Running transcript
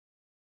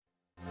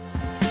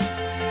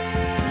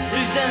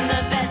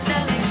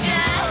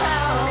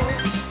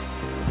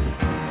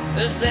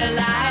Is there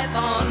life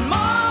on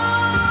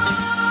Mars?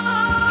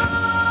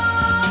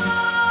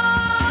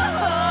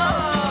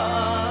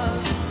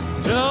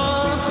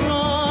 Just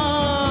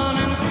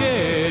running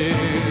scared,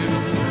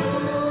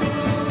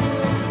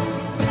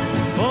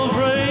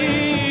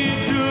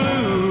 afraid to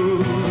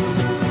lose.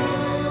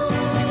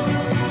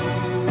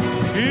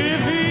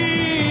 If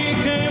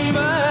he came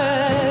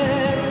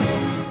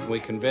back. We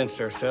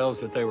convinced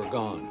ourselves that they were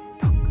gone,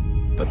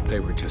 but they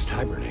were just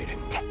hibernating.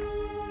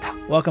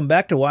 Welcome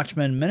back to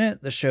Watchmen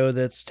Minute, the show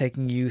that's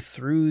taking you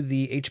through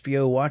the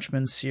HBO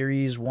Watchmen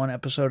series one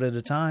episode at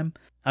a time.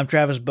 I'm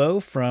Travis Bowe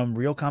from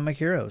Real Comic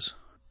Heroes.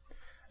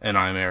 And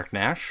I'm Eric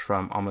Nash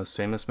from Almost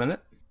Famous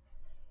Minute.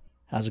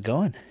 How's it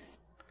going?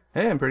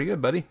 Hey, I'm pretty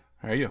good, buddy.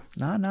 How are you?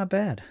 Not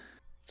bad.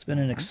 It's been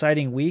an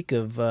exciting week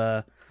of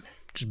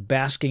just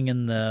basking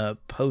in the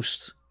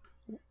post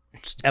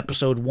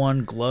episode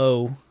one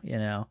glow, you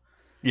know.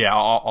 Yeah,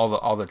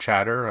 all the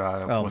chatter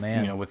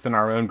man. within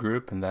our own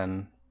group, and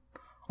then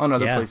on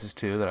other places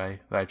too that I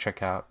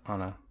check out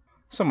on a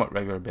somewhat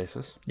regular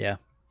basis. Yeah.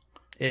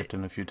 Checked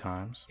in a few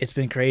times. It's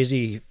been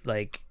crazy.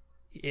 Like,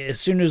 as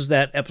soon as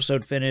that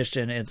episode finished,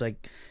 and it's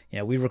like, you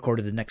know, we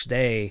recorded the next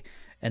day,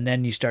 and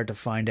then you start to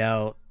find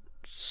out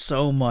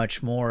so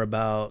much more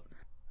about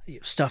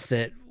stuff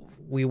that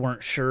we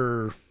weren't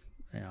sure,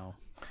 you know,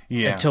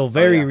 until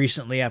very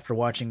recently after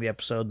watching the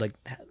episode, like,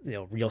 you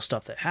know, real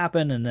stuff that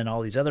happened, and then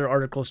all these other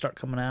articles start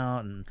coming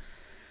out, and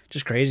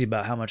just crazy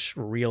about how much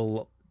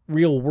real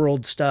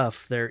world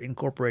stuff they're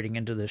incorporating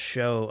into this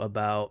show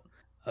about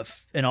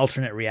an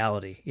alternate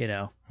reality, you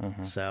know.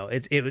 Mm-hmm. So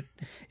it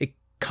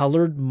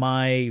colored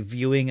my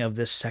viewing of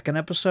this second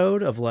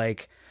episode of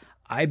like,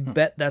 I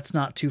bet that's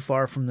not too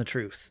far from the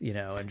truth, you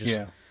know, and just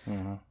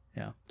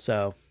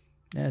So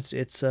yeah,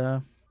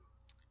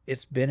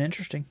 it's been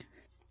interesting.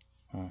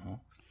 Mm-hmm.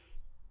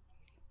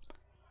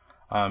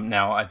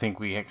 Now I think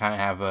we kind of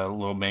have a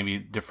little maybe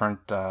different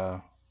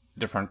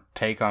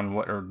take on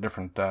what, or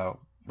different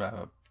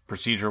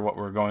procedure, what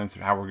we're going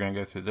through, how we're going to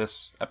go through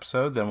this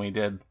episode than we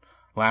did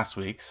last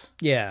week's.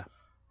 Yeah.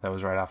 That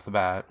was right off the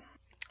bat.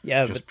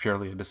 Yeah. Just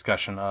purely a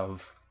discussion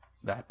of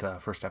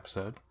that first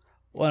episode.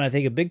 Well, and I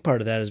think a big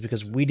part of that is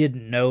because we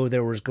didn't know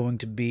there was going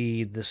to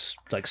be this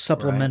like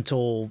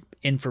supplemental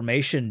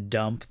information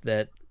dump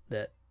that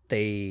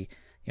they,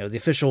 you know, the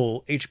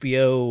official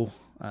HBO,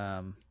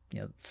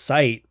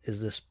 site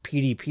is this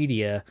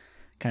PDpedia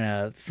kind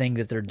of thing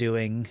that they're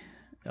doing,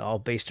 all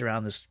based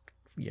around this,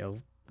 you know,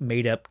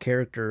 made up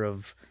character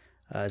of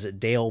is it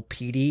Dale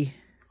Petey?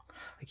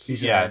 Like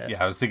he's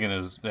I was thinking it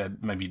was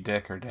maybe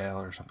Dick or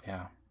Dale or something.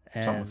 Yeah,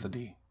 something with the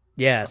D.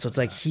 Yeah, so it's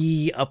like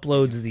he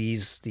uploads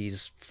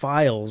these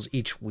files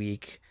each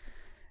week,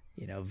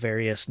 you know,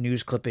 various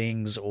news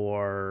clippings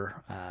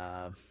or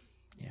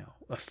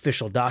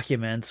official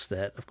documents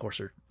that, of course,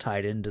 are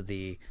tied into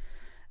the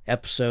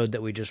episode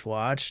that we just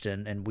watched,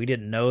 and we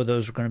didn't know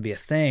those were going to be a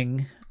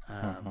thing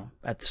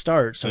at the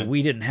start, so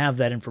we didn't have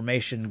that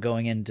information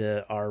going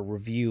into our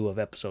review of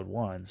episode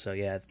one. So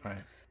yeah, right.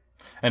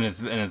 And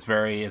it's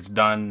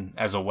done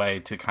as a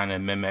way to kind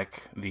of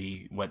mimic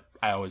what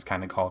I always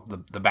kind of call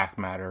the back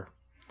matter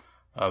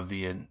of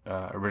the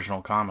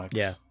original comics.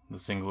 Yeah, the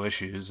single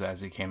issues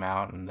as they came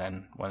out, and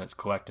then when it's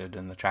collected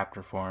in the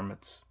chapter form,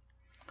 it's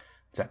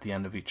at the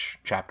end of each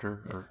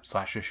chapter or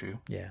 / issue.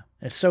 Yeah,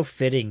 it's so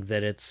fitting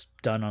that it's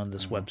done on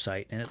this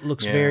website, and it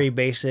looks very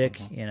basic,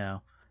 you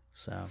know.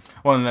 So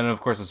well, and then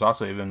of course it's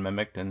also even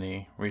mimicked in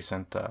the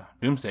recent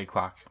Doomsday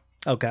Clock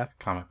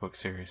comic book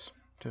series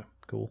too.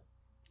 Cool.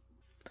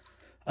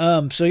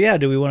 So yeah,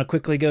 do we want to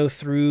quickly go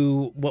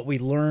through what we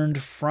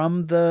learned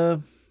from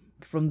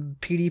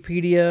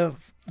PDpedia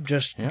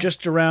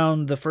just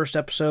around the first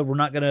episode? We're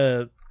not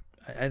gonna.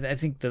 I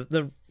think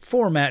the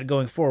format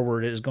going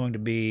forward is going to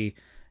be,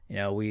 you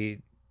know,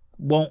 we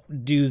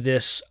won't do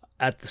this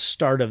at the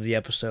start of the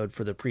episode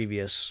for the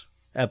previous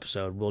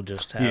episode. We'll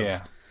just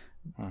have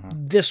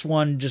this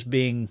one just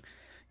being,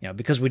 you know,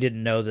 because we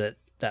didn't know that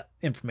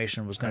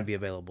information was going to be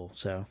available.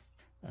 So,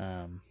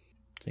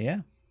 yeah,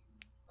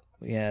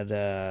 we had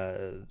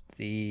there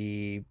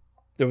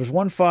was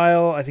one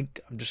file. I think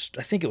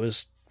it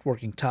was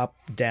working top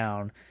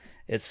down.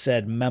 It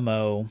said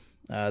memo,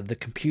 the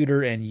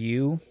computer and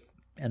you,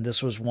 and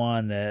this was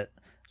one that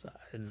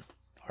an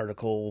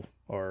article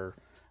or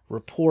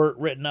report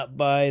written up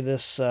by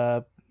this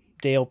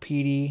Dale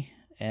Petey,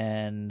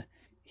 and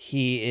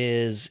he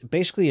is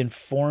basically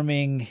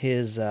informing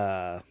his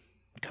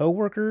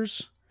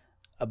co-workers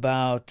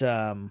about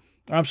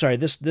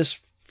this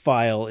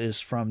file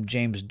is from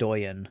James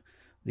Doyen,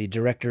 the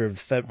director of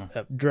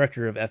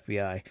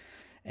FBI,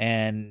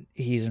 and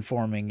he's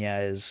informing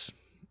his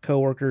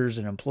co-workers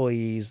and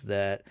employees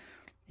that,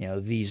 you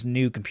know, these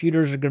new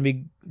computers are going to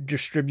be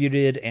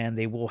distributed, and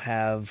they will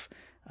have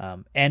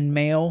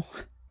L-mail,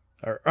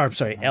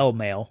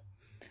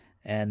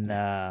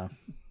 and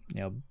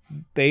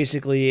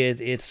basically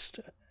it's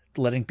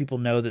letting people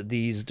know that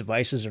these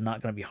devices are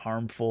not going to be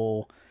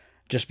harmful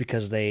just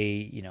because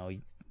they, you know,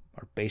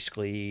 are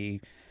basically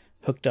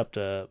hooked up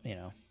to, you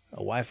know, a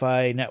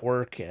Wi-Fi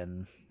network,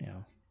 and, you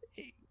know,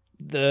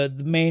 the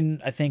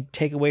main, I think,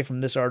 takeaway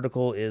from this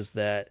article is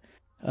that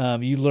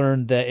you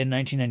learned that in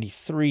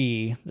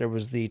 1993 there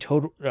was the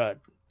Total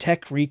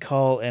Tech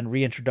Recall and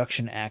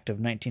Reintroduction Act of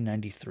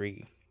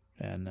 1993,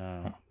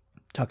 and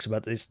talks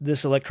about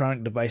this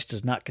electronic device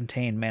does not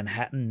contain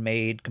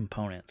Manhattan-made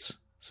components.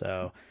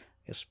 So,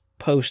 I guess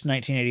post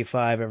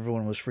 1985,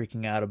 everyone was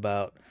freaking out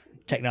about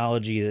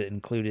technology that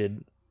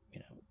included,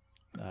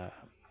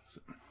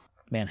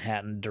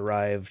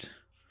 Manhattan-derived.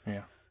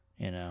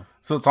 Yeah.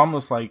 So it's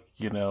almost like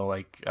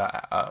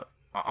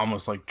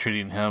almost like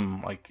treating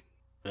him like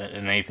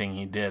in anything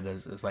he did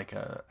as like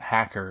a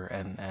hacker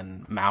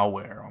and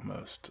malware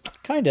almost.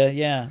 Kinda,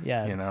 yeah.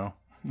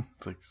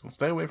 It's like, well,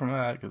 stay away from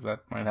that because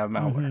that might have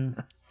malware. Mm-hmm.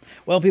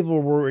 Well, people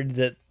were worried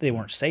that they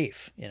weren't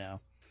safe. Yeah.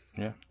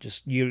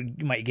 Just you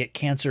might get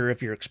cancer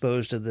if you're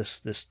exposed to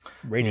this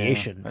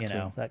radiation.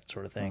 That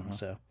sort of thing.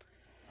 So,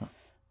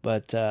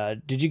 but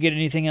did you get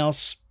anything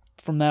else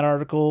from that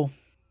article?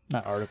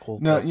 Not article.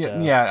 No.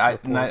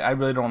 But, I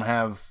really don't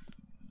have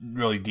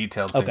really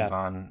detailed things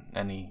on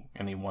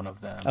any one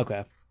of them.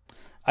 Okay.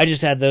 I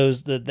just had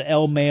those. The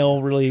L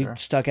mail really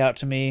stuck out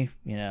to me.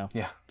 Yeah.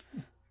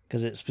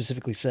 Because it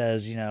specifically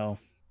says,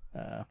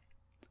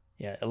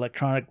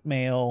 electronic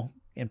mail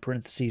in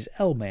parentheses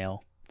L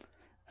mail.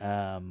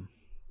 The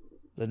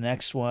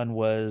next one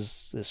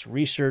was this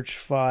research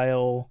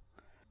file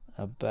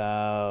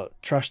about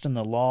trust in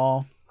the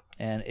law,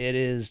 and it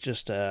is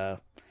just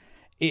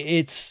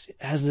it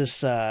has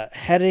this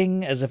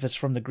heading as if it's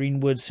from the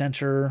Greenwood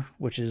Center,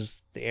 which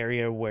is the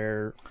area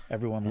where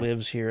everyone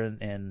lives here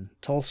in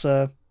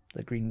Tulsa,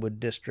 the Greenwood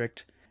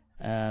District.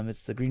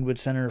 It's the Greenwood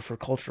Center for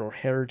Cultural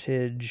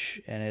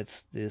Heritage, and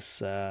it's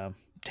this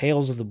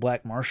Tales of the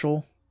Black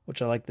Marshal,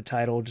 which I like the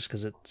title just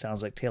because it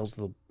sounds like Tales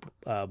of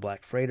the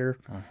Black Freighter.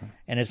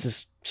 And it's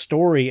this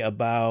story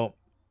about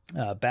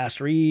Bass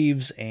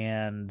Reeves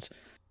and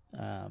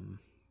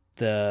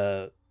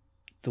the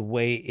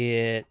way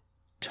it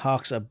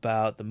talks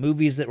about the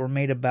movies that were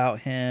made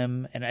about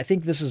him. And I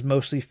think this is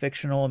mostly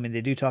fictional. I mean,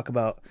 they do talk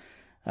about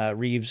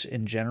Reeves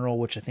in general,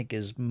 which I think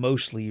is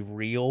mostly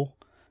real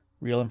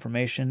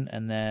information.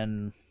 And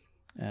then,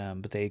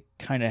 but they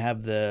kind of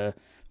have the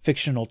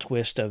fictional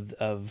twist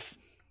of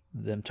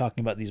them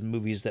talking about these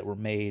movies that were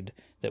made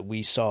that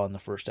we saw in the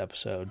first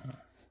episode,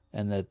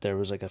 and that there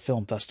was like a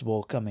film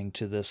festival coming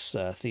to this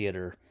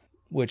theater,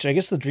 which I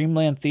guess the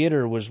Dreamland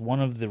Theater was one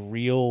of the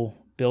real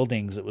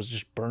buildings that was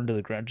just burned to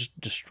the ground, just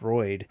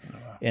destroyed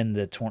in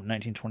the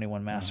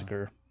 1921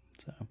 massacre.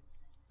 So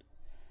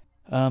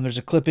there's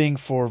a clipping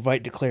for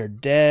Veidt Declared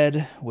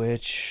Dead,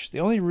 which the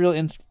only real I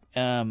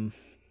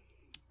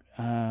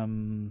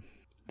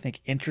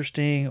think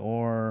interesting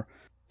or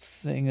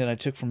thing that I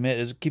took from it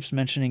is it keeps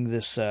mentioning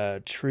this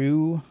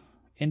True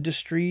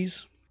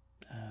Industries,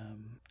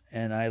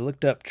 and I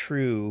looked up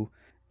True,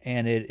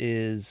 and it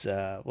is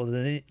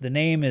the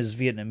name is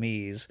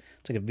Vietnamese.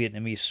 It's like a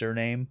Vietnamese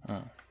surname,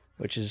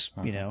 which is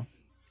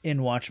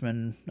in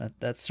Watchmen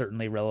that's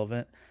certainly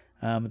relevant.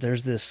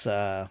 There's this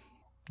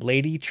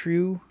Lady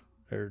True,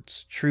 or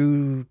it's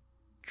True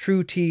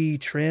Thi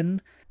Trinh,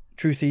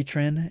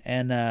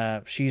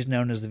 and she's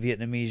known as the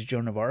Vietnamese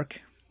Joan of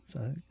Arc. So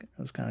I think that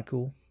was kind of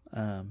cool.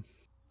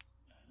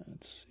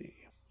 Let's see.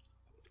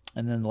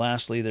 And then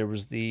lastly, there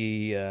was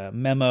the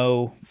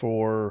memo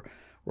for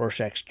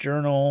Rorschach's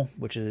Journal,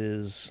 which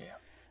is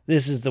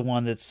this is the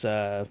one that's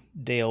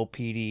Dale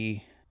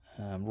Petey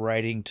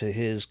writing to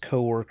his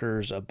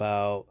coworkers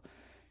about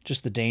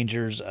just the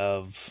dangers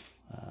of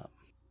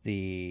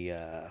the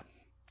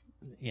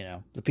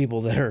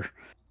people that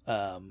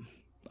are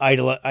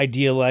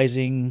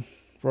idealizing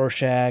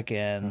Rorschach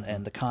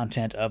and the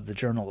content of the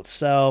journal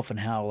itself, and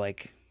how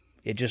like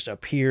it just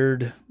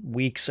appeared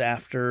weeks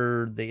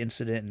after the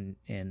incident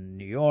in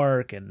New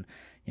York, and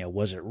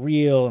was it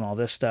real and all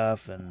this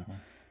stuff. And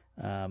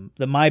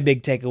my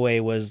big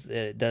takeaway was that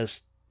it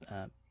does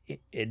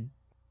it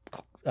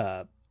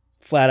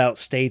flat out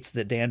states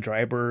that Dan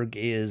Dreiberg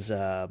is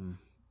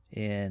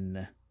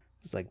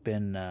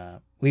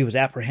he was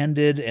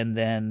apprehended, and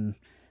then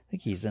I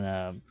think he's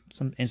in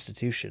some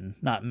institution,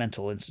 not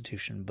mental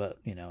institution, but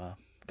a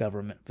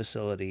government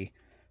facility.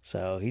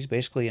 So he's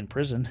basically in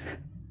prison.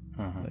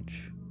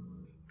 Which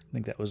I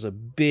think that was a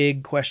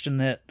big question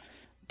that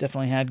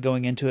definitely had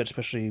going into it,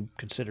 especially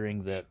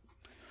considering that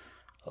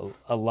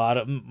a lot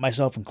of,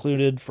 myself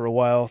included, for a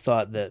while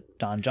thought that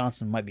Don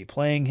Johnson might be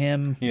playing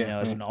him,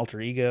 as an alter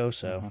ego.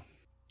 So,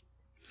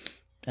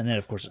 and then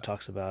of course it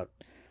talks about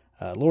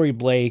Lori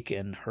Blake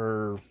and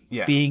her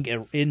being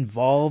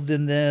involved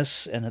in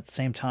this, and at the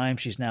same time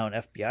she's now an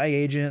FBI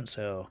agent.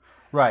 So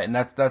right, and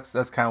that's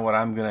kind of what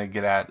I'm gonna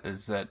get at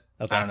is that.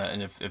 Okay. I don't know,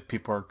 and if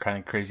people are kind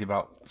of crazy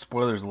about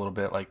spoilers a little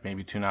bit, like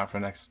maybe tune out for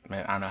the next,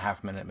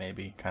 half minute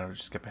maybe, kind of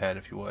just skip ahead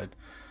if you would.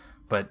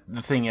 But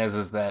the thing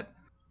is that,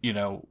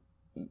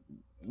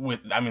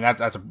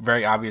 that's a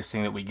very obvious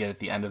thing that we get at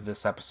the end of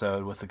this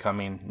episode with the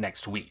coming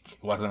next week.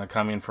 It wasn't a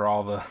coming for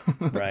all the...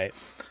 Right.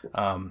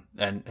 And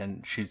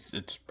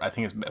I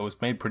think it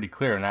was made pretty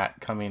clear in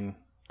that coming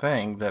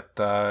thing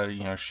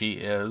that, she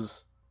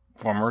is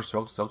former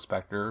Silk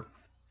Spectre,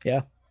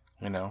 Yeah.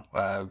 you know,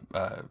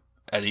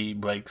 Eddie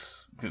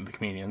Blake's, the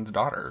comedian's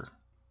daughter,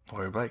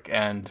 Lori Blake,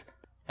 and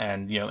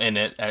you know, in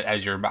it,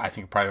 as you're, I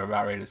think, probably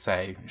about ready to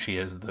say, she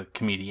is the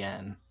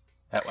comedienne.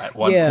 At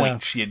one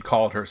point, she had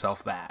called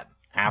herself that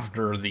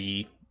after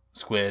the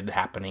squid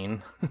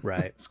happening,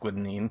 Right.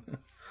 squiddening.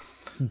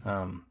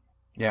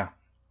 Yeah.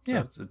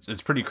 So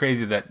it's pretty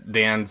crazy that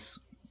Dan's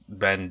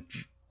been,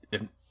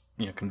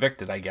 you know,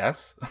 convicted, I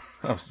guess,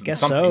 of something.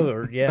 So,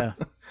 or yeah.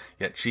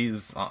 Yet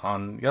she's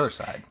on the other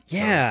side.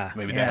 Yeah. So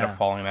maybe they had a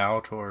falling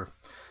out, or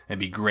it'd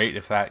be great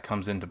if that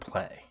comes into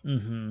play.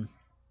 Mm-hmm.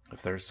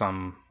 If there's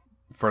some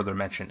further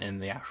mention in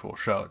the actual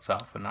show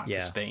itself and not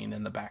just staying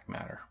in the back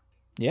matter.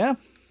 Yeah.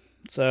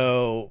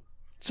 So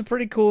it's a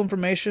pretty cool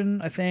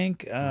information, I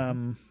think.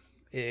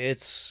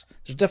 There's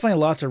definitely a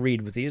lot to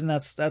read with these, and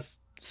that's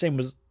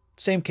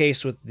same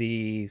case with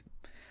the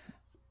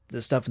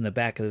stuff in the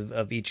back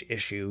of each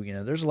issue. You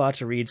know, there's a lot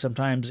to read.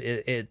 Sometimes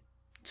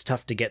it's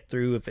tough to get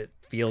through if it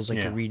feels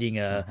like you're reading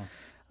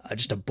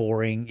just a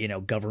boring, you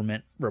know,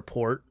 government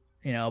report.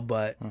 You know,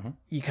 but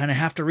you kind of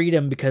have to read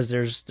them because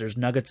there's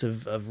nuggets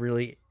of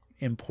really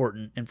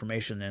important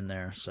information in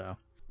there. So,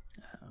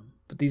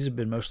 but these have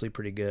been mostly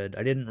pretty good.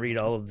 I didn't read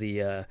all of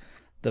the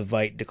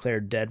Veidt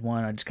declared dead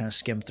one. I just kind of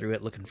skimmed through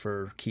it looking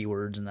for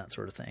keywords and that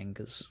sort of thing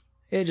because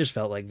it just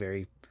felt like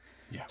very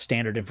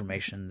standard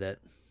information that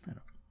I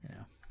don't, you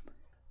know.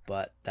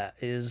 But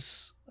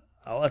that's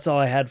all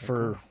I had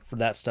for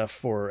that stuff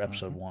for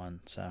episode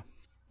 1. So,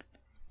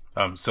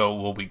 so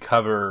will we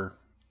cover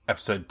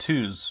episode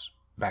 2's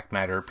back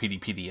matter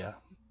PDpedia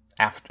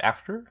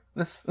after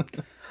this?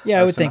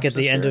 Yeah, I would think at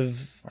the end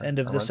of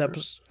this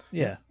episode.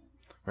 Yeah.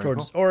 Very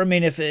cool. Or I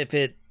mean, if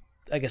it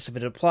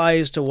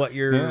applies to what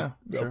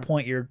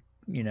point you're,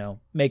 you know,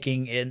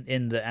 making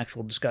in the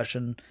actual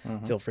discussion,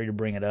 feel free to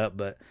bring it up.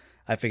 But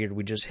I figured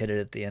we just hit it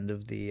at the end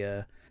of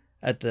the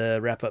at the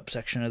wrap up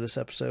section of this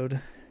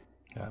episode.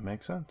 That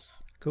makes sense.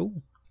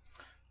 Cool.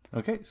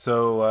 Okay,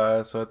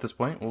 so at this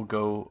point we'll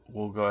go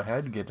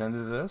ahead and get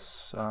into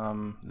this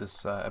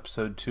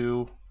episode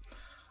 2.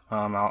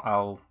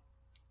 I'll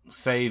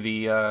say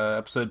the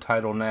episode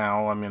title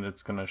now. I mean,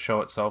 it's going to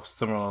show itself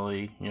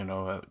similarly, you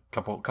know,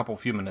 a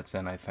few minutes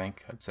in, I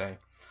think, I'd say,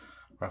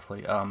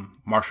 roughly.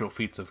 Martial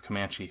Feats of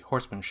Comanche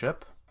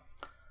Horsemanship.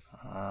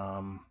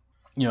 You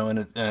know,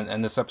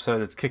 and this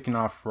episode, it's kicking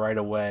off right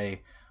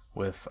away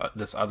with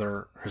this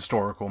other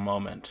historical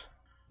moment.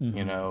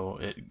 You know,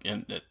 it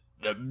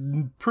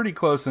pretty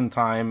close in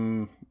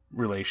time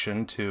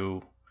relation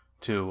to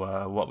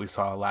what we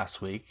saw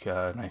last week,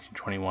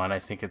 1921. I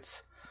think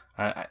it's.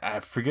 I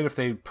forget if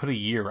they put a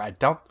year. I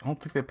don't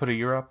think they put a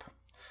year up.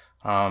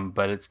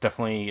 But it's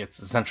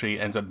essentially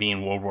ends up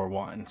being World War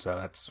I. So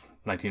that's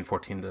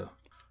 1914 to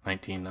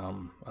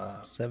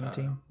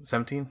 17.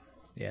 17.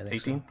 Yeah, I think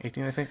 18. so.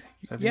 18, I think.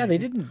 17, yeah,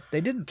 18?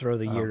 they didn't throw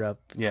the year up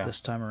this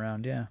time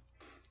around. Yeah.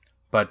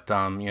 But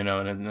you know,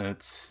 and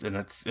it's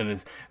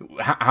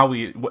how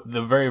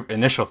the very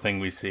initial thing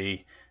we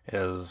see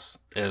is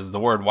the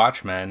word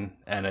Watchmen,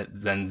 and it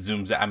then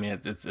zooms out. I mean,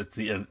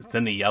 it's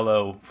in the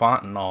yellow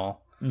font and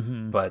all,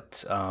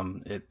 but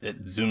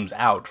it zooms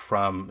out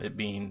from it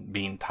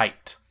being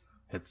typed.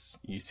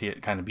 You see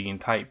it kind of being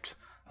typed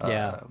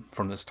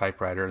from this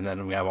typewriter, and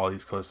then we have all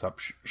these close-up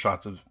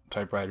shots of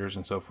typewriters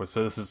and so forth.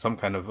 So this is some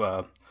kind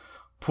of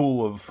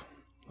pool of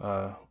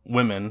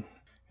women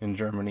in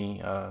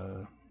Germany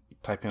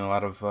typing a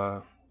lot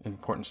of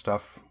important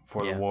stuff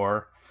for the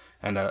war,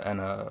 and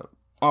a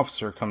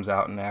officer comes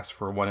out and asks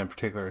for one in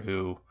particular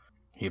who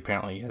he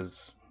apparently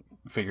has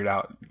figured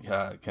out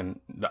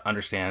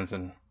understands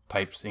and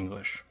types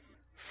English.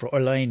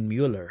 Fräulein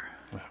Mueller.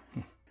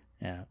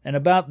 Yeah, and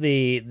about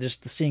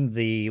seeing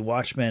the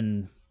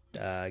Watchmen,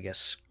 I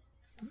guess,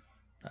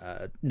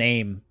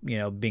 name, you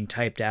know, being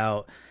typed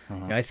out. You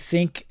know, I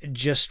think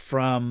just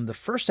from the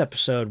first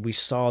episode we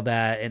saw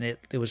that, and it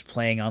was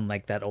playing on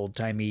like that old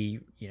timey,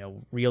 you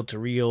know, reel to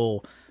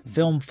reel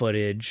film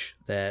footage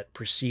that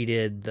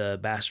preceded the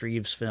Bass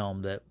Reeves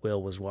film that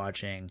Will was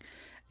watching,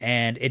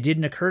 and it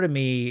didn't occur to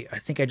me. I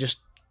think I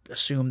just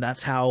assumed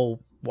that's how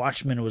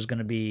Watchmen was going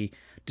to be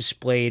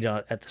displayed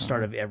at the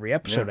start of every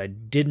episode. I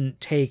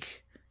didn't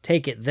take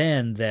it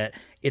then that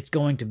it's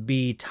going to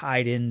be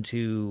tied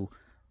into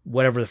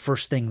whatever the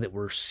first thing that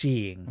we're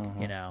seeing,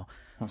 you know.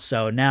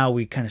 So now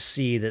we kind of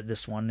see that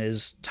this one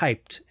is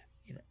typed,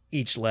 you know,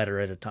 each letter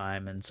at a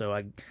time, and so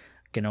I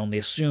can only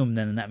assume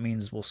then that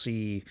means we'll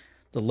see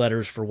the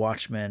letters for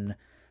Watchmen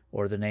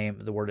or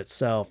the word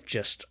itself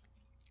just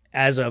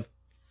as a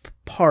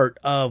part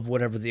of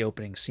whatever the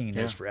opening scene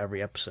is for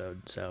every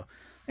episode. So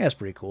yeah, that's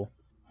pretty cool.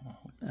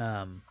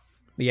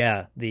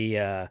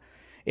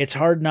 It's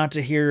hard not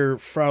to hear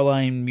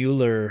Fräulein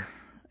Mueller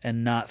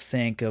and not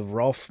think of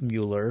Rolf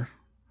Mueller,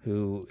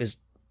 who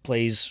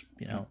plays,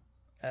 you know,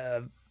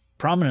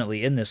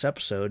 prominently in this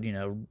episode, you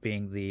know,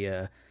 being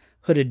the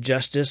Hooded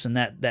Justice, and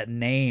that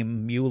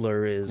name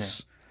Mueller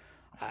is,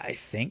 I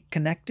think,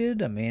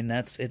 connected. I mean,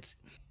 it's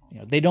you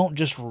know, they don't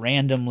just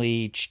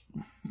randomly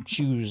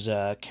choose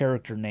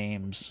character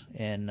names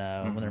in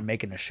when they're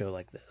making a show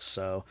like this.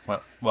 So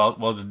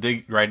Well, to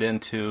dig right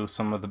into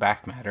some of the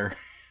back matter.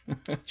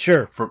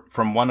 sure,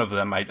 From one of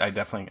them, I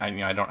definitely,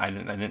 I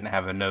didn't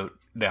have a note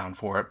down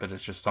for it, but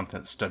it's just something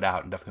that stood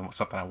out and definitely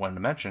something I wanted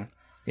to mention.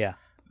 yeah,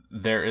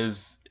 There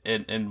is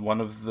in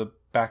one of the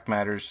back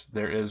matters,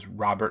 there is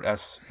Robert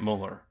S.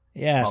 Mueller.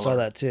 yeah, I saw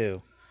Mueller, that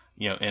too.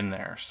 in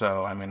there.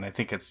 So I mean, I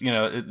think it's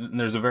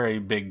there's a very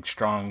big,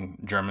 strong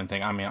German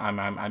thing. I mean,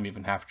 I'm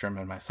even half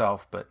German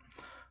myself, but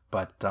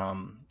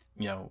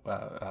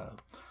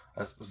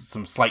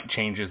some slight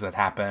changes that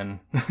happen,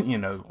 a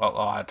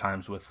lot of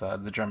times with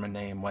the German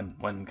name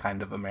when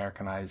kind of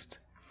Americanized,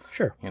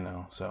 Sure,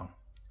 so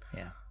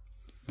yeah,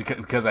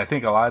 because I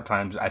think a lot of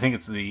times I think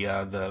it's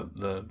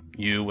the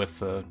U with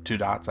the two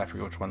dots. I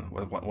forget which one,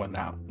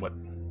 what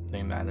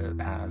name that it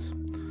has,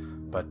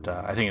 but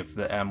I think it's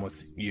the M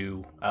with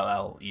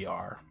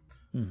ULLER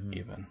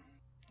even.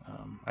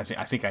 I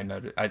think I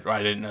noted. I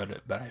didn't note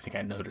it, but I think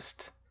I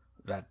noticed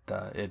that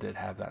it did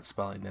have that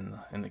spelling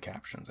in the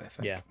captions. I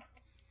think. yeah.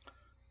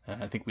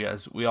 And I think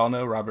we all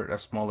know Robert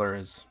S. Mueller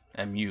is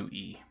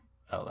MUELLER,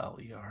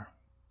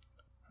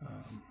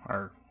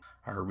 our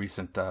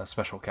recent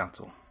special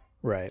counsel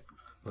Right.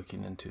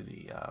 looking into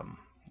the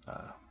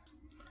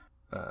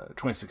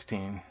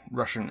 2016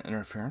 Russian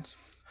interference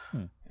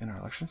in our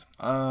elections.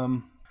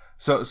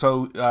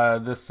 So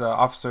this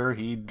officer,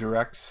 he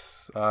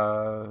dictates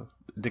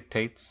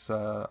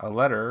a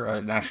letter,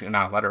 actually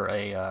not a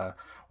letter,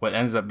 what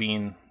ends up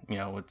being,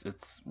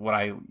 it's what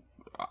I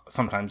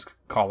sometimes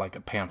call like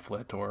a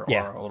pamphlet or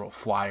a little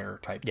flyer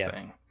type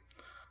thing.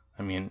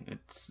 I mean,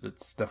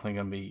 it's definitely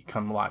going to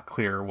become a lot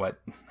clearer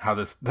how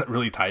that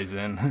really ties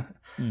in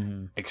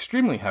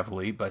extremely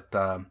heavily, but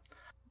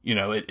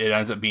it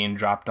ends up being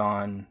dropped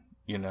on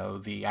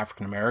the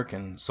African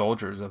American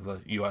soldiers of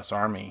the U.S.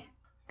 Army,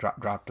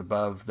 dropped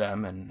above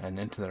them and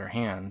into their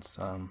hands,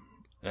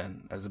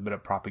 and as a bit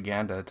of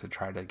propaganda to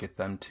try to get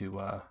them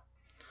to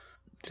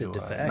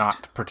defect.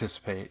 not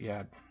participate,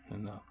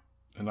 and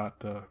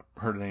not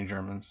hurt any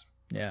Germans.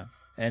 Yeah,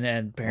 and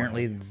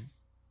apparently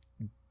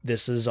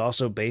this is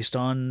also based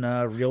on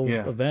real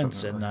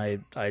events, and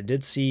I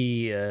did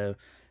see a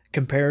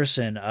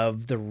comparison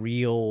of the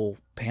real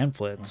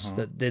pamphlets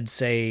that did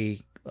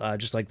say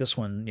just like this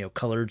one,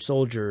 colored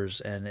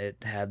soldiers, and it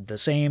had the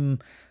same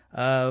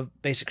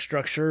basic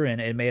structure,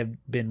 and it may have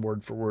been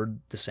word for word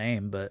the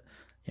same, but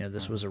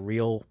this was a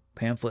real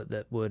pamphlet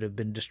that would have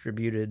been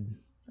distributed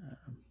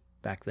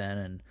back then,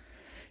 and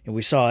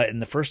we saw it in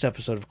the first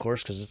episode, of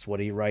course, because it's what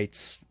he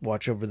writes.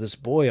 Watch over this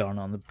boy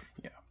on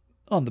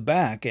the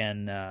back,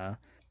 and I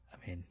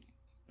mean,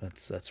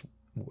 that's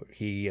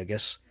he, I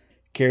guess,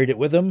 carried it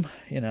with him,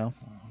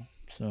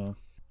 So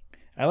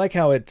I like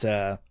how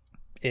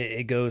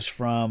it goes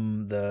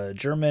from the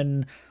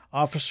German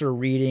officer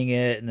reading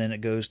it, and then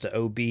it goes to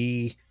OB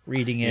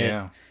reading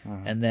it,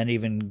 and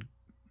then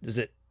does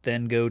it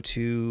then go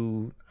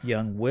to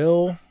young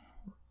Will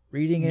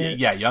reading it?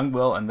 Yeah, young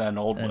Will, and then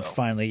old Will. And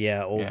finally,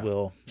 old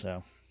Will.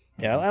 So,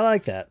 I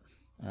like that.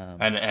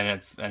 And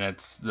it's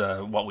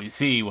the what we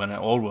see when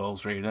old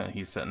Will's reading it.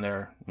 He's sitting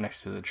there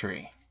next to the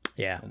tree.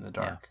 Yeah, in the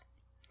dark.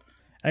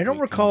 Yeah. I don't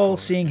recall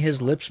seeing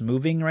his lips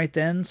moving right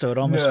then, so it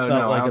almost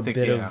felt like a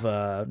bit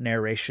of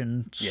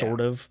narration, sort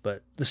of,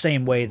 but the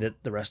same way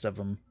that the rest of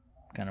them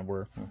kind of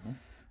were.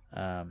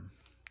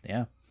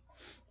 Yeah.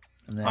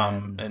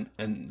 And then,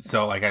 and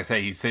so, like I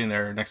say, he's sitting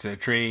there next to the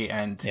tree,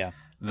 and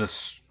the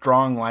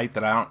strong light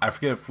that I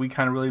forget if we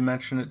kind of really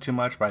mentioned it too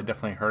much, but I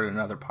definitely heard it in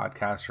another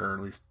podcast, or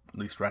at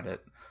least read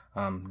it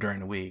during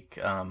the week.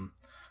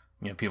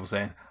 People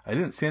saying, I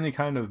didn't see any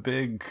kind of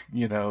big,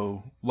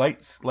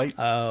 light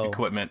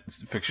equipment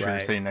fixture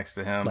sitting next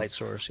to him. Light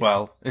source. Yeah.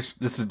 Well, this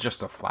is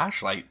just a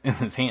flashlight in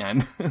his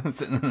hand,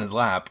 sitting in his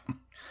lap,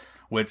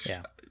 which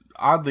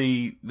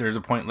oddly, there's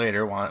a point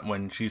later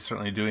when she's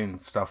certainly doing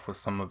stuff with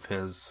some of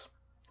his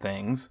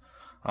things,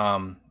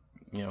 in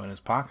his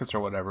pockets or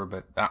whatever,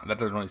 but that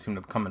doesn't really seem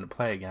to come into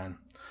play again.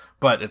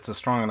 But it's a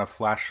strong enough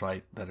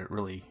flashlight that it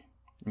really,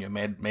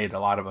 made a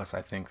lot of us,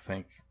 I think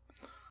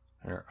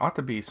there ought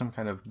to be some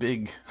kind of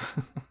big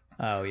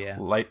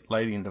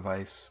lighting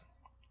device.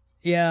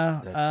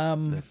 Yeah.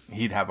 That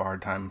he'd have a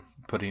hard time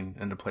putting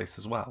into place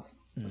as well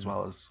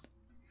as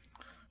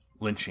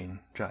lynching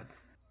Judd.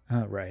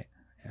 Oh, right.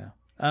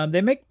 Yeah.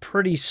 They make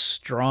pretty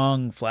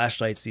strong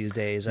flashlights these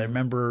days. I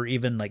remember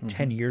even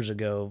 10 years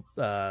ago,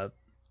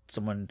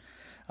 someone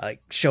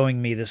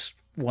showing me this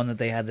one that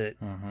they had that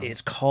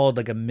it's called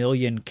like a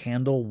 1,000,000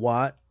 candle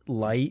watt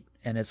light,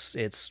 and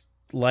it's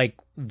like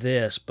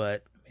this,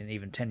 but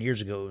even 10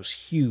 years ago it was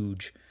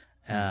huge.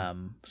 So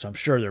I'm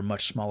sure they're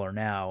much smaller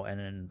now,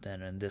 and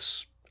then in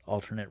this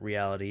alternate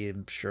reality,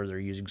 I'm sure they're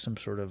using some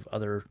sort of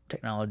other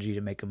technology to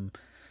make them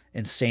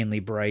insanely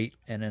bright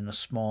and in a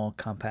small,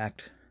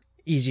 compact,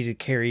 easy to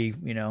carry,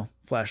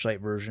 flashlight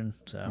version.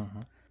 So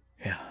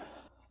yeah.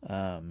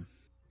 Go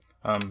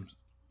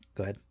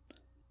ahead.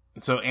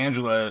 So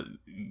Angela,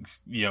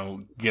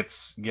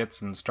 gets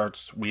and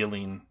starts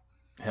wheeling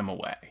him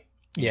away.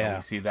 Yeah.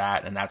 we see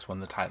that, and that's when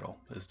the title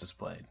is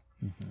displayed.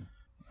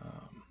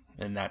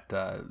 And that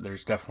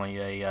there's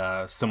definitely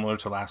a similar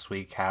to last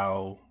week,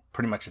 how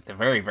pretty much at the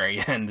very,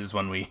 very end is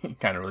when we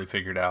kind of really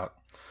figured out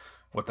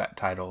what that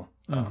title,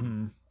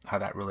 how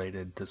that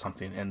related to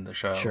something in the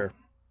show. Sure.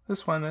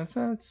 This one, it's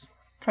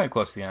kind of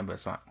close to the end, but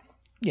it's not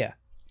Yeah.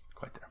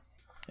 quite there.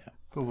 Yeah.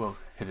 But we'll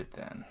hit it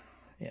then.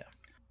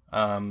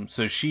 Yeah.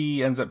 So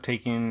she ends up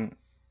taking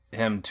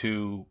him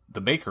to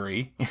the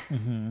bakery,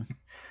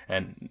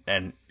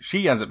 and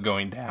she ends up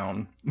going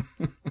down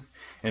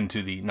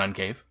into the nun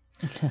cave.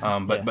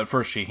 But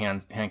first she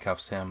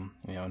handcuffs him,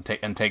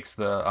 and takes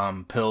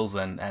the pills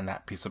and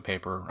that piece of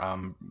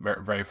paper,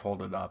 very, very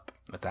folded up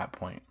at that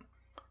point.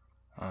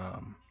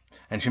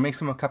 And she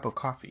makes him a cup of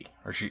coffee,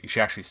 or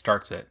she actually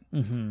starts it.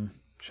 Mm-hmm.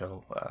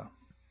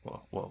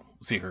 We'll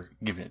see her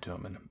giving it to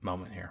him in a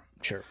moment here.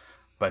 Sure.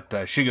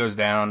 But she goes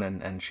down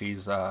and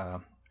she's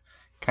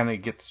kind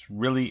of gets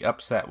really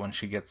upset when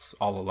she gets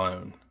all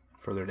alone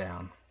further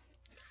down.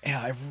 Yeah,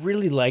 I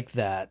really liked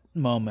that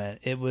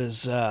moment. It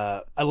was,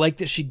 I like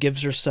that she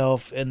gives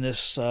herself in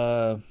this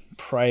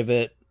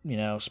private,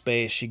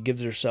 space. She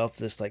gives herself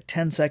this like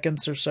 10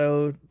 seconds or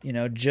so,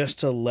 just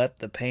to let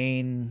the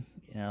pain,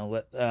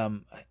 the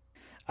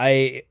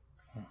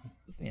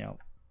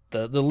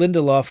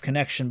Lindelof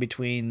connection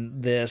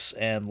between this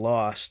and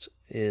Lost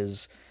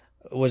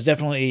was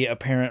definitely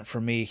apparent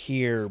for me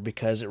here,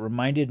 because it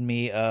reminded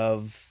me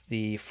of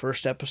the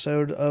first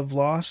episode of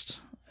Lost.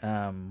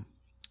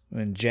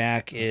 When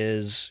Jack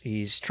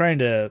he's trying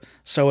to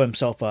sew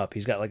himself up.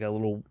 He's got like a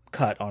little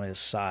cut on his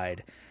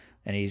side,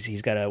 and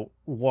he's got to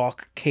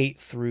walk Kate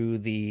through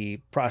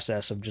the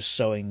process of just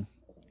sewing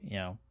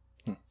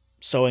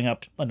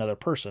up another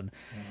person.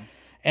 Mm-hmm.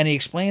 And he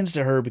explains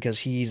to her, because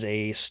he's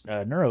a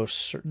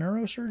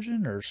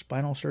neurosurgeon or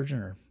spinal surgeon,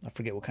 or I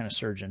forget what kind of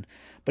surgeon,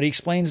 but he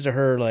explains to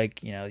her,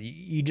 like,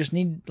 you just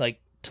need like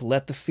to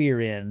let the fear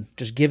in.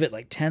 Just give it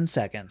like 10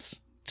 seconds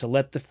to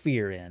let the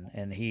fear in.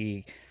 And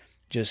he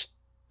just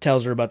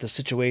tells her about the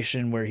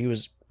situation where he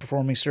was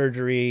performing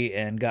surgery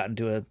and got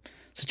into a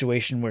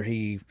situation where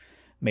he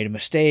made a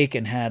mistake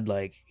and had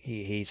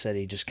he said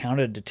he just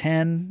counted to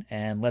 10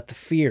 and let the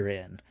fear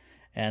in.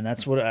 And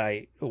that's what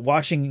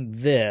watching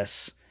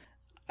this,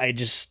 I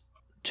just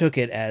took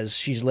it as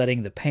she's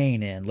letting the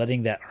pain in,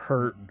 letting that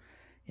hurt,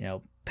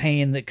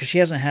 pain, because she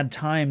hasn't had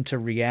time to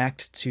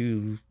react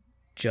to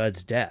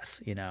Judd's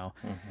death,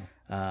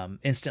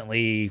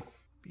 instantly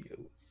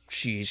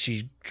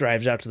she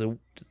drives out to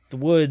the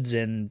woods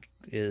and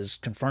is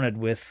confronted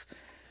with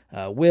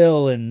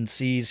Will and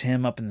sees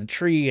him up in the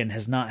tree and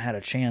has not had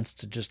a chance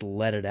to just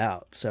let it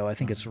out. So I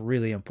think it's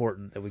really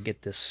important that we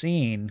get this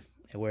scene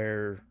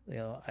where,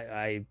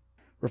 I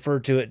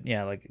refer to it,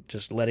 like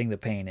just letting the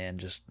pain in,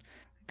 just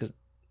because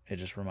it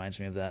just reminds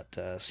me of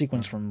that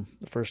sequence from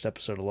the first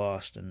episode of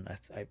Lost. And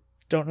I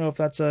don't know if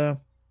that's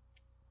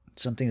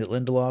something that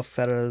Lindelof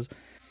had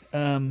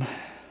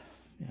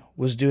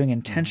was doing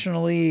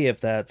intentionally,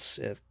 if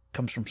it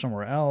comes from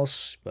somewhere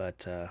else,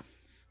 but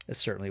it's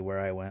certainly where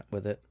I went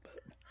with it.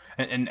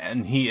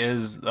 And he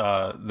is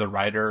the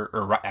writer,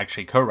 or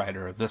actually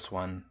co-writer of this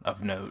one,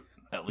 of note,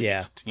 at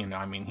least.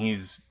 Yeah.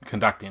 He's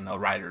conducting a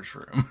writer's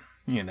room,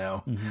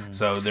 Mm-hmm.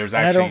 So there's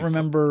actually... And I don't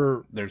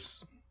remember...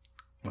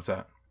 What's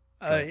that?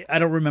 I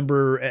don't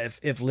remember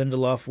if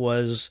Lindelof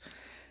was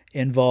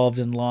involved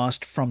in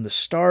Lost from the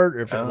start,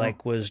 or if it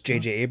was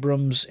J.J.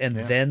 Abrams and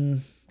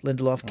then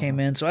Lindelof came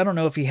in. So I don't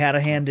know if he had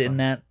a hand in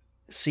that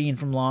scene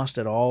from Lost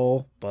at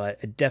all, but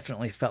it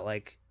definitely felt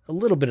like a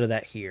little bit of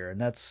that here.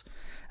 And I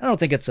don't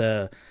think it's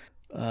I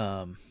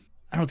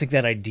don't think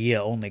that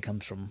idea only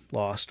comes from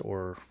Lost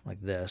or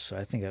like this. So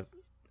I think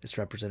it's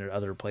represented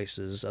other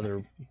places,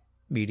 other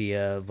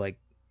media, of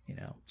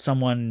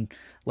someone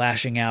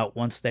lashing out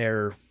once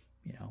they're,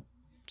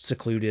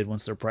 secluded,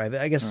 once they're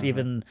private. I guess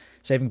even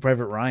Saving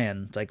Private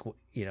Ryan, it's like,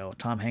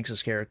 Tom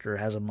Hanks's character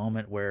has a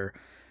moment where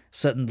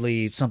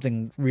suddenly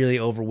something really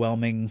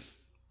overwhelming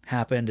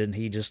happened and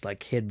he just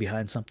hid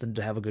behind something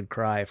to have a good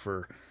cry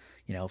for,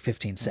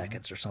 15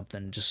 seconds or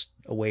something, just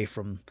away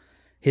from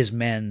his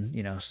men,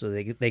 so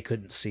they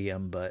couldn't see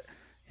him. But,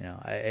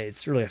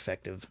 it's really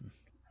effective.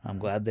 I'm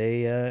glad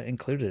they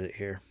included it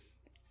here.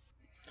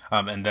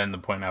 And then the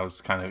point I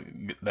was kind of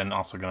then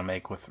also going to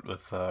make with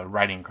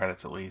writing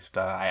credits, at least,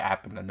 I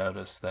happened to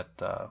notice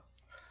that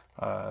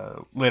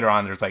later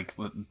on, there's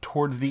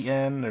towards the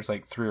end, there's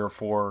 3 or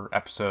 4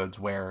 episodes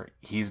where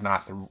he's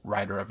not the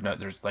writer of note.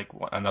 There's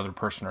another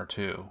person or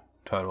two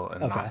total,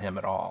 and not him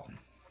at all.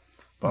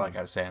 But like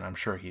I was saying, I'm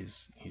sure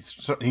he's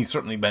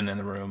certainly been in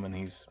the room, and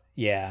he's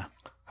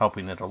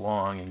helping it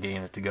along and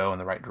getting it to go in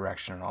the right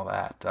direction and all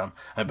that.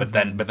 But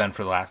then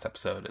for the last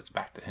episode, it's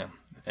back to him.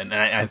 And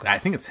I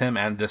think it's him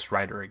and this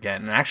writer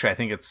again. And actually, I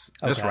think it's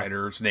this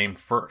writer's name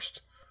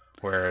first,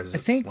 whereas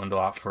it's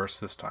Lindelof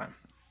first this time.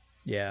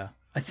 Yeah.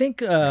 I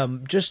think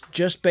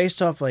just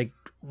based off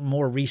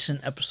more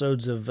recent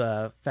episodes of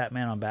Fat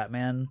Man on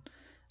Batman,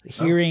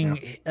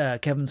 hearing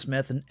Kevin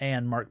Smith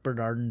and Mark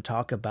Bernardin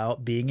talk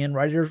about being in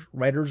writers'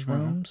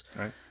 rooms,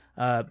 right.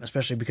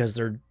 Especially because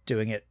they're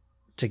doing it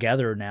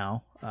together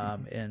now,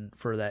 and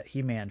for that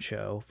He-Man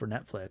show for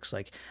Netflix.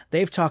 Like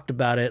they've talked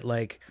about it,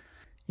 like,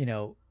 you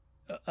know,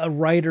 a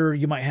writer,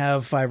 you might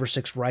have 5 or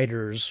 6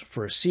 writers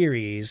for a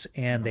series,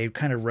 and they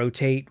kind of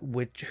rotate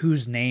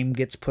whose name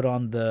gets put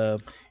on the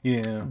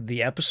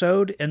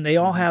episode, and they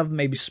all have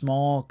maybe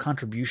small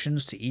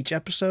contributions to each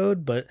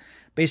episode, but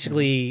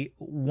basically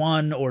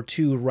 1 or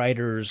 2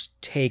 writers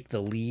take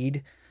the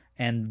lead,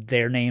 and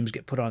their names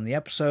get put on the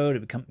episode.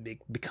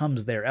 It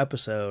becomes their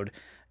episode,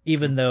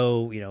 even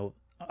though, you know,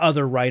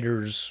 other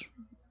writers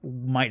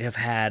might have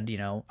had, you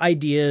know,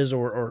 ideas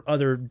or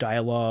other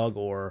dialogue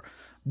or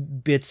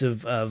bits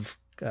of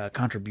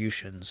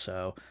contributions.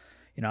 So,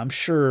 you know, I'm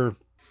sure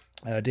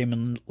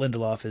Damon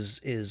Lindelof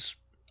is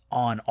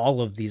on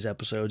all of these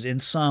episodes, in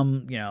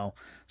some, you know,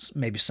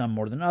 maybe some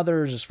more than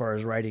others as far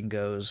as writing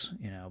goes,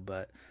 you know,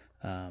 but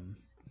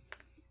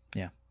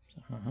yeah.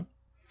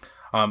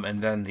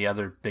 And then the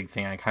other big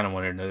thing I kind of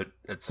wanted to note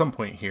at some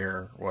point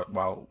here,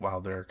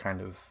 while they're kind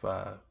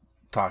of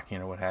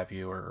talking or what have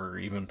you, or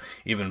even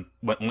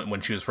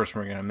when she was first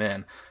bringing him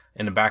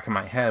in the back of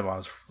my head while I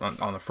was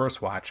on the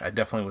first watch, I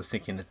definitely was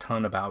thinking a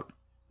ton about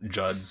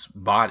Judd's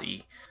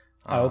body.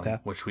 Okay.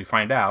 Which we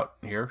find out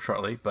here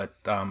shortly, but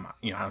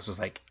you know, I was just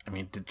like, I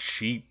mean, did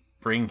she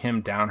bring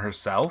him down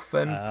herself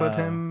and put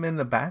him in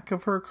the back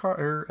of her car,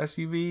 her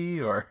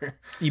SUV, or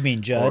You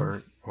mean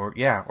Judd?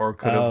 or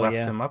could have left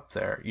him up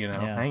there, you know,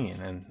 hanging,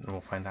 and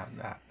we'll find out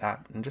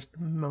that in just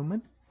a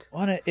moment.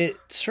 Well, it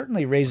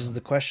certainly raises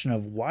the question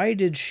of, why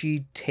did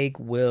she take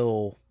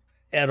Will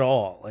at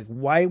all? Like,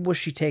 why was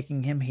she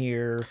taking him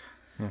here?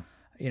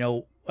 You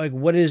know, like,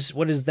 what is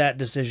that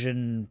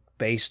decision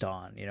based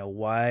on? You know,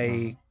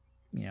 why,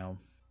 you know,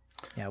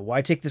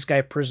 why take this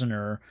guy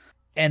prisoner?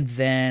 And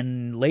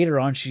then later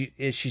on,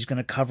 she's going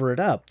to cover it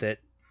up that,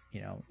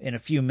 you know, in a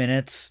few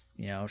minutes,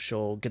 you know,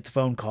 she'll get the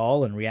phone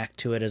call and react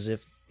to it as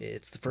if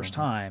it's the first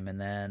time, and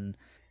then.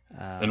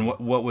 And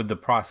what would the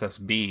process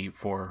be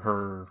for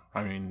her?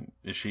 I mean,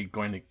 is she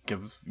going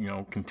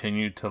to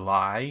continue to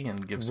lie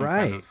and give some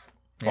kind of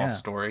false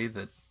story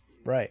that?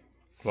 Right.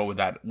 What would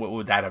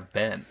that have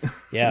been?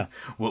 Yeah.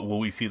 Will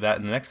we see that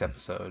in the next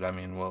episode? I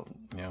mean, well,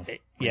 you know,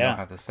 we know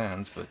how this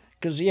ends, but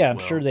because I'm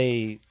sure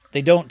they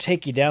don't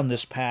take you down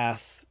this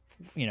path,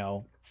 you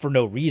know, for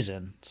no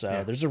reason.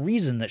 So there's a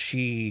reason that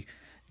she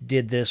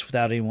did this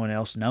without anyone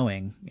else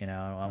knowing. You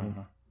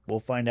know, we'll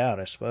find out,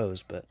 I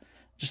suppose. But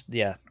just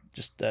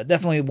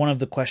definitely one of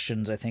the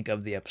questions I think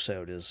of the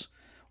episode is,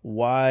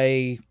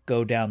 why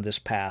go down this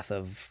path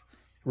of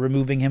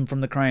removing him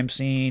from the crime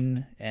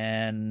scene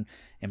and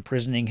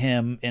imprisoning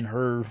him in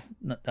her,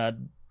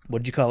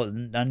 what'd you call it,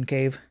 nun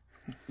cave?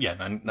 Yeah,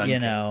 nun you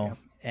cave, know,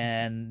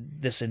 and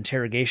this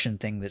interrogation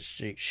thing that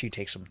she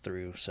takes him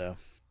through. So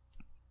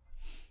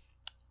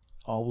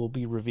all will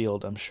be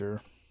revealed, I'm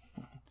sure.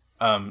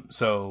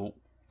 So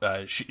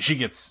she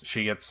gets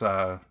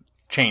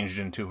changed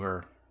into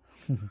her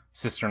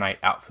Sister Night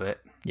outfit.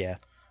 Yeah.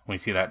 We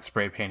see that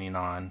spray painting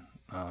on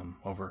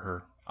over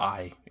her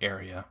eye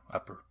area,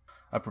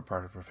 upper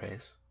part of her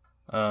face.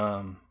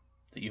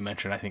 That you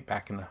mentioned, I think,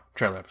 back in the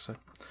trailer episode.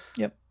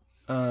 Yep.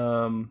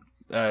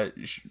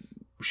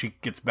 She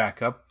gets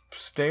back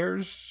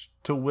upstairs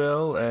to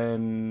Will,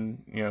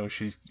 and you know,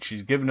 she's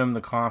giving him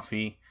the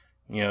coffee.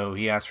 You know,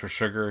 he asks for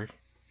sugar.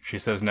 She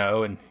says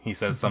no, and he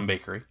says some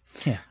bakery.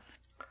 Yeah.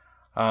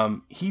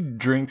 He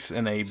drinks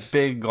in a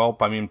big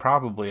gulp. I mean,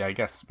 probably, I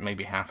guess,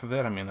 maybe half of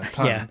it. I mean, a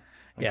ton.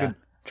 A good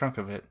chunk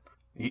of it.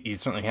 He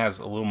certainly has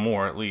a little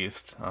more, at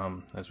least,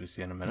 as we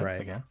see in a minute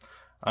again.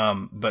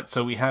 But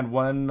so we had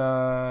one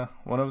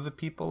of the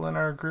people in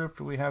our group.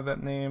 Do we have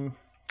that name?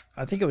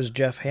 I think it was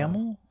Jeff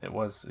Hamill. It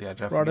was,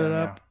 Jeff brought again, it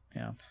up.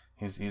 Yeah.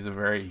 He's a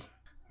very,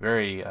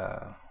 very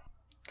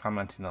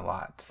commenting a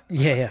lot.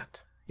 Yeah.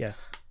 A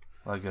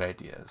lot of good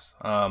ideas.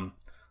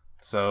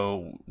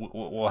 So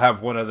we'll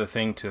have one other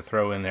thing to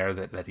throw in there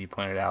that he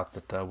pointed out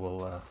that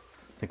we'll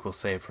think we'll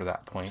save for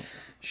that point.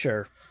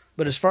 Sure.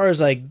 But as far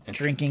as like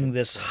drinking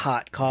this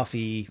hot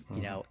coffee,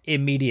 you know,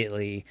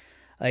 immediately,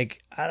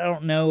 like I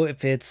don't know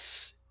if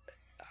it's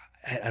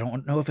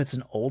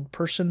an old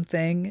person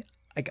thing.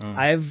 Like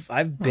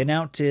I've been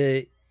out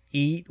to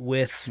eat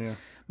with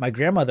my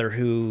grandmother,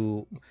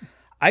 who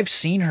I've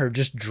seen her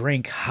just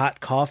drink hot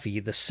coffee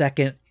the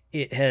second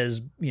it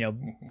has, you know,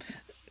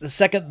 the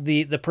second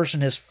the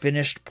person has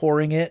finished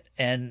pouring it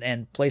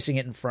and placing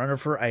it in front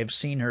of her, I've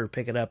seen her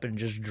pick it up and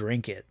just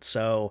drink it.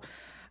 So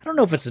I don't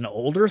know if it's an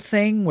older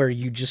thing where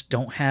you just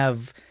don't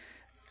have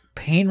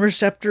pain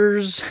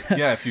receptors.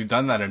 Yeah, if you've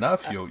done that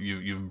enough,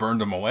 you've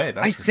burned them away.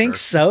 That's I think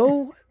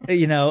so.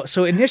 You know,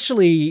 so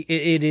initially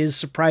it is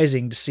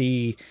surprising to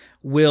see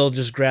Will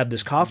just grab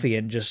this coffee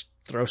and just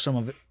throw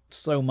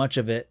so much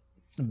of it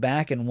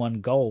back in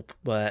one gulp.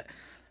 But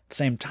at the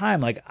same time,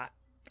 like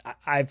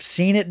I've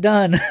seen it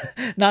done,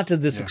 not to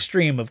this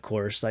extreme, of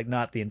course, like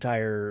not the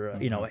entire,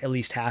 you know, at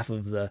least half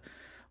of the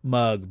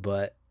mug,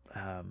 but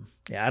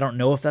I don't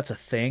know if that's a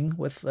thing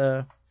with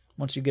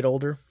once you get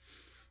older,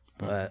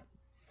 but.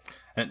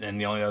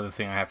 And the only other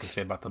thing I have to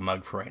say about the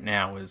mug for right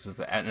now is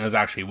that, and it was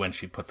actually when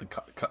she put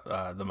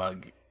the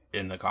mug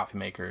in the coffee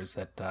maker is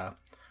that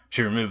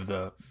she removed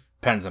the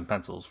pens and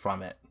pencils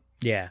from it.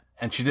 Yeah.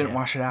 And she didn't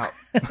wash it out.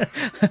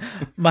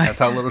 My, That's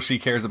how little she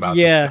cares about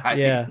Yeah, this guy.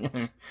 yeah.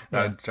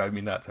 That would drive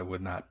me nuts. I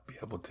would not be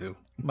able to.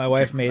 my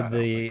wife check made that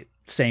the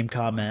same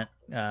comment.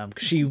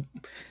 She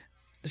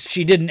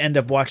didn't end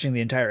up watching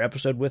the entire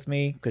episode with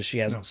me because she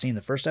hasn't seen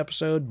the first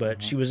episode,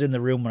 but she was in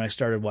the room when I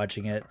started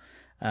watching it,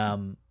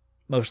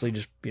 mostly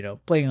just,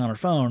 playing on her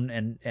phone,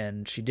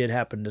 and she did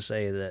happen to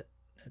say that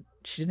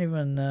she didn't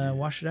even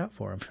wash it out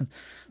for him.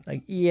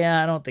 Like,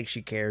 I don't think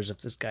she cares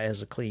if this guy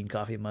has a clean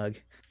coffee mug.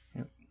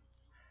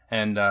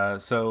 And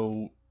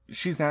so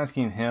she's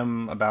asking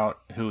him about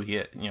who he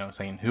is,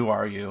 saying, "Who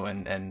are you?"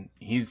 And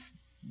he's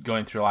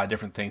going through a lot of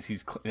different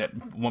things.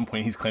 At one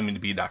point he's claiming to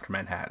be Dr.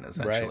 Manhattan,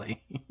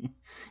 essentially.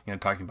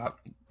 Right. Talking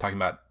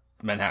about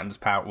Manhattan's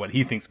power, what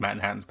he thinks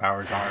Manhattan's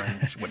powers are,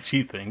 and what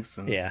she thinks.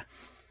 And, yeah,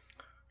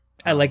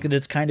 I like that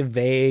it's kind of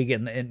vague,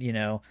 and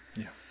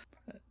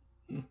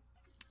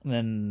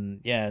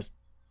then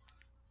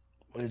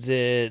was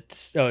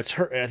it? Oh, it's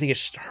her. I think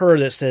it's her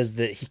that says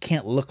that he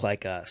can't look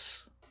like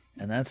us.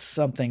 And that's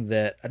something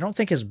that I don't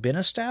think has been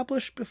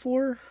established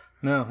before.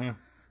 No,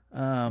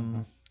 yeah.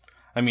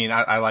 I mean,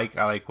 I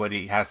like what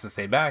he has to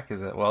say back is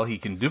that, well, he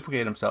can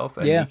duplicate himself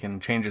and he can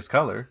change his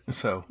color.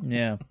 So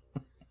yeah.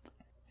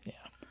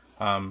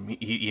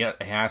 He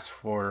asked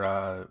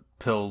for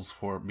pills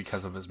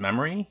because of his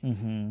memory.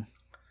 Mm-hmm.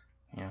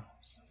 Yeah,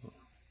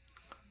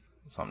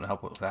 something to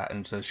help with that.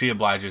 And so she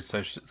obliges.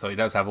 So he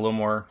does have a little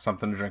more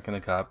something to drink in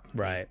the cup.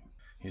 Right.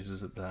 He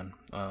uses it then.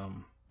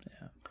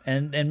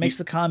 And makes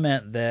the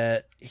comment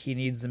that he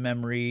needs the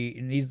memory,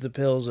 he needs the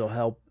pills. It'll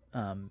help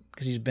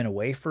because he's been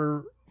away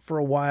for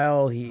a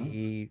while.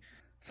 He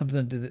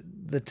something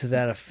to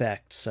that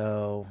effect.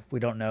 So we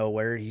don't know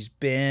where he's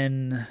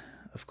been,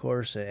 of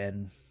course,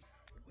 and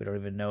we don't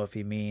even know if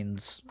he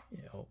means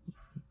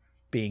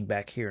being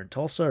back here in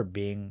Tulsa or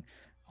being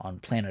on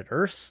planet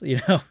Earth.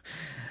 It's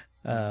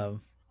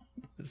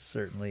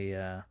certainly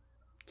a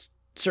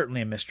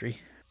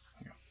mystery.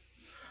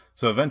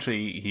 So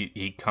eventually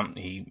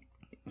he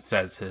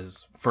says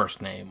his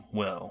first name,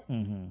 Will.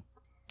 Mm-hmm.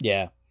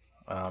 Yeah.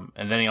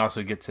 And then he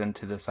also gets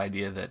into this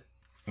idea that,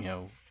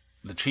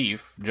 the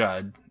chief,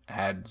 Judd,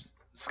 had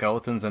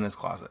skeletons in his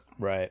closet.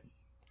 Right.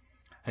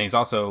 And he's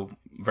also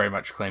very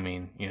much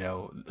claiming,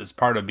 as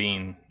part of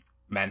being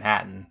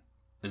Manhattan,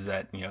 is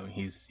that,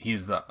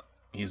 he's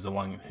the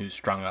one who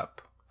strung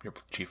up your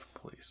chief of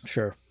police.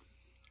 Sure.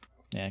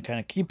 Yeah, and kind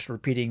of keeps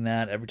repeating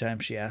that every time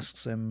she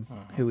asks him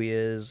who he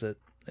is, that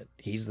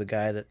he's the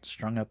guy that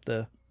strung up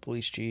the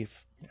police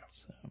chief. Yeah.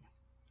 So.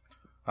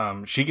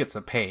 She gets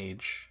a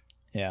page.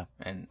 Yeah.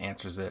 And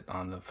answers it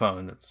on the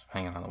phone that's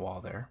hanging on the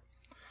wall there.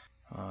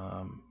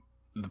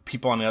 The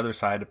people on the other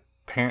side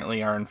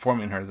apparently are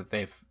informing her that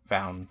they've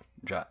found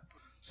Judd.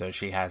 So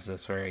she has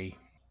this very,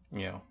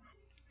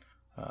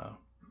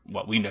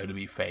 what we know to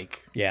be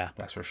fake. Yeah.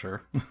 That's for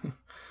sure.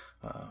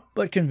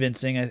 But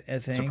convincing, I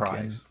think.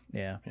 Surprise.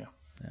 And, yeah.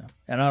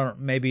 And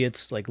maybe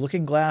it's like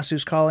Looking Glass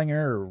who's calling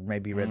her, or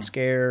maybe Red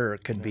Scare, or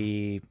it could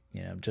be,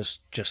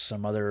 just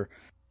some other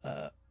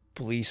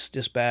police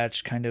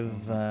dispatch kind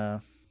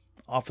of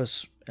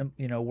office,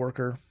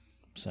 worker.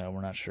 So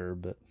we're not sure,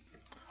 but.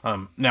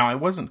 Now, I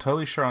wasn't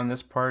totally sure on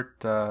this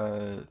part,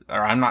 or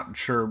I'm not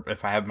sure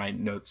if I have my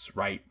notes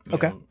right.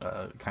 Okay.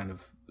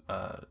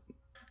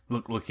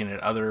 Looking at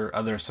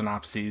other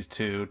synopses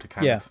too to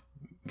kind of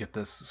get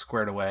this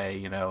squared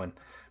away,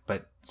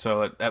 but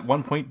so at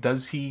one point,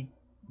 is he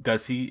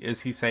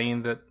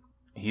saying that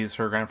he's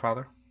her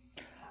grandfather?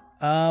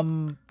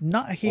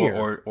 Not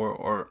here.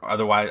 Or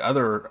otherwise,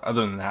 other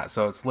than that.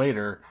 So it's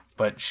later,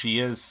 but she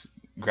is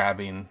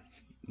grabbing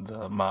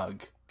the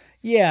mug.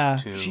 Yeah,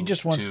 she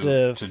just wants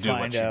to do find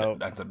what she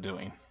out. ends up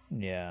doing.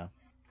 Yeah.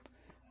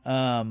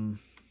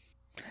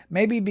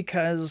 Maybe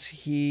because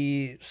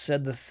he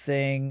said the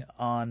thing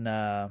on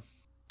the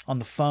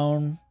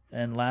phone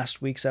in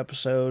last week's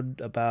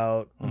episode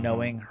about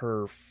knowing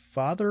her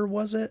father,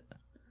 was it?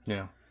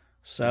 Yeah.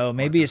 So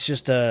maybe it's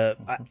just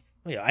I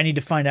need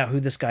to find out who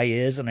this guy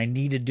is, and I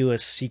need to do a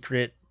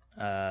secret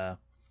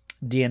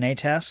DNA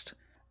test.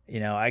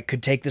 I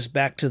could take this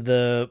back to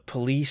the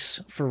police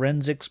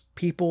forensics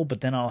people, but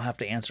then I'll have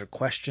to answer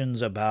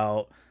questions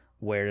about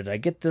where did I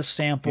get this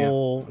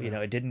sample? Yeah.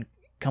 It didn't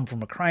come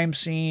from a crime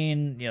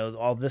scene,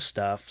 all this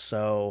stuff.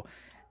 So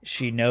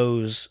she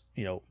knows,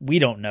 we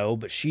don't know,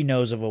 but she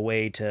knows of a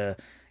way to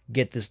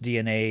get this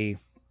DNA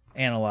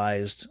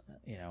analyzed,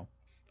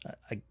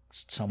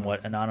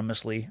 somewhat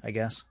anonymously, I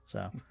guess.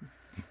 So,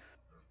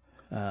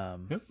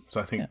 Yep. So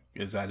I think,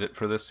 is that it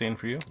for this scene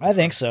for you? I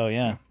think so.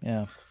 Yeah.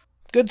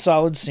 Good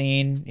solid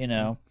scene,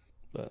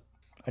 but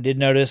I did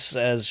notice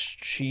as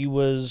she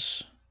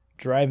was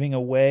driving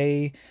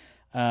away,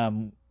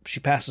 she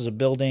passes a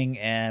building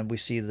and we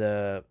see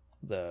the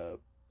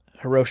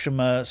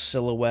Hiroshima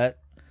silhouette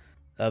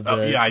of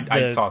the.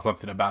 I saw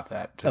something about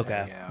that today.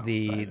 Okay. Yeah,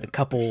 the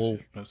couple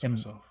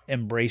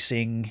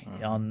embracing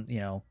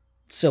on,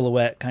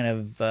 silhouette kind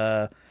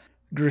of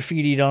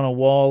graffitied on a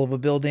wall of a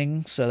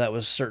building. So that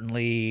was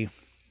certainly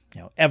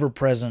ever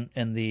present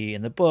in the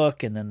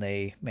book, and then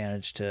they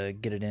managed to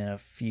get it in a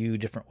few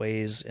different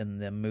ways in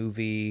the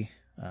movie.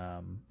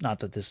 Not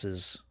that this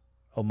is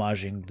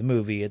homaging the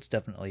movie; it's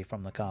definitely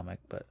from the comic,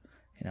 but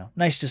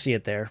nice to see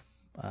it there.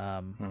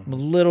 I'm a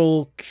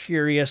little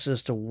curious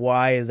as to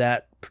why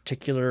that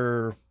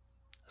particular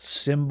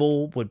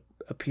symbol would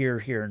appear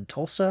here in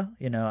Tulsa.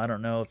 I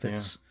don't know if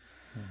it's,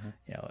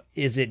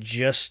 is it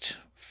just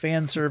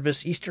fan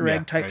service Easter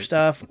egg type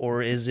stuff,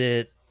 or is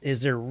there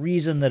a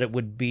reason that it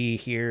would be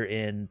here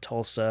in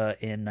Tulsa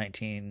in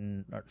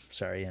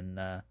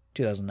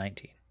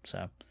 2019?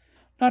 So,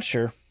 not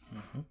sure.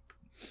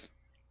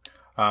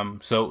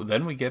 So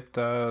then we get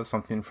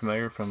something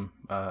familiar from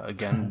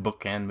again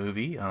book and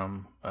movie,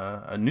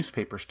 a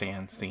newspaper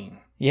stand scene.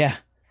 Yeah,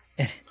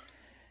 it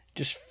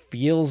just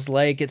feels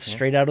like it's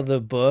straight out of the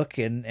book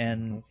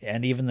and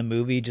even the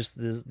movie. Just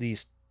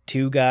these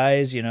two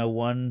guys,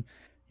 one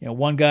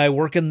guy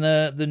working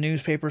the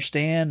newspaper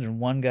stand and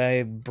one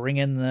guy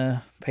bringing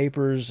the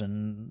papers,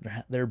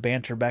 and their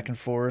banter back and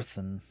forth,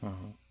 and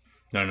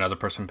another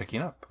person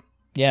picking up.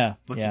 Yeah,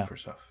 looking for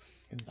stuff.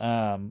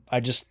 I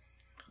just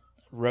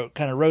wrote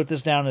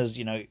this down as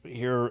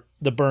here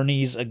the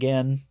Bernies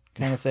again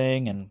kind of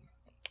thing,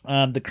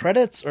 and the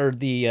credits or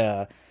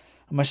the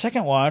my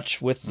second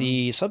watch with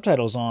the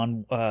subtitles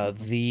on,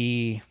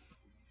 it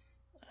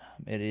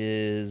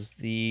is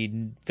the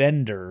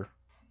vendor,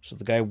 so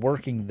the guy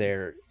working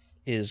there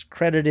is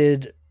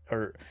credited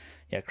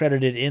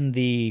in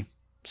the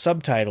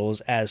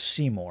subtitles as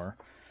Seymour,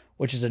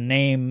 which is a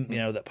name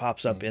that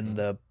pops up in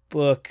the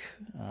book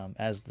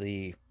as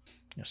the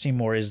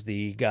Seymour is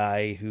the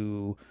guy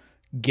who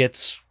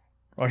gets,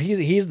 or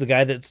he's the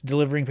guy that's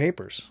delivering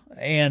papers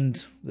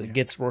and that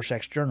gets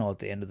Rorschach's journal at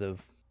the end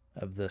of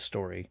the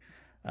story.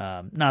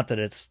 Not that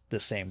it's the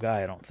same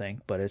guy, I don't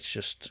think, but it's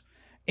just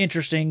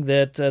interesting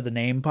that the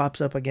name pops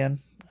up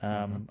again.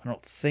 I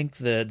don't think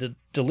the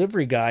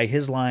delivery guy,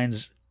 his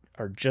lines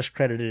are just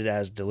credited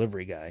as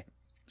delivery guy.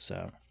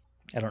 So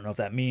I don't know if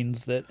that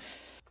means that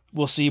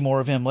we'll see more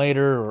of him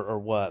later or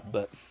what,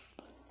 but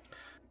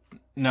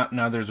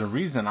now there's a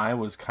reason I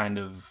was kind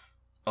of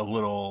a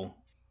little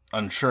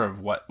unsure of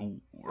what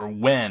or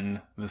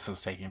when this is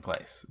taking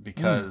place,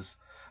 because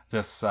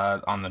this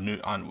at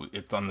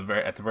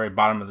the very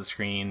bottom of the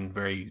screen,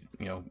 very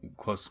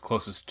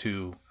closest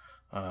to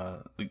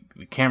the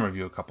camera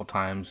view a couple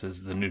times,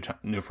 is the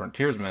New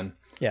Frontiersman.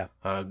 Yeah.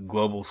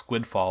 Global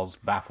squid falls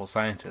baffle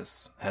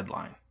scientists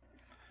headline.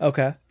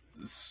 Okay.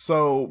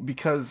 So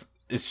because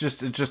it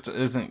just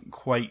isn't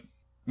quite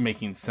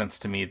making sense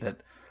to me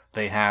that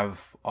they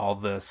have all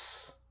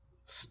this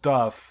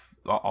stuff,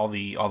 all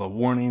the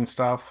warning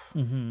stuff,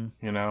 and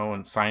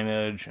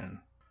signage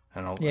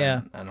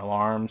and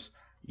alarms.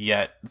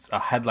 Yet a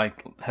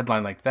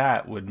headline like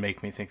that would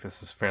make me think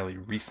this is fairly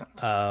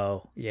recent.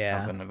 Oh,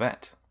 yeah. Of an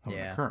event, of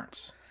an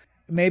occurrence.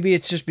 Maybe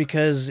it's just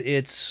because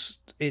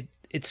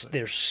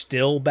they're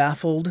still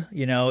baffled.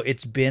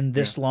 It's been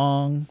this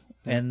long,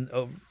 and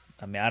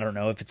I don't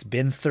know if it's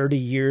been 30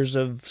 years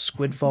of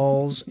Squid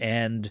Falls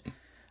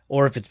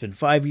or if it's been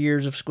 5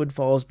 years of Squid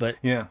Falls, but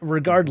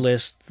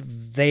regardless,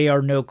 they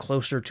are no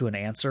closer to an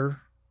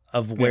answer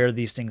of where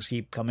these things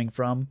keep coming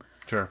from.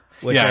 Sure.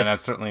 Which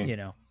that's certainly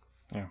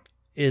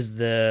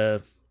is I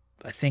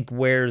think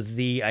where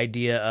the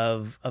idea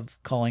of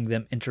calling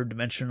them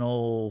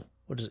interdimensional,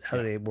 how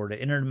do they word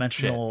it?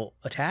 Interdimensional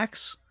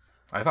attacks?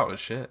 I thought it was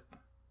shit.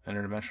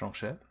 Interdimensional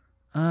shit.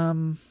 I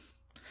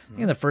think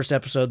in the first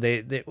episode,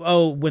 they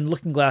when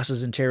Looking Glass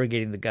is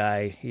interrogating the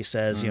guy, he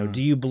says,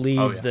 do you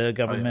believe the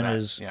government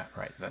is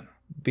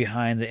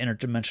behind the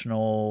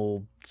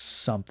interdimensional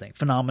something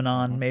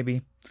phenomenon,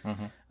 maybe?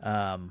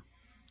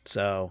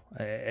 So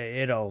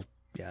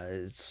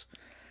it's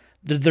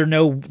they're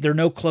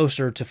no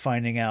closer to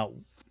finding out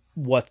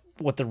what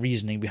the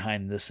reasoning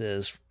behind this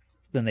is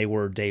than they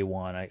were day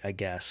one, I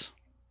guess.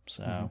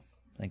 So I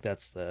think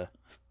that's the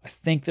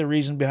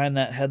reason behind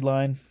that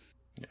headline.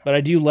 Yeah. But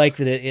I do like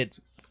that it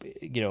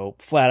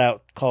flat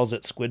out calls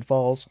it Squid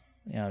Falls.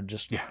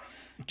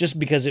 Just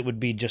because it would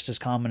be just as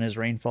common as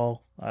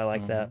rainfall. I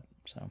like that.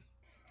 So,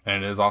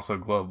 and it is also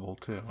global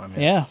too. I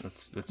mean,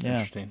 it's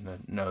interesting to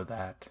know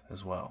that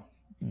as well.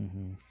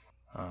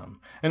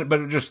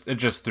 But it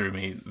just threw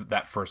me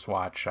that first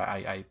watch.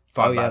 I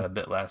thought about it a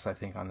bit less, I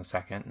think, on the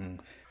second,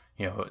 and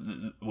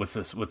with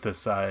this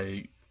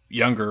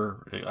younger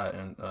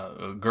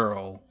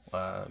girl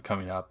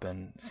coming up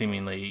and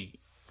seemingly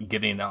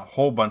getting a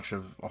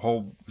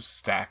whole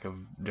stack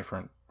of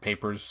different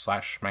papers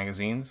 /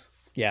 magazines.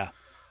 Yeah.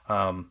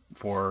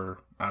 For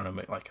I don't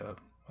know, like a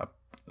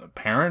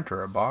parent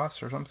or a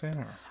boss or something.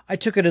 Or... I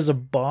took it as a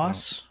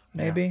boss,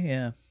 maybe.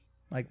 Yeah.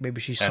 Like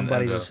maybe she's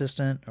somebody's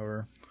assistant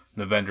or.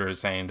 The vendor is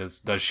saying,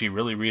 does she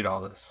really read all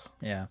this?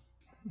 Yeah.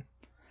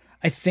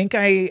 I think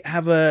I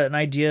have an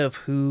idea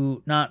of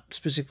not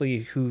specifically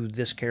who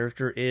this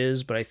character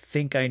is, but I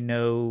think I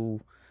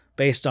know,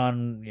 based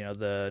on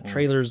the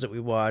trailers that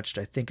we watched,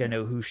 I think I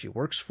know who she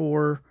works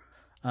for,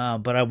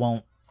 but I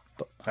won't.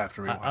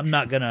 I'm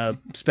not gonna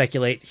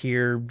speculate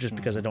here just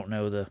because I don't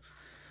know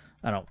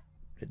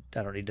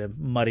I don't need to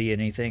muddy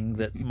anything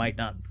that might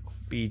not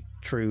be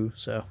true.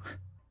 So,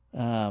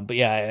 but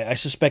yeah, I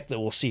suspect that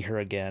we'll see her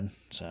again.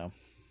 So,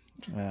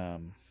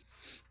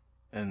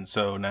 And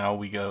so now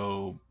we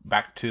go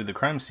back to the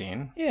crime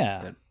scene.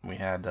 Yeah. That we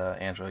had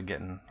Angela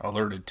getting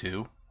alerted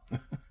to.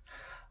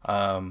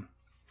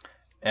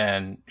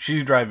 And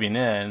she's driving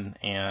in,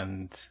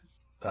 and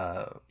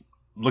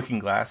Looking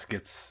Glass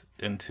gets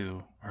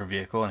into her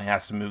vehicle and he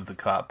has to move the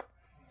cup.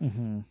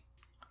 Mm-hmm.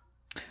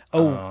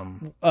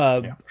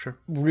 Yeah, sure.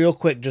 Real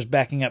quick, just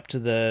backing up to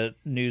the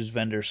news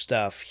vendor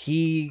stuff.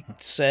 He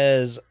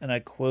says, and I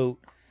quote,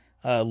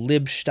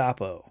 "Lib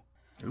Stapo."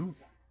 Ooh.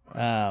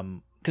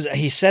 Because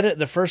he said it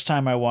the first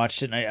time I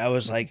watched it, and I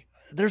was like,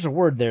 there's a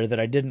word there that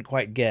I didn't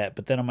quite get.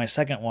 But then on my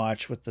second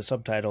watch with the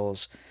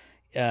subtitles,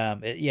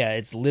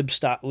 it's Lib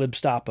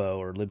Stapo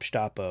or Lib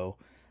Stapo.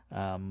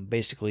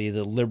 Basically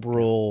the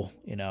liberal,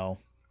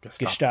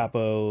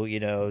 Gestapo,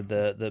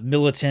 the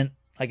militant,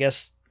 I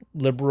guess,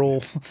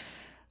 liberal.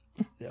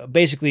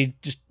 Basically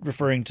just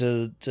referring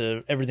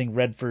to everything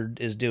Redford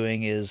is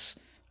doing is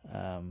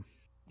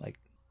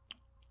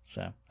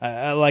so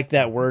I like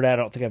that word. I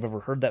don't think I've ever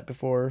heard that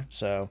before.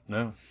 So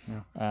No.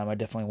 I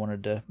definitely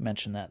wanted to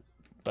mention that.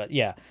 But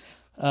yeah.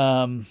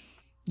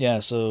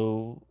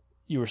 So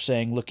you were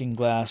saying Looking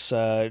Glass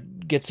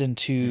gets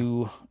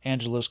into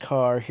Angela's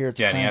car here at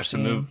the and crime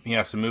scene. he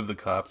has to move the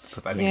cup.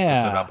 I think he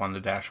puts it up on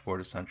the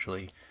dashboard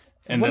essentially.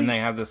 And then they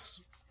have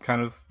this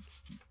kind of,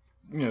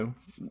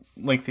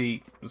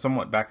 lengthy,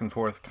 somewhat back and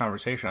forth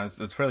conversation.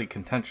 It's fairly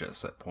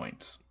contentious at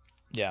points.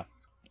 Yeah.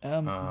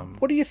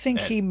 What do you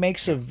think he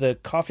makes of the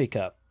coffee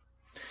cup?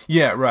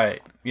 Yeah,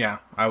 right. Yeah,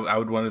 I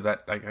would wonder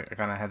that. I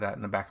kind of had that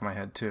in the back of my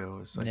head too.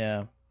 It's like,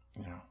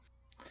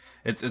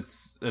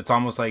 it's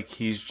almost like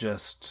he's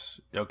just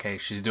okay.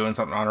 She's doing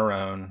something on her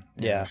own.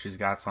 She's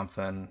got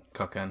something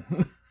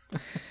cooking.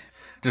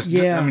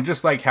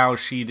 Just like how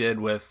she did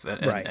with,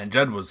 and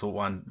Judd was the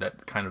one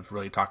that kind of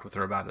really talked with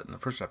her about it in the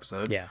first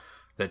episode. Yeah,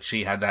 that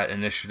she had that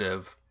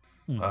initiative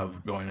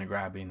of going and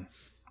grabbing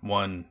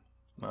one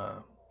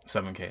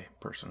 7K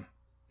person.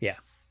 Yeah.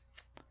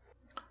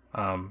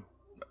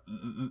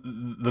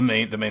 The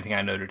main thing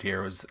I noted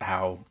here was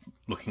how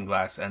Looking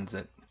Glass ends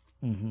it.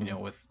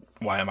 With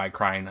 "Why am I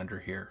crying under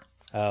here?"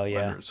 Oh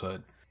yeah, under his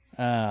hood.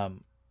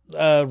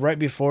 Right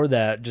before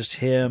that, just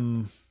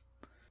him.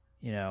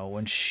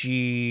 When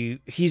he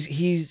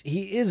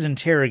is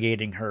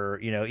interrogating her.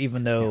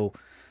 Even though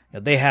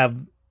they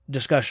have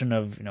discussion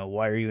of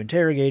why are you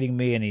interrogating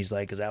me, and he's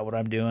like, is that what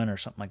I'm doing, or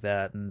something like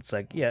that, and it's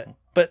like, yeah,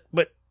 but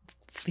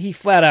he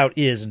flat out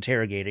is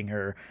interrogating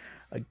her,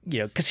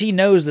 because he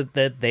knows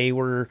that they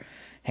were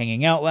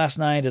hanging out last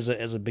night as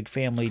a big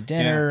family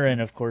dinner, and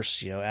of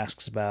course,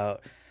 asks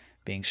about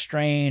being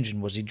strange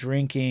and was he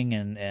drinking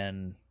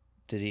and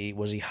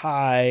was he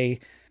high,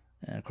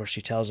 and of course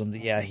she tells him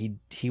that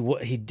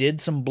he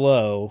did some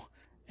blow,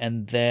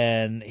 and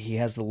then he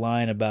has the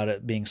line about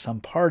it being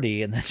some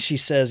party, and then she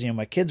says,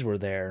 my kids were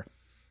there,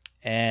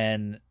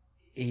 and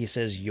he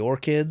says, your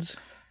kids,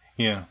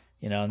 and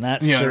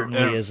that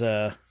certainly is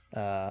a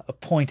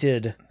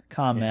pointed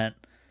comment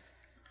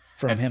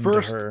from him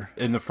to her.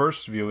 In the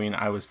first viewing,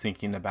 I was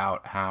thinking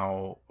about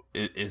how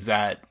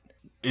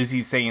is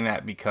he saying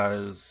that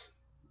because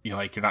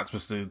like you're not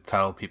supposed to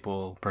tell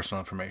people personal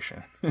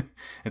information?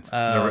 it's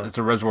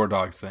a Reservoir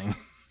Dogs thing,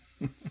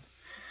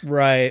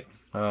 right?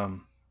 No,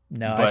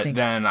 but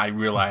then I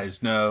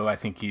realized no. I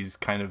think he's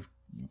kind of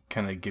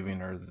giving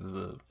her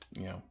the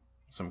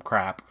some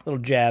crap,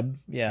 little jab,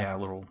 a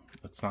little.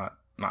 It's not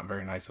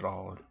very nice at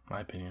all, in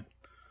my opinion.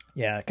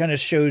 Yeah, it kind of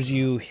shows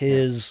you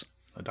his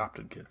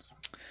adopted kids.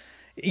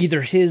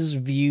 Either his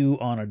view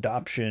on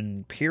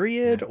adoption,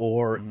 period,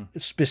 or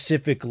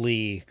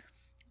specifically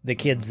the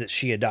kids that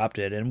she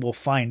adopted. And we'll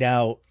find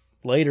out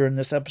later in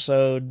this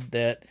episode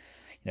that,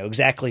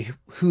 exactly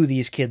who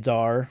these kids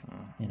are,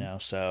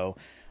 so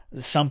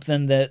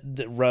something that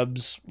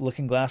rubs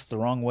Looking Glass the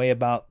wrong way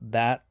about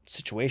that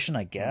situation,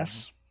 I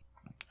guess.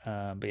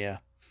 But yeah.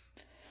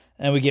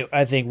 And we get,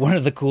 I think, one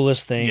of the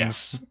coolest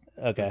things.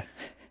 Yeah. Okay.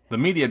 The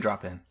media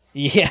drop in.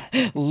 Yeah,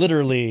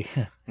 literally.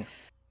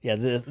 Yeah,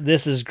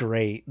 this is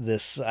great.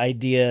 This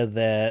idea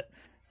that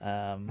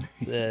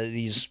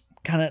these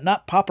kind of,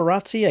 not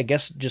paparazzi, I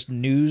guess just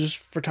news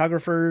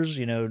photographers,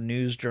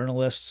 news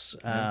journalists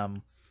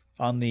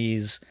on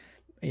these,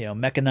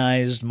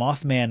 mechanized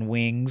Mothman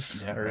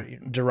wings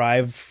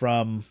derived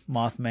from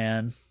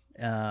Mothman,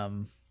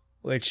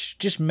 which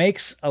just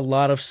makes a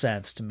lot of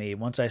sense to me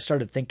once I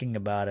started thinking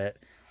about it.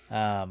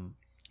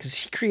 Because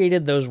he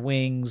created those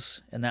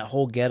wings and that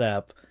whole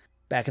getup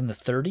back in the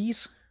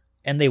 30s.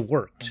 And they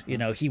worked.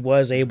 He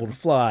was able to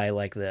fly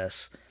like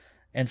this.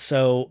 And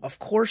so, of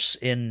course,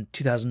 in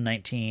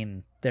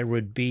 2019, there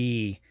would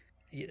be,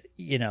 an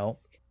new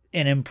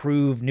and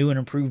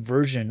improved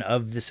version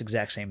of this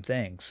exact same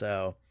thing.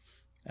 So,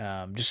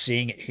 just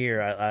seeing it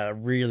here, I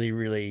really,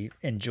 really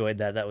enjoyed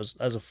that. That was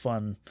a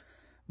fun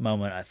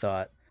moment, I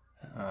thought.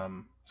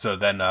 So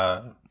then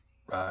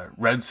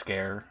Red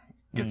Scare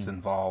gets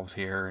involved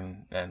here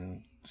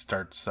and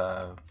starts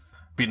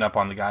beating up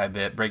on the guy a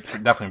bit.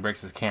 Definitely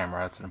breaks his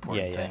camera. That's an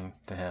important Yeah, yeah. thing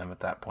to him at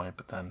that point.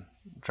 But then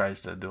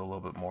tries to do a little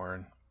bit more.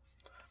 And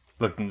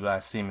Looking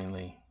Glass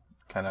seemingly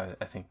kind of,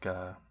 I think,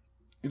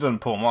 he doesn't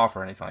pull him off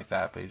or anything like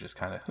that, but he just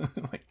kind of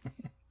like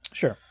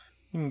Sure.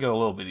 you can go a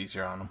little bit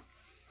easier on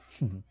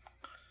him.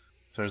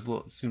 So it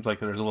seems like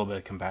there's a little bit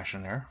of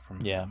compassion there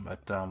from Yeah. him.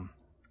 But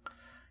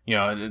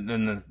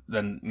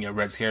then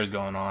Red Scare's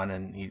going on,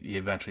 and he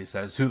eventually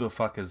says, "Who the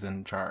fuck is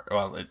in charge?"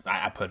 Well,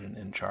 I put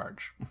in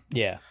charge.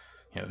 Yeah.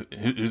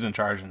 Who's in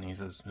charge? And he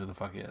says, "Who the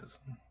fuck is?"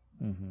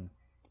 Go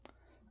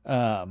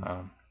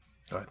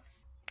ahead.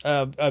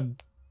 I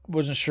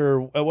wasn't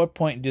sure at what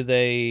point do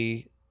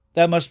they.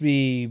 That must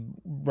be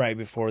right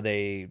before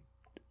they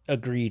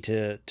agree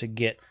to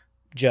get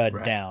Judd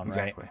Right, down,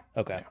 exactly.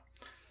 right? Okay.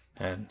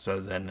 And so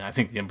then I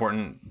think the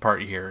important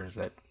part here is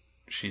that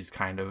she's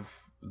kind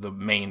of the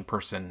main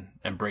person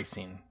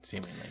embracing,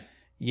 seemingly.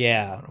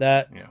 Yeah,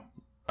 that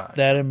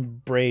That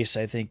embrace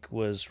I think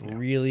was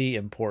really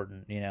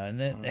important,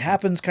 and it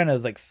happens kind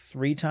of like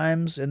 3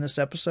 times in this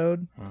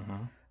episode.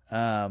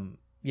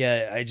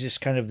 I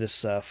just kind of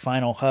this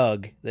final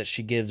hug that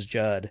she gives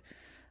Judd.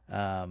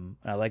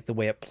 I like the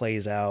way it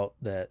plays out,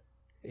 that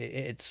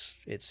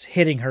it's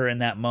hitting her in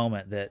that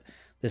moment that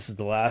this is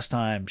the last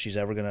time she's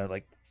ever gonna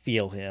like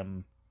feel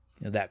him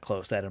that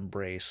close, that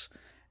embrace.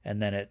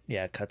 And then it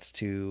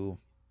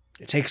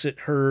takes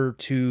her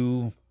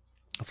to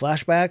a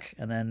flashback,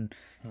 and then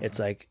it's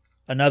like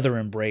another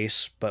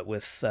embrace, but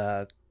with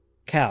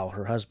Cal,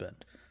 her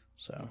husband.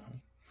 So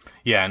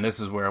yeah, and this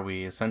is where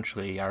we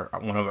essentially are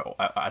one of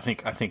I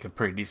think a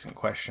pretty decent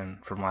question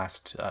from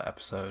last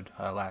episode,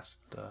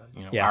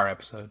 our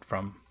episode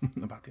from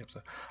about the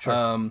episode.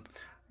 Sure.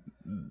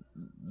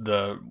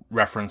 The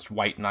referenced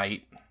White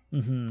Knight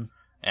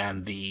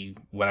and the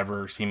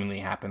whatever seemingly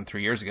happened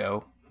 3 years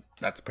ago.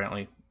 That's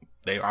apparently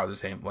they are the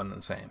same, one and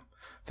the same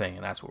thing,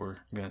 and that's what we're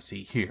going to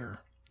see here.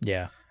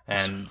 yeah,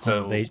 And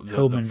so the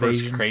invasion.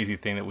 first crazy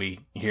thing that we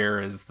hear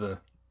is the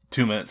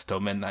 2 minutes till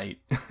midnight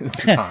is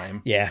the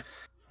time. yeah,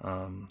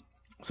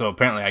 So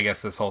apparently, I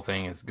guess this whole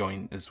thing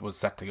was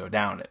set to go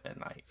down at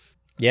midnight.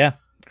 yeah.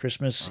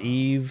 Christmas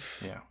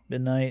Eve, Yeah.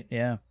 midnight.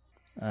 Yeah,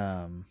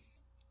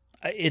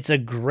 it's a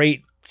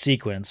great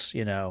sequence.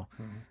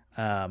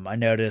 I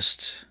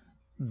noticed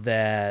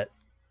that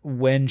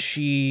when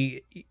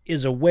she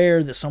is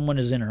aware that someone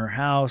is in her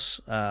house,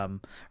 I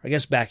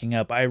guess backing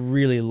up, I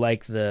really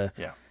like the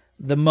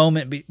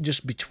moment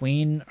just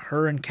between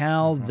her and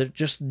Cal,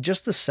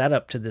 just the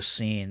setup to this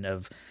scene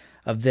of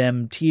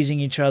them teasing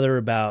each other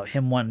about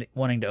him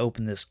wanting to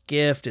open this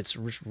gift.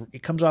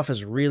 It comes off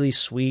as really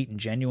sweet and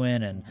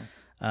genuine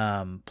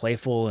and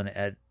playful, and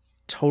I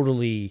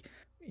totally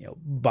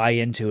buy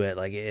into it.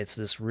 Like it's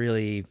this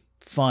really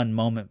fun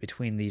moment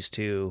between these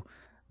two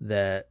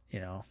that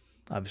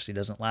obviously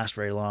doesn't last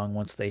very long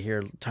once they hear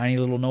a tiny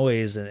little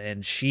noise,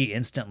 and she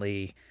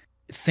instantly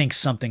thinks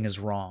something is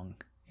wrong.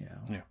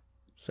 Yeah.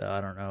 So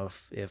I don't know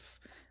if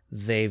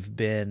they've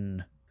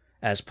been,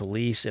 as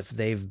police, if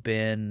they've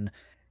been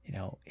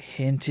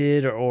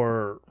hinted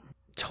or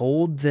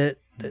told that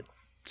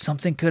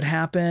something could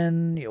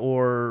happen,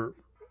 or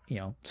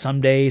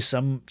someday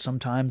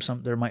sometime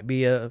there might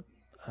be the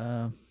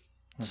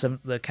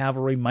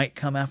cavalry might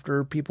come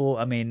after people.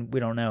 I mean, we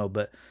don't know,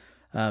 but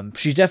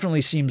she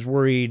definitely seems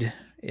worried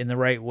in the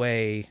right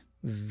way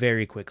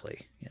very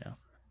quickly,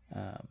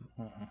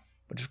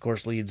 which of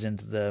course leads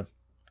into the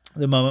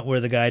moment where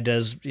the guy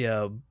does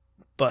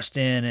bust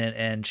in,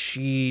 and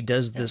she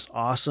does this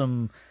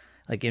awesome,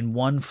 like in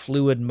one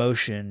fluid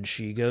motion,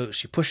 she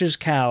pushes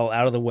Cal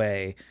out of the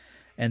way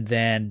and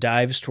then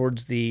dives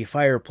towards the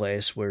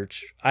fireplace,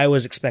 which I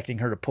was expecting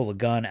her to pull a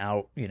gun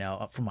out,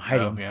 from a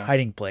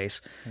hiding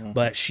place,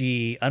 but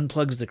she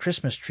unplugs the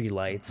Christmas tree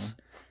lights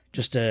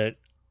just to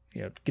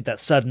get that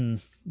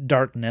sudden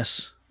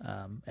darkness,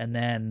 and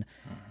then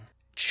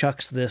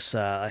chucks this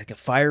like a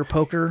fire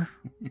poker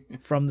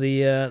from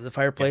the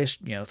fireplace,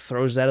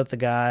 throws that at the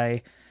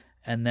guy,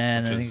 and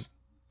then Which is,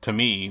 to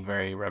me,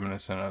 very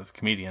reminiscent of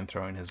Comedian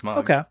throwing his mug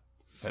okay,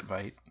 at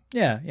Vite.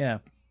 yeah.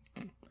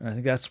 And I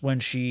think that's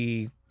when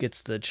she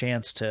gets the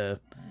chance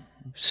to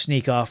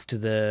sneak off to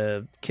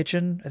the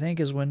kitchen, I think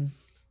is when.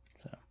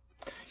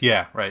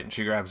 Yeah, right. And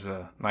she grabs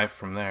a knife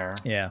from there.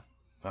 Yeah.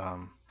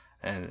 And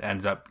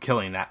ends up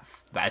killing that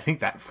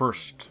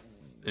first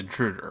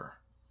intruder.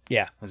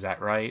 Yeah. Is that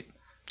right?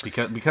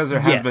 Because there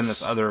has Yes. been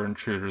this other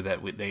intruder that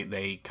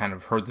they kind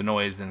of heard the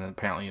noise, and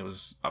apparently it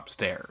was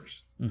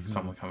upstairs.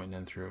 Someone coming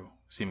in through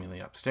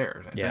seemingly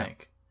upstairs, I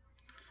think.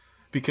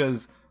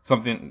 Because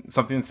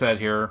something said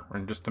here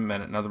in just a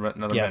minute, another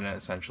minute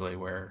essentially,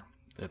 where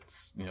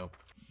it's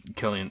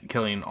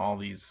killing all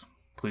these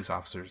police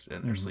officers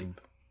in their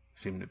sleep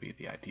seemed to be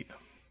the idea.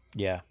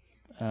 Yeah.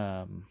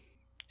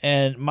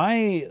 And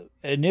my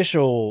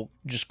initial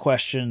just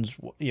questions,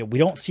 we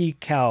don't see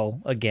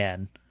Cal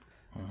again.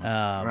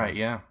 Right,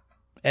 yeah.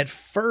 At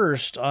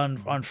first, on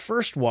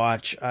first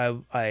watch,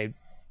 I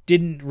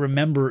didn't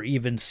remember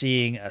even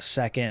seeing a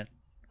second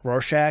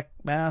Rorschach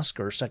mask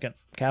or second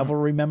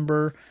cavalry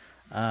member.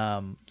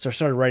 So I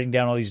started writing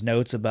down all these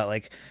notes about,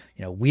 like,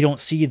 we don't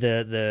see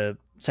the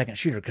second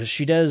shooter, because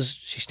she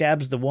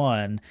stabs the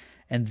one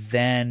and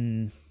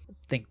then I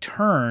think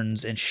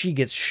turns and she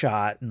gets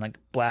shot and like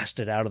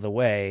blasted out of the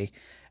way.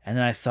 And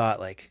then I thought,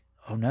 like,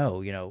 oh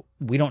no,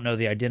 we don't know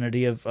the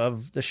identity of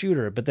the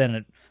shooter. But then,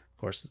 of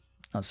course,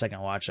 on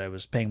second watch, I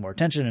was paying more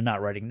attention and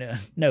not writing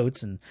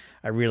notes, and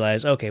I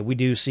realized, okay, we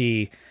do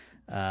see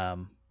a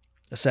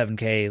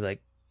 7K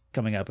like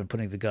coming up and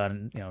putting the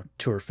gun,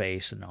 to her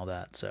face and all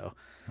that. So,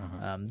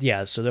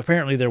 so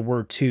apparently there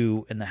were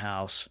two in the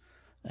house,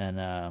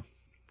 and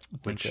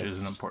which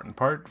is an important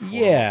part. For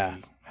Yeah. What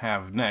we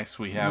have next,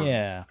 we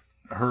have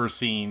her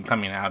scene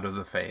coming out of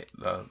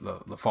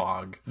the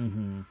fog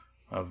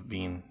of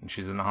being.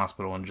 She's in the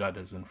hospital and Judd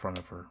is in front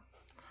of her,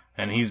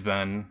 and he's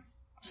been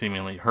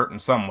seemingly hurt in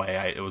some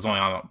way. It was only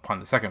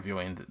upon the second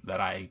viewing that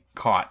I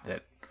caught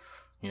that,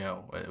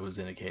 it was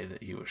indicated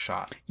that he was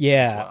shot.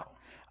 Yeah. As well.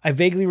 I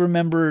vaguely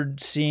remembered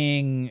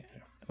seeing,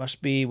 it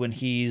must be when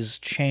he's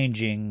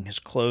changing his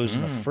clothes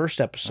in the first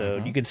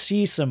episode, you could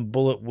see some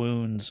bullet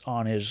wounds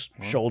on his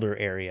shoulder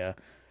area.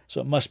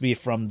 So it must be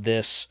from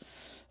this,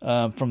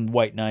 from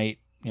White Knight.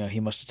 He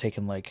must have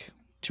taken like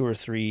 2 or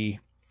 3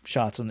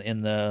 shots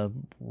in the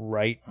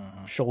right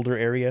shoulder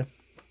area.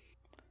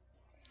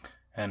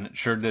 And it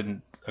sure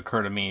didn't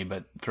occur to me,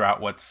 but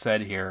throughout what's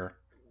said here,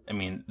 I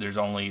mean, there's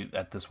only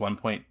at this one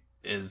point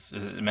is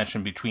it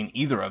mentioned between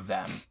either of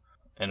them,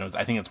 and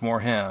I think it's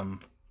more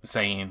him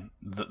saying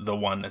the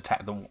one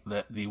attack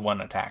the one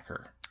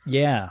attacker.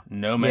 Yeah.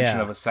 No mention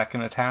of a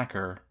second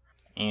attacker,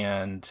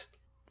 and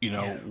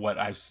what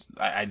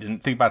I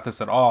didn't think about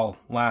this at all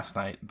last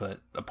night,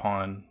 but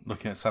upon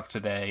looking at stuff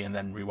today and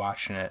then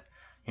rewatching it,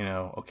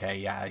 okay,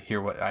 yeah, I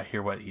hear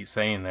what he's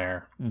saying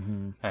there,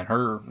 and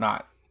her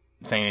not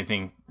saying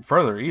anything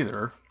further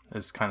either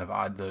is kind of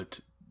odd though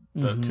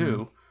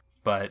too.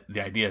 But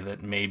the idea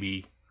that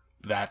maybe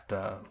that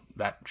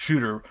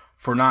shooter,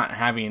 for not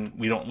having,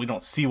 we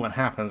don't see what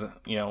happens.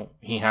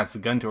 He has the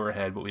gun to her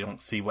head, but we don't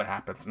see what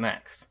happens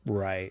next.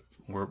 Right.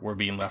 We're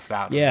being left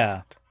out of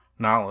that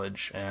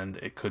knowledge, and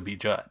it could be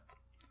Judd.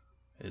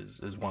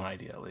 Is one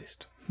idea at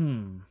least.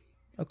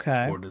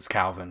 Okay. Or does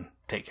Calvin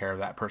take care of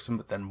that person?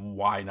 But then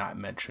why not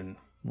mention?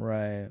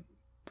 Right.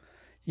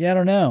 Yeah, I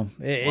don't know.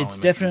 It's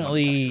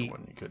definitely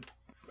one you could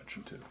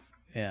mention too.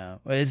 Yeah,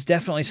 it's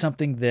definitely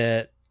something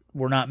that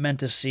we're not meant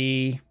to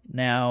see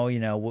now.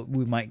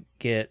 We might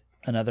get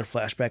another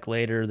flashback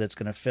later that's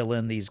going to fill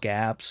in these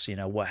gaps.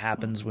 What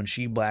happens when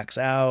she blacks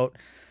out?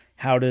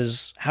 How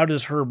does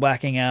her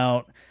blacking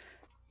out,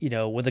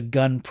 with a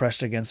gun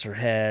pressed against her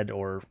head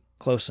or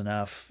close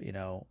enough,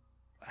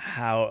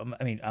 how?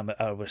 I mean,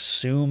 I would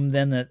assume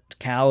then that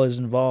Cal is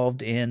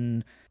involved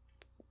in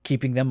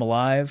keeping them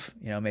alive.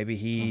 Maybe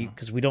he,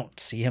 because we don't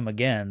see him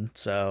again,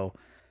 so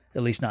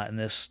at least not in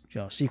this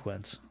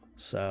sequence.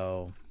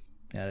 So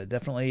yeah,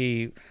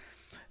 definitely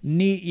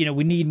need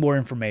we need more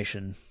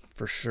information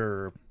for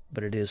sure.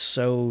 But it is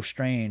so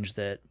strange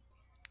that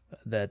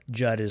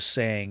Judd is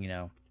saying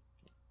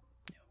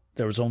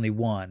there was only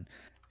one,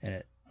 and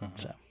it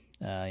so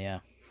yeah,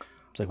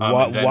 it's like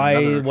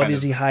why what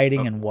is he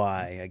hiding and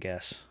why, I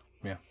guess.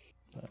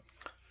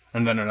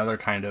 And then another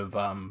kind of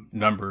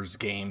numbers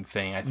game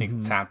thing I think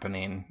that's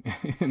happening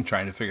in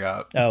trying to figure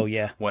out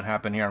what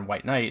happened here on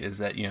White Knight is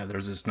that,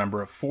 there's this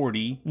number of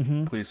 40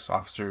 police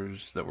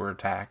officers that were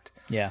attacked.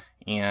 Yeah.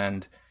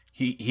 And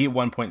he at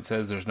one point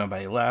says there's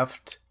nobody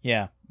left.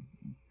 Yeah.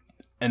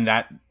 And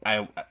that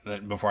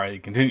before I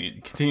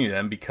continue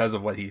then, because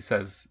of what he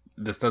says,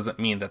 this doesn't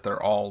mean that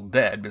they're all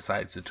dead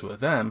besides the 2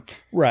 of them.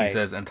 Right. He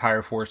says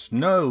entire force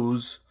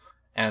knows,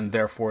 and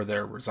therefore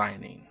they're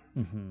resigning.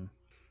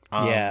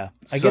 I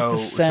get the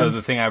sense. So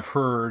the thing I've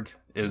heard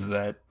is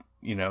that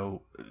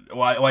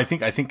I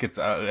think it's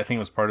I think it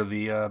was part of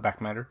the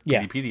back matter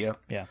Wikipedia.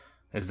 Yeah,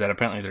 is that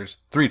apparently there's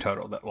 3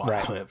 total that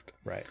lived.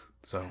 Right.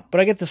 So, but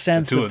I get the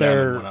sense the 2 that of them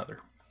they're and one other.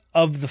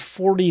 Of the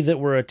 40 that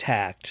were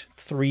attacked,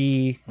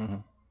 3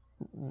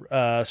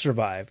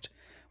 survived.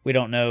 We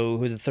don't know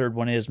who the third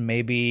one is.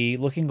 Maybe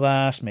Looking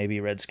Glass, maybe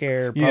Red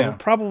Scare.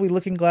 Probably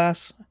Looking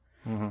Glass.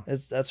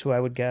 That's who I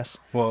would guess.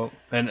 Well,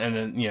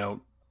 and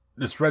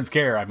this Red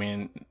Scare, I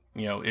mean,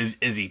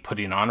 is he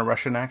putting on a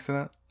Russian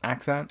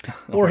accent?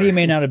 Or he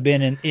may not have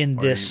been in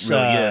this. He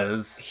really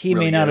is. He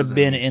may not have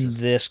been in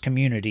this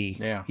community.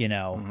 Yeah.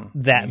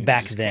 That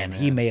back then.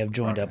 He may have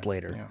joined up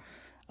later.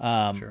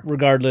 Yeah. Sure.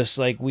 Regardless,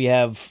 like we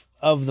have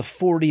of the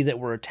 40 that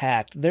were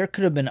attacked, there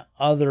could have been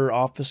other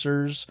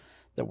officers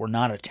that were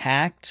not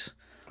attacked.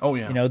 Oh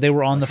yeah. They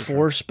were on the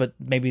force, but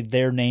maybe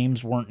their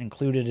names weren't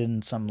included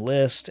in some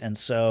list, and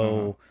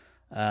so.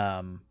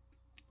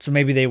 So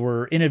maybe they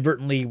were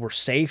inadvertently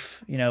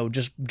safe,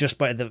 just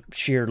by the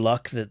sheer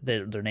luck that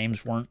their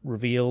names weren't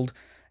revealed.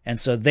 And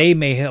so they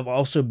may have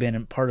also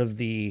been part of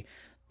the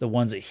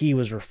ones that he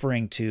was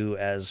referring to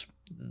as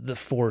the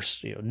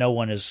force. No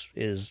one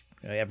is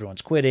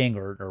everyone's quitting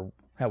or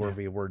however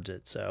he words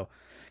it. So,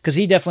 because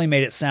he definitely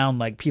made it sound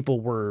like people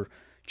were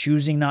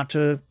choosing not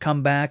to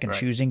come back and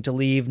choosing to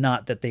leave,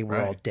 not that they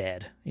were all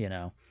dead,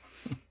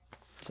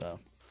 So.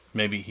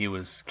 maybe he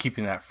was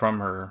keeping that from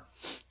her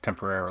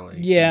temporarily.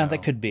 Yeah,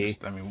 that could be.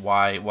 Just, I mean,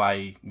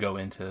 why go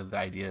into the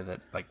idea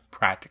that like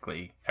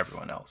practically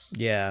everyone else,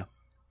 Yeah.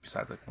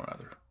 besides like one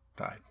other,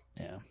 died?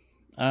 Yeah.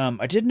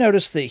 I did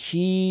notice that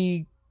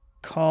he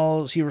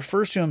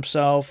refers to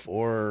himself,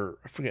 or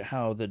I forget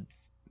how the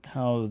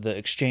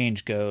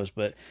exchange goes,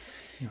 but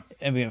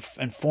I mean,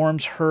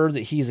 informs her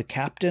that he's a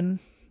captain.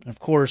 And of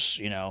course,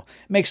 you know,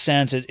 it makes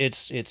sense.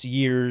 It's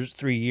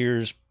 3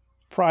 years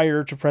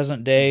prior to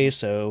present day,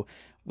 so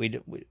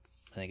I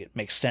think it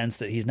makes sense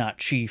that he's not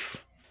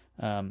chief.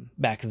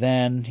 Back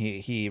then,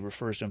 he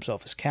refers to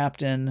himself as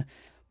captain,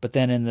 but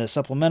then in the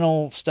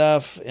supplemental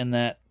stuff in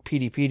that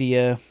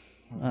PDpedia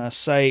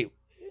site,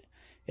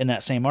 in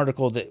that same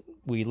article that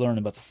we learned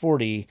about the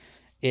 40,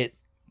 it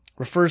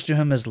refers to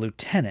him as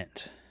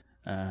lieutenant,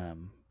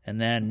 and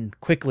then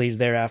quickly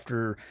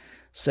thereafter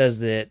says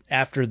that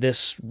after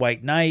this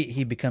White Night,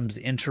 he becomes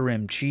the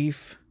interim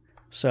chief.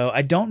 So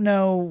I don't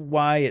know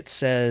why it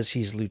says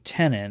he's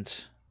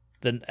lieutenant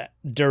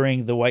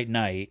during the White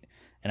Night,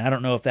 and I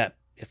don't know if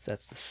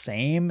that's the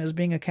same as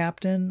being a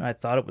captain. I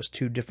thought it was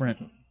two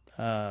different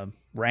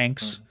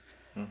ranks.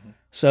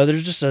 So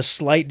there's just a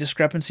slight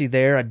discrepancy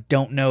there. I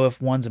don't know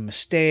if one's a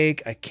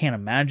mistake. I can't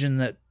imagine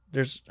that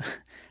there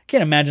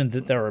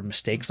are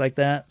mistakes like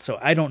that. So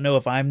I don't know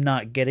if I'm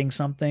not getting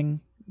something,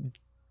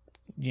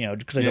 you know,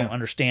 because I don't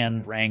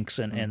understand ranks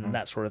and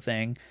that sort of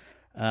thing.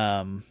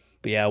 But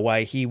yeah,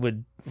 why he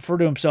would refer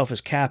to himself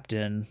as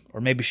captain, or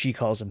maybe she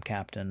calls him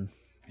captain.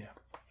 Yeah.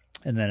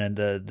 And then in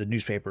the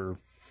newspaper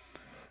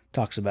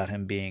talks about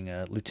him being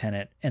a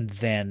lieutenant and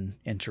then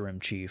interim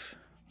chief.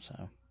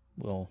 So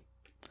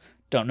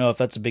don't know if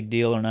that's a big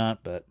deal or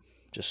not, but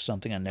just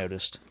something I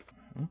noticed.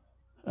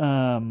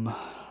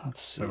 Let's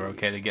see. So we're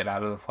okay to get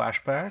out of the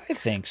flashback? I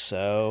think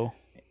so.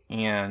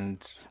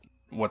 And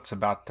what's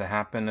about to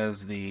happen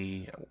is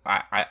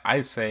I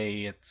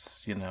say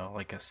it's, you know,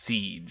 like a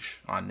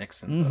siege on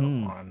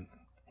Nixonville, on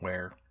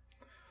where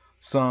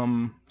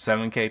some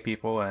 7K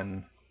people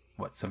and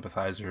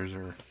sympathizers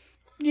or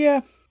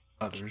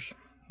others.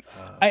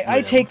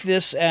 I take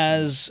this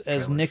as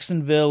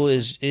Nixonville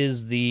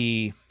is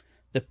the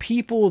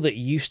people that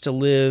used to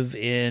live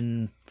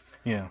in,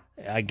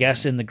 I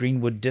guess, in the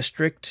Greenwood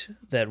district,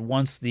 that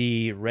once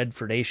the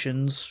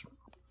Redfordations,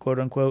 quote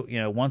unquote, you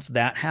know, once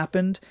that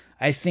happened,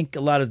 I think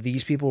a lot of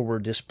these people were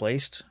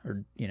displaced,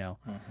 or, you know,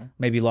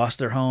 maybe lost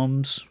their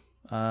homes.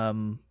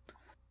 And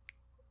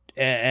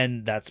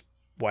that's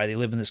why they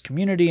live in this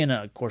community. And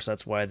of course,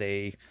 that's why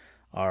they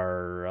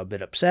are a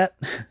bit upset,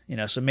 you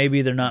know, so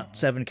maybe they're not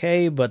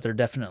 7K, but they're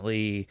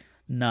definitely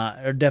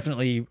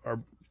are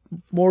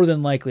more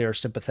than likely are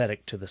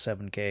sympathetic to the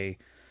 7K,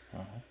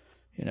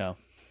 you know,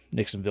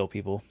 Nixonville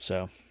people.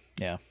 So,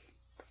 yeah.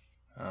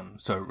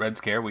 So Red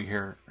Scare, we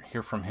hear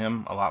from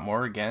him a lot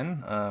more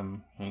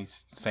again.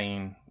 He's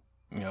saying,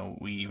 you know,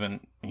 he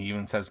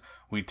even says,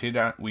 we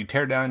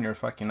tear down your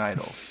fucking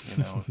idol,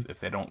 you know, if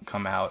they don't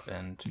come out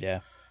and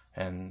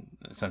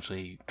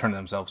essentially turn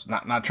themselves,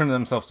 not turn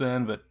themselves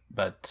in,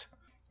 but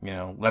you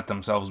know, let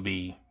themselves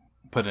be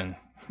put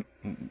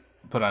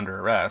under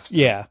arrest.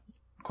 Yeah.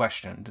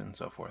 Questioned and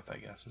so forth, I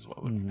guess, is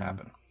what would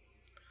happen.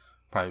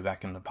 Probably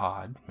back in the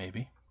pod,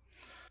 maybe.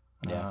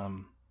 Yeah.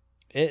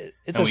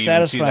 It's a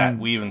satisfying.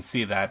 We even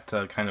see that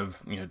kind of,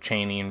 you know,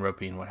 chaining,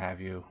 roping, what have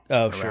you.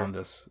 Around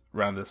this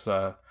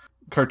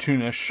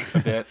cartoonish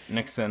a bit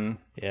Nixon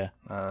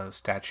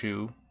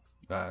statue,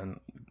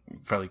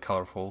 fairly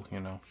colorful, you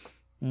know.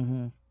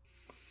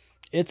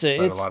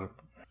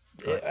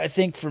 I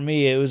think for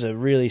me it was a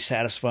really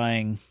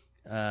satisfying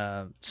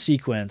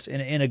sequence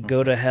in a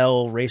go to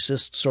hell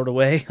racist sort of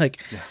way,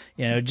 like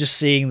you know, just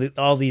seeing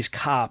all these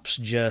cops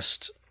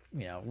just,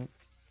 you know,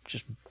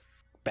 just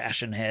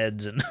bashing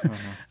heads and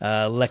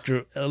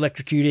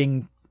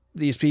electrocuting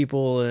these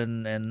people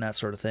and that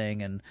sort of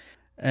thing,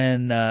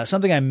 and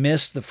something I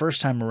missed the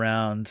first time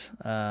around,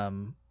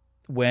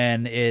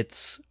 when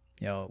it's,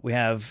 you know, we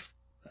have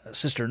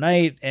Sister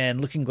Night and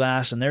Looking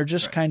Glass, and they're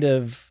just kind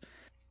of,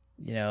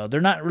 you know, they're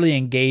not really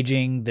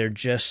engaging. They're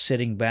just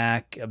sitting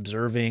back,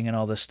 observing and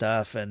all this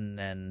stuff.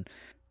 And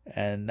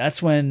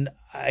that's when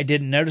I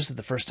didn't notice it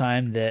the first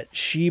time that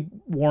she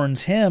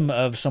warns him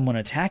of someone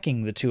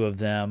attacking the two of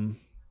them,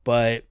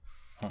 but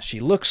she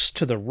looks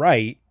to the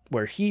right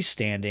where he's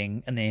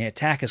standing and the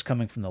attack is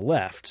coming from the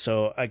left.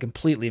 So I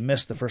completely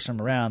missed the first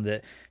time around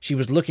that she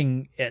was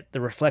looking at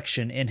the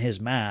reflection in his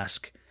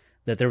mask,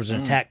 that there was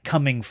an attack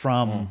coming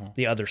from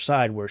the other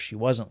side where she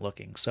wasn't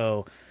looking.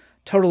 So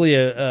totally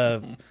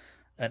an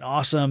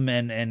awesome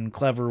and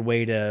clever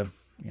way to,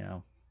 you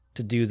know,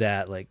 to do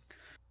that. Like,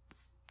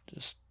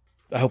 just,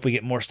 I hope we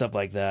get more stuff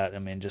like that. I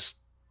mean, just,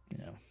 you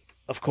know,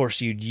 of course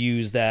you'd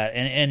use that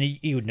and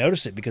you would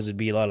notice it because it'd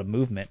be a lot of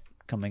movement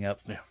coming up.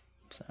 Yeah.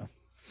 So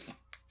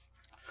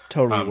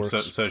totally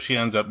works. So she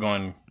ends up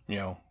going, you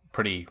know,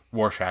 pretty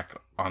Rorschach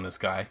on this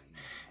guy.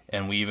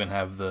 And we even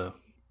have the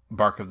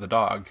bark of the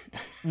dog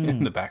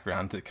in the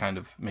background to kind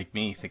of make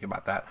me think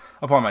about that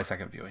upon my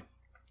second viewing,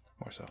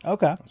 more so.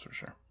 Okay, that's for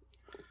sure.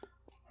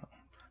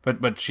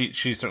 But she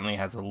certainly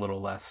has a little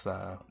less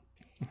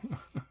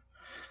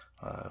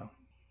A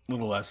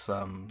little less,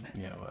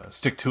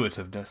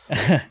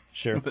 stick-to-itiveness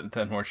Sure.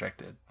 than Rorschach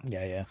did.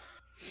 Yeah.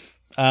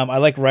 I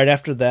like right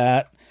after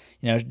that,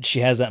 she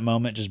has that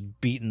moment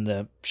just beating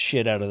the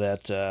shit out of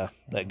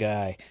that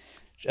guy.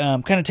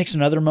 Kind of takes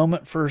another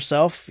moment for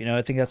herself.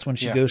 I think that's when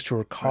she goes to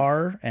her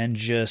car and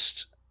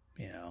just,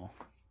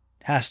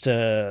 has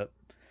to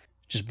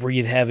just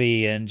breathe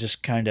heavy and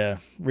just kind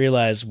of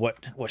realize what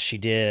she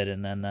did.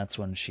 And then that's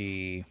when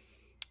she,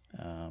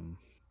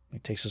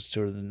 it takes us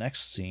to the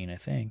next scene, I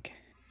think.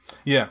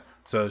 Yeah.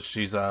 So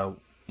she's,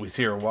 we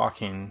see her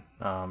walking,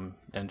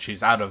 and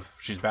she's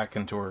back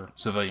into her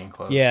civilian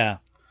clothes. Yeah.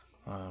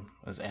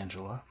 As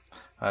Angela.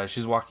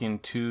 She's walking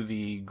to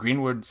the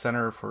Greenwood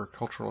Center for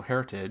Cultural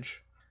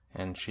Heritage,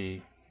 and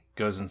she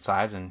goes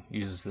inside and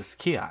uses this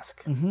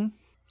kiosk. Mm-hmm.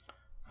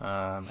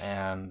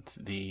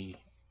 And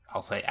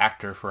I'll say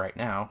actor for right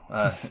now,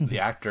 the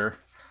actor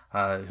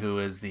who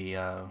is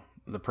the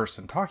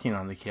person talking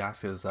on the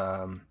kiosk is,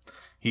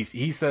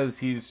 he says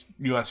he's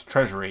U.S.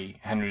 Treasury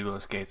Henry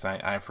Louis Gates.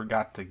 I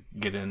forgot to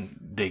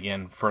dig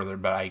in further,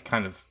 but I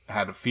kind of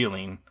had a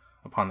feeling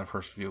upon the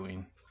first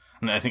viewing.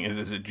 And I think,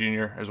 is it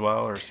junior as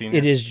well, or senior?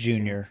 It is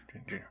junior.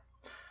 Junior.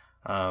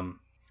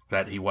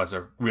 That he was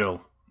a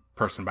real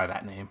person by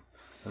that name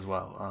as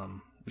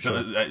well.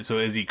 Sure. So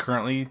is he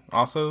currently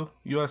also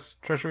U.S.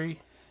 Treasury? Or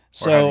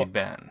So has he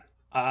been?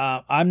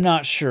 I'm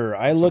not sure.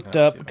 I looked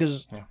up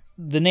because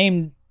the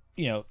name,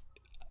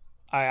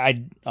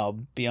 I'll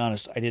be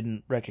honest, I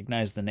didn't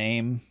recognize the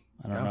name.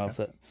 I don't know if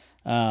that.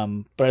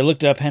 But I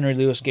looked up Henry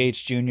Louis Gates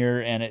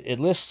Jr. and it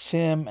lists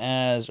him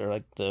as,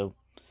 I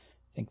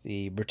think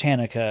the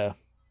Britannica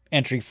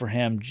entry for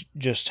him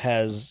just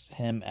has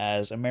him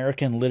as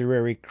American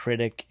literary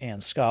critic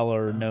and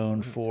scholar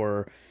known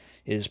for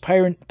his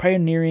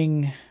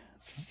pioneering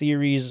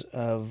theories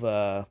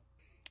of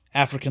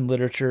African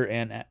literature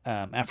and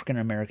African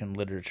American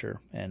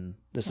literature. And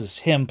this is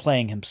him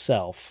playing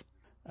himself.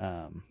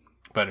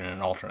 But in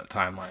an alternate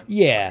timeline.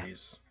 Yeah. Where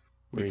he's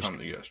become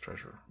the U.S.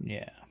 Treasurer.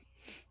 Yeah.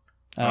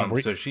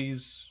 So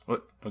she's...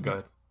 What? Oh, go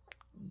ahead.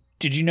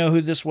 Did you know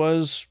who this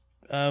was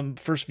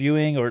first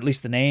viewing, or at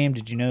least the name?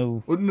 Did you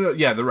know? Well, no,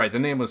 yeah, right. The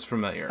name was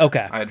familiar.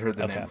 Okay. I had heard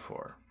the name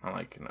before. I'm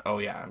like, oh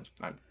yeah,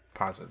 I'm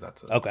positive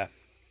that's a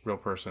real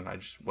person. I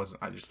just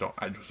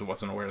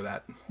wasn't aware of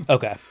that.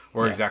 Okay.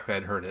 Or exactly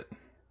I'd heard it.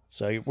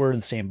 So we're in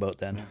the same boat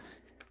then.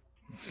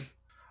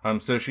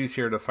 So she's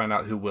here to find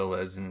out who Will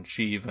is, and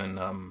she even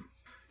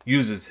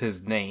uses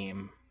his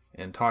name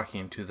in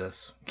talking to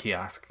this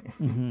kiosk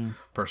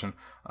person.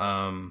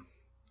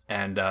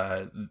 And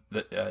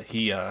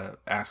he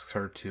asks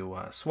her to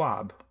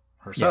swab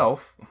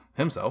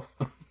himself,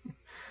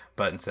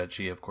 but instead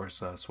she, of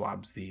course,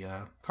 swabs the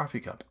coffee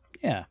cup.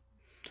 Yeah.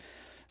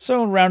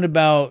 So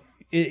roundabout,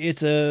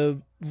 it's a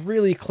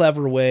really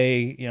clever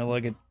way,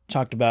 like I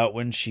talked about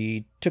when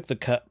she took the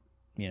cup,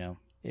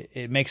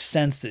 it makes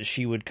sense that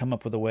she would come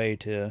up with a way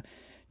to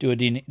do a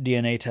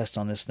DNA test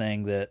on this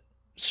thing that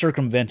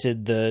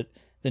circumvented the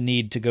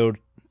need to go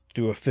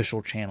through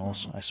official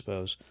channels, I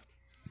suppose.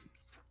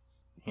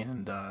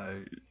 And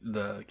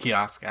the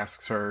kiosk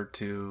asks her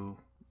to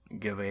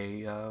give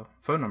a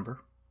phone number.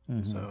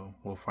 Mm-hmm. So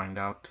we'll find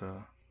out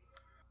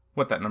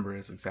what that number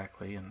is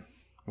exactly and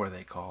where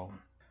they call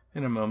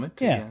in a moment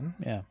again.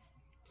 Yeah.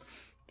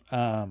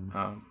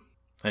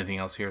 Anything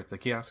else here at the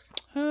kiosk?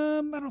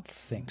 I don't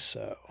think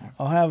so.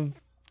 I'll have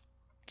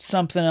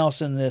something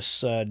else in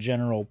this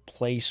general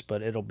place,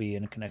 but it'll be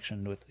in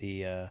connection with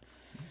the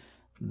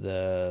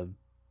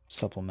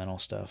supplemental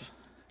stuff.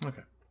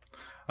 Okay.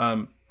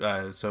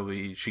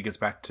 So she gets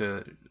back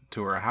to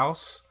her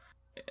house,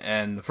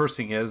 and the first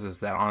thing is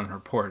that on her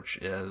porch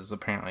is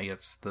apparently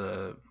it's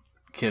the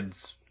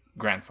kid's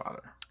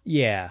grandfather.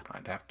 Yeah.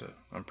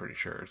 I'm pretty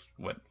sure is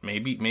what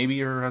maybe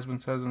her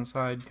husband says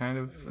inside, kind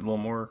of a little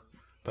more,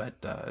 but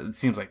it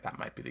seems like that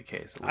might be the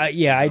case.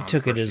 I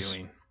took it as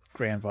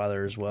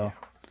grandfather as well.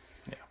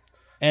 Yeah.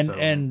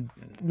 And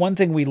one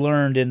thing we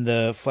learned in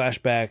the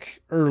flashback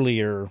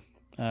earlier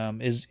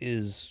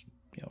is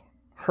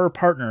her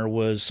partner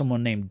was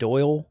someone named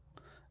Doyle,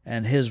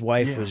 and his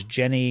wife was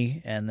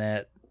Jenny, and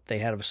that they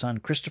had a son,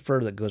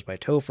 Christopher, that goes by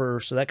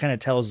Topher. So that kind of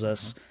tells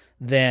us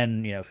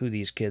then, who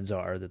these kids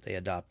are that they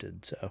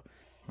adopted. So,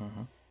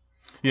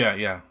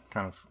 yeah,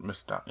 kind of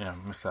missed that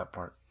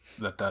part.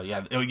 That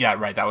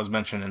right. That was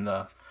mentioned in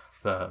the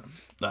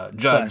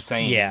judge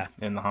saying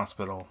in the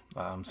hospital,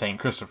 saying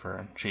Christopher,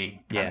 and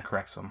she kind of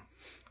corrects him.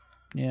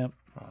 Yeah.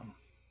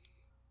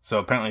 So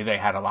apparently they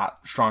had a lot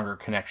stronger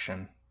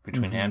connection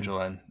between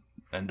Angela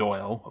and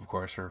Doyle, of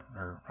course, her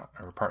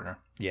partner.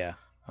 Yeah.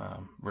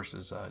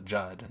 Versus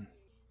Judd, and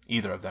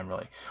either of them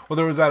really. Well,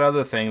 there was that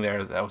other thing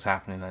there that was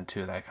happening then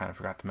too that I kind of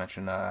forgot to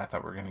mention. I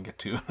thought we were going to get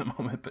to in a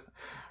moment,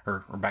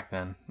 or back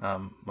then,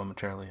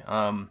 momentarily.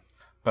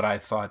 But I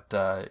thought,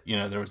 there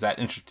was that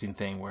interesting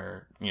thing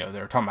where, they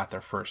were talking about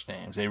their first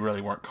names. They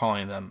really weren't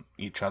calling them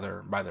each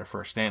other by their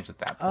first names at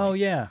that point. Oh,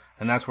 yeah.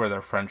 And that's where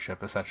their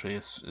friendship essentially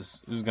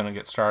is going to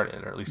get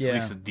started, or at least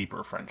a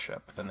deeper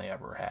friendship than they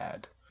ever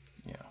had,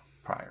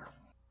 prior.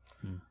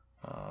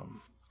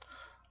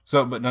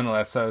 So, but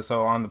nonetheless,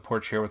 so on the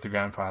porch here with the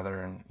grandfather,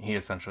 and he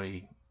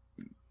essentially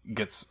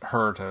gets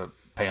her to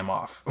pay him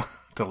off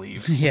to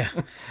leave. Yeah.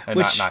 And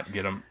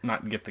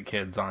not get the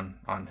kids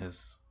on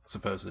his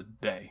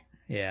supposed day.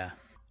 Yeah.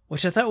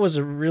 Which I thought was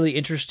a really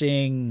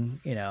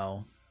interesting,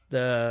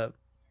 the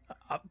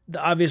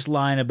obvious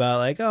line about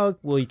like, oh,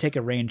 will you take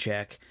a rain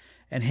check?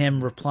 And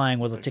him replying,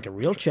 well, they'll take a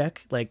real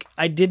check. Like,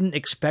 I didn't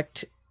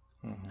expect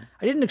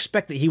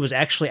that he was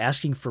actually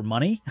asking for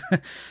money,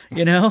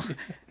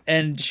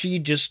 and she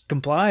just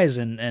complies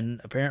and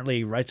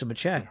apparently writes him a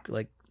check.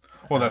 Like,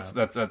 well, that's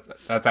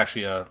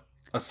actually a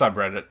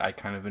subreddit I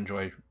kind of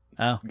enjoy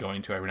oh,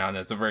 going to every now and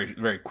then. It's a very,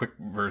 very quick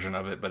version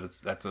of it, but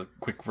that's a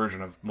quick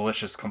version of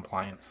malicious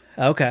compliance.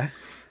 okay.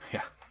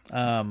 Yeah.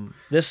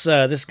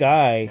 This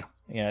guy,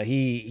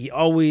 he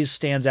always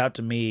stands out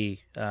to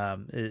me.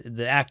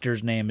 The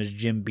actor's name is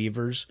Jim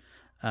Beavers.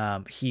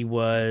 He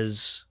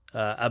was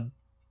a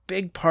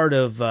big part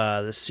of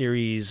the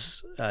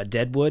series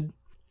Deadwood,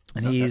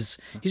 and he's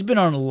been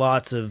on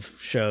lots of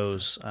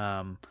shows.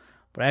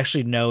 But I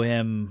actually know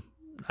him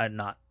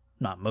not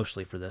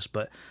mostly for this,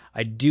 but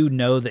I do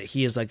know that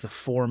he is like the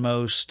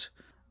foremost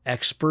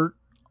expert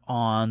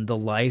on the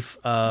life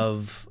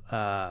of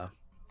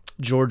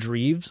George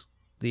Reeves,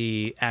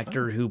 the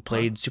actor who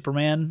played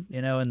Superman,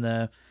 in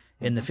the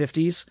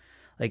 50s.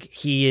 Like,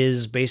 he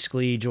is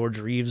basically George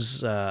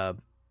Reeves'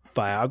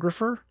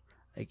 biographer.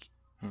 Like,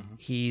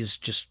 he's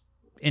just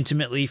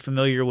intimately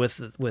familiar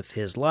with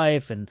his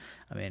life, and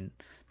I mean,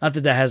 not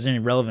that has any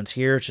relevance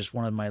here. It's just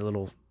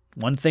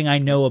one thing I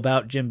know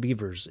about Jim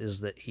Beavers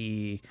is that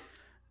he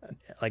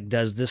like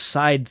does this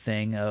side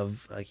thing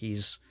of like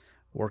he's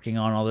working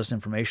on all this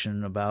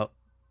information about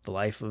the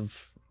life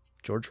of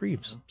George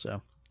Reeves.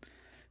 So,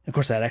 of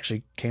course, that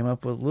actually came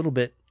up a little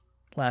bit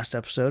last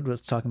episode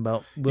with talking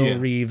about Will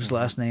Reeves'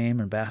 last name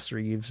and Bass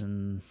Reeves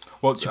and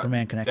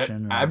Superman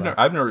connection.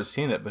 I've never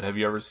seen it, but have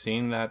you ever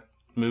seen that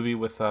movie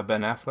with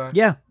Ben Affleck?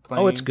 Yeah.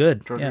 Oh, it's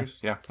good. George Reeves?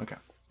 Yeah. Okay.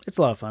 It's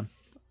a lot of fun.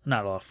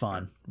 Not a lot of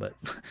fun, but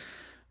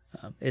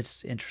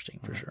it's interesting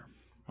for sure.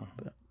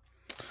 But,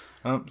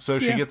 so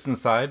she gets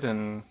inside,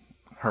 and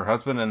her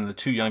husband and the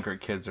two younger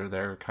kids are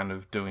there, kind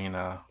of doing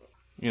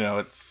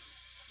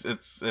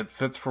it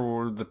fits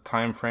for the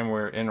time frame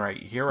we're in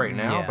right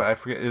now. Yeah. But I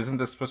forget, isn't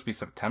this supposed to be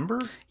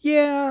September?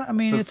 Yeah, I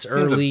mean, So it's seems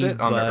early, a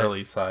bit on the but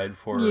early side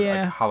for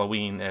like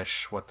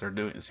Halloween-ish. What they're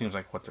doing, it seems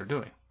like what they're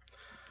doing.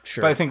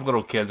 sure. But I think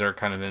little kids are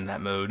kind of in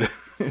that mode.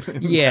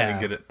 Yeah. Kind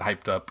of get it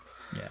hyped up.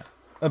 Yeah.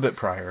 A bit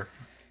prior,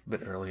 a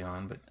bit early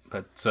on,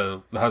 but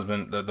so the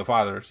husband, the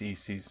father,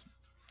 he's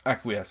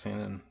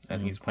acquiescing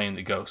and he's playing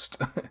the ghost,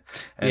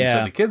 and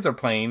so the kids are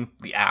playing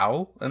the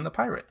owl and the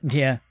pirate.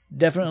 Yeah,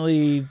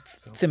 definitely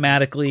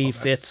thematically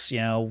fits.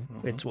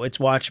 It's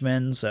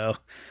Watchmen, so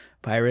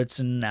pirates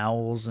and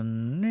owls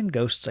and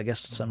ghosts, I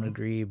guess to some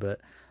degree.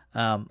 But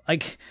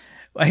like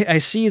I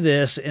see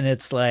this and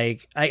it's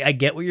like I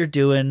get what you're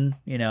doing.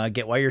 I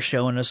get why you're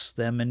showing us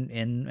them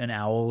in an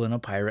owl and a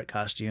pirate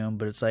costume,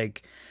 but it's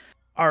like.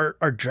 Are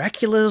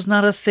Draculas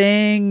not a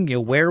thing?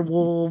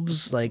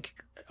 Werewolves? Like,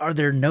 are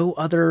there no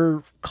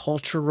other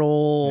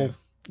cultural,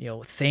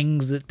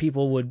 things that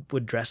people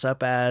would dress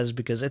up as?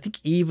 Because I think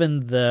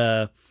even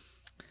the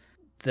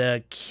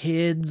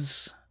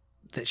kids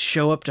that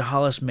show up to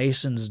Hollis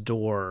Mason's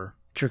door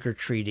trick or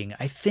treating,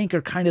 I think,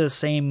 are kind of the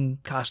same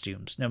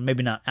costumes.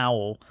 Maybe not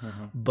owl,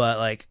 but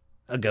like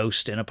a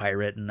ghost and a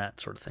pirate and that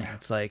sort of thing.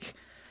 It's like,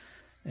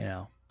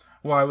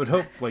 Well, I would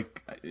hope,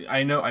 like,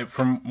 I know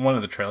from one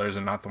of the trailers,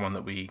 and not the one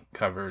that we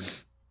covered,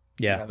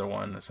 the other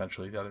one,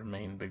 essentially, the other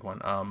main big one,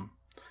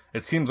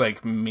 it seems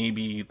like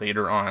maybe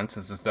later on,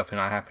 since it's definitely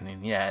not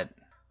happening yet,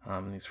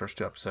 in these first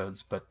two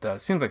episodes, but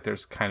it seems like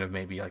there's kind of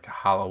maybe like a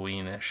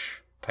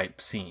Halloween-ish type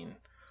scene.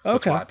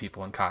 With a lot of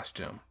people in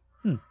costume.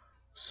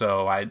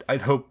 So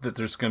I'd hope that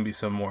there's going to be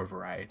some more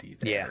variety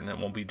there, and it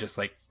won't be just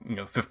like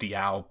 50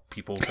 owl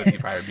people, 50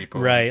 pirate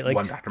people, right? Like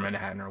one Dr.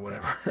 Manhattan or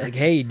whatever. Like,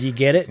 hey, do you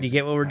get it? Do you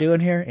get what we're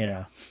doing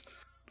here?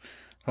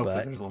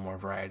 Hopefully, there's a little more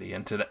variety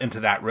into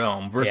that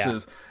realm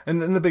versus,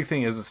 and then the big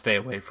thing is to stay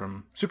away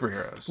from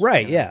superheroes,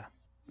 right? Yeah,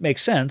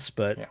 makes sense,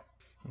 but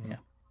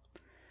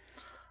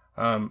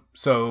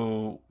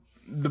So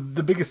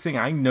the biggest thing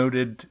I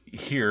noted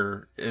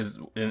here is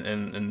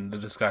in the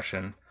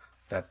discussion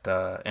that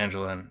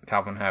Angela and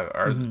Calvin have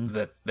are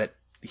that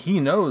he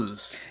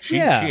knows she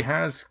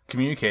has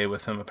communicated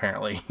with him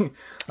apparently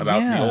about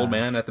the old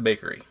man at the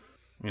bakery,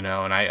 and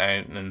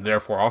and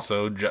therefore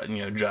also Judd,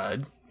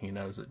 he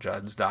knows that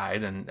Judd's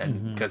died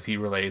and because he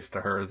relays to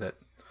her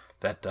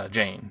that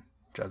Jane,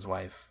 Judd's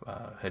wife,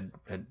 had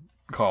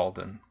called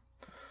and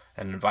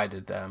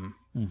invited them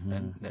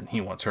and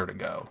he wants her to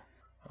go,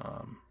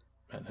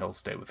 and he'll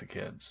stay with the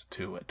kids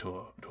to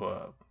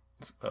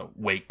a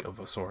wake of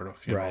a sort of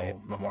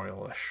funeral,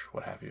 memorial-ish,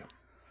 what have you.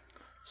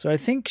 So I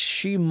think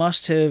she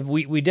must have.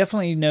 We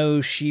definitely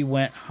know she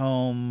went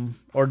home,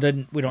 or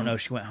didn't. We don't know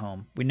she went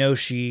home. We know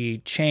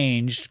she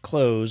changed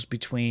clothes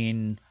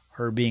between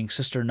her being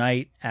Sister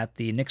Knight at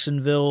the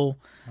Nixonville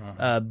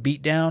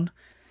beatdown.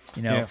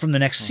 From the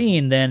next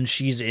scene, then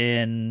she's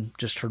in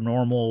just her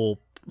normal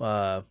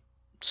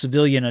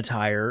civilian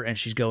attire, and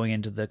she's going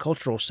into the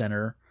cultural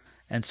center.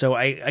 And so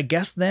I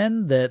guess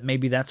then that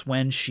maybe that's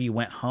when she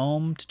went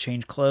home to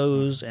change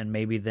clothes, and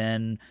maybe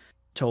then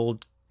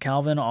told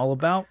Calvin all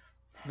about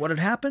what had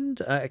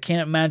happened. I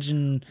can't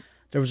imagine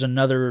there was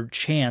another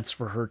chance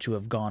for her to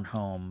have gone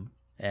home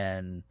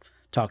and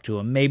talked to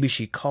him. Maybe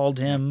she called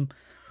him.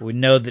 We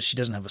know that she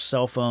doesn't have a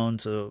cell phone,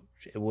 so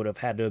it would have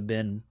had to have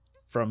been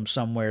from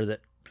somewhere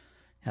that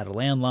had a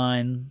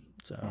landline.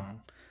 So,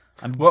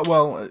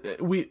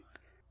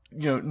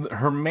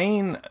 her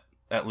main,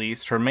 at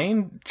least her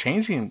main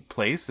changing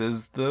place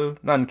is the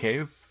nun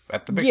cave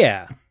at the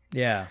beginning.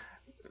 Yeah.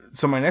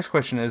 So my next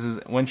question is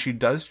when she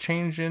does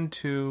change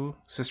into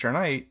Sister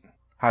Night,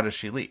 how does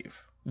she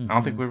leave? I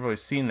don't think we've really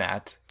seen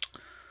that.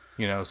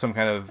 Some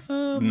kind of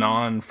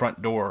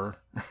non-front door.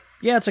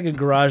 Yeah, it's like a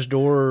garage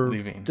door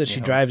leaving, that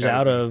she drives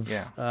out of.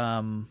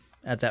 Yeah.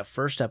 At that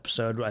first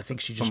episode, I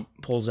think she just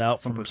pulls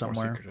out from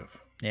somewhere.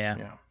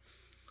 Yeah.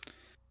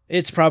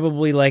 It's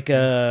probably like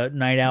a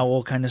Night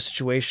Owl kind of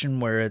situation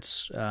where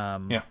it's,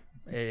 it'll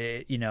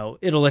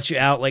let you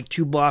out like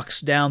 2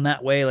 blocks down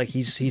that way. Like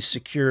he's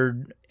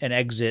secured an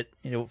exit,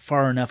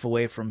 far enough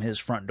away from his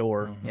front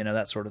door,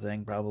 that sort of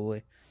thing,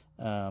 probably.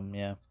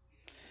 I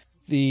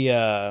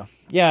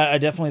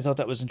definitely thought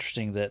that was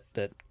interesting that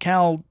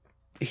Cal,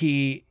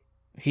 he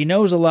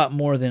knows a lot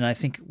more than I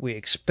think we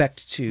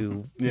expect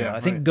to. I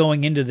think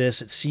going into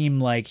this, it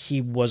seemed like he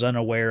was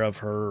unaware of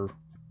her,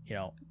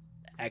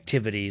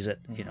 activities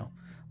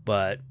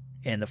but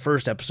in the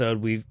first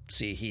episode we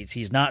see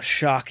he's not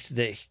shocked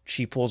that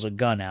she pulls a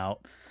gun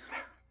out,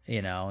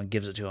 and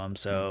gives it to him.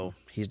 So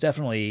he's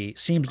definitely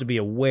seems to be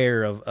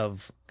aware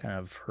of kind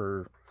of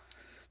her,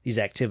 these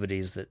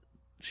activities that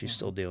she's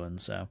still doing.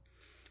 So,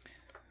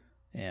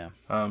 yeah.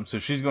 So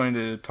she's going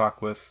to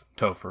talk with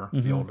Topher,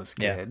 the oldest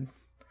kid.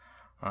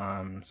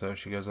 So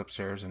she goes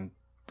upstairs and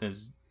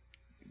is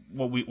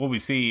what we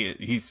see.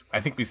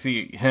 I think we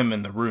see him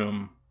in the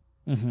room,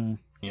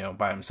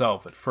 by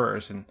himself at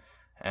first,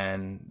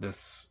 and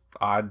this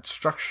odd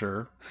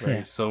structure,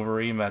 very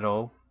silvery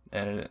metal,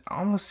 and it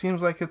almost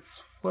seems like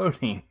it's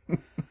floating.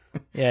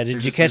 Yeah.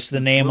 Did you catch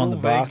the name on the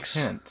box?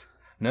 Hint.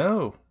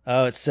 No.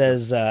 Oh, it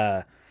says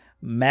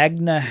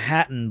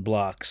Manhattan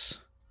blocks.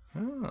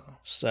 Oh.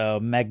 So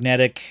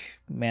magnetic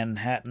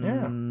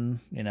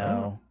Manhattan.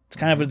 It's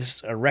kind of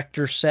this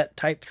erector set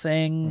type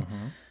thing.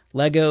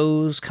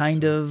 Legos,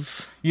 kind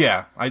of.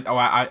 Yeah,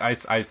 I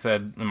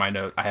said in my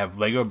note, I have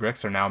Lego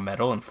bricks are now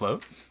metal and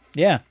float.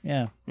 Yeah.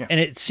 And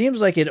it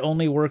seems like it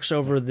only works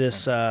over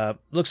this.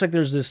 Looks like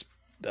there's this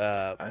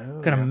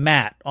kind of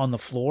mat on the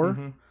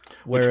floor,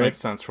 which makes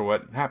sense for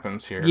what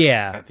happens here.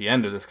 Yeah. At the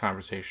end of this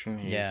conversation,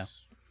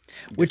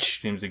 which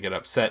seems to get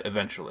upset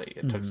eventually.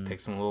 It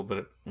takes him a little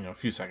bit, a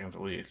few seconds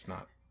at least,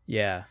 not.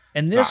 Yeah,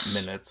 and it's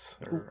not minutes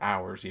or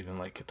hours, even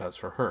like it does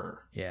for her.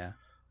 Yeah.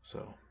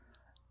 So,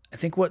 I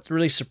think what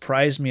really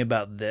surprised me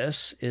about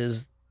this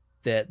is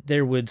that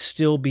there would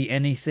still be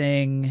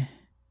anything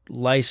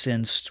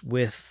licensed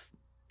with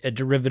a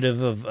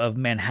derivative of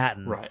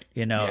Manhattan, right?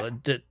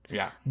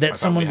 That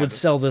someone would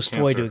sell this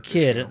toy to a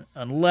kid,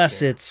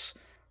 unless it's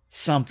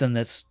something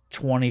that's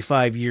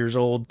 25 years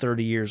old,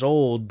 30 years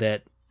old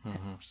that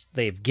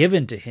they've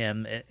given to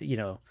him.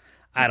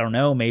 I don't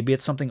know. Maybe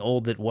it's something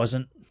old that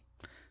wasn't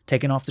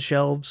taken off the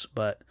shelves,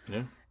 but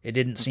it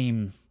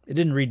didn't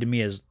read to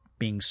me as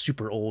being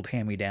super old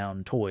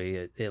hand-me-down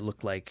toy. It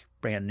looked like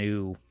brand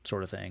new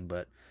sort of thing,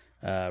 but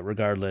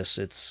regardless,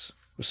 it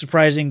was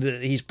surprising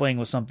that he's playing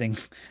with something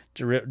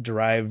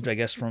derived, I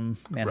guess, from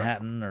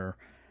Manhattan.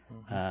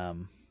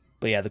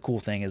 But yeah, the cool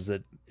thing is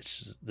that it's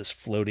just this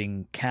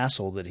floating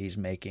castle that he's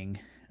making.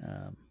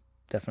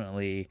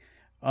 Definitely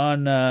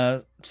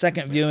on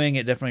second viewing,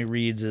 it definitely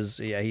reads as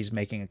he's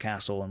making a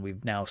castle, and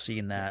we've now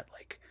seen that,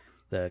 like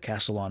the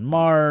castle on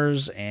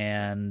Mars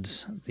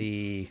and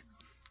the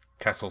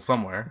castle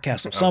somewhere.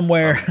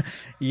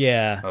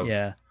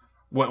 Yeah.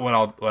 What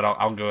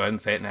I'll go ahead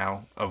and say it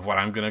now of what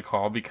I'm gonna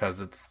call, because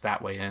it's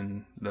that way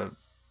in the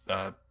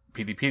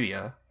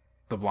Peteypedia,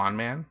 the blonde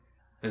man.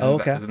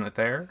 Isn't it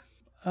there?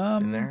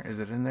 In there? Is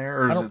it in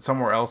there, or is it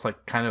somewhere else?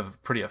 Like kind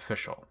of pretty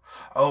official.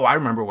 Oh, I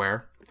remember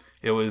where.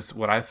 It was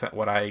what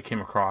I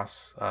came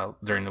across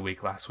during the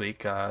week last week.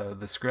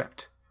 The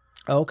script.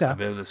 Oh, okay. A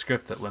bit of the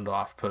script that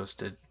Lindelof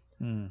posted.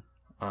 And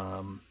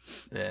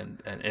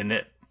in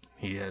it,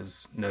 he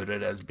is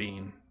noted as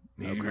being.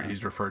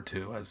 He's referred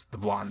to as the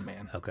blonde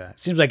man. Okay.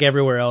 Seems like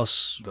everywhere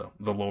else.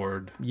 The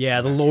Lord.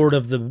 Yeah, the Lord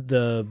of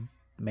the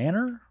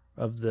manor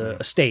of the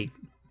estate,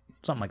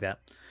 something like that.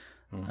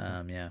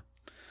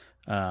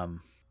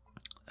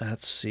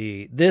 Let's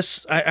see.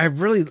 This I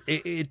really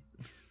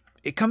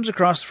it comes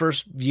across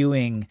first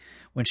viewing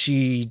when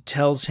she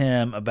tells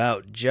him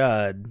about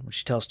Judd. When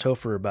she tells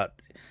Topher about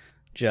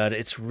Judd,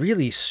 it's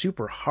really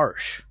super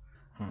harsh.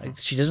 Like,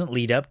 she doesn't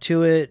lead up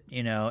to it,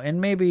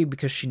 and maybe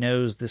because she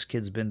knows this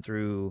kid's been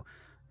through,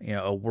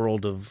 a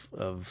world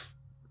of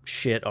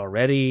shit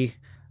already,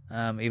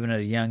 even at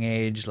a young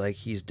age. Like,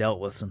 he's dealt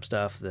with some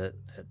stuff that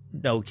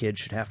no kid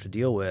should have to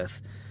deal with.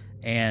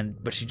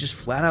 but she just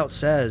flat out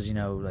says, you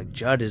know, like,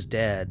 Judd is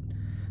dead.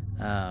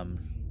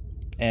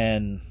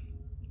 And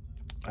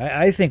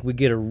I think we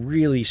get a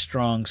really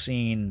strong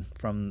scene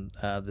from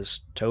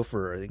this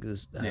Topher. I think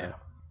this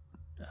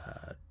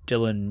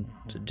Dylan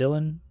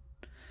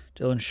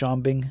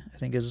Schombing, I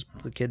think, is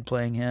the kid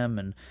playing him,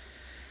 and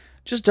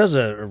just does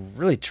a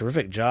really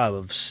terrific job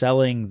of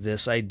selling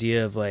this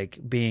idea of like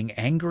being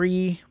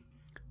angry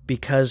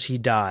because he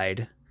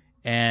died,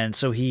 and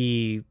so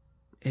his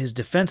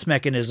defense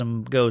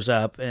mechanism goes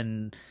up,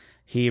 and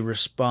he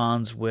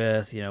responds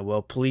with, you know,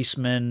 well,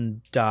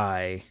 policemen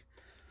die.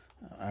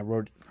 I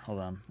wrote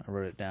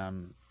it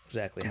down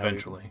exactly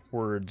Eventually. how he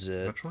words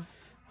it. Eventually?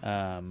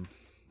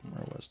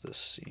 Where was this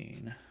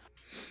scene?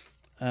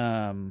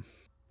 It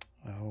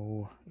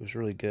was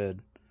really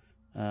good.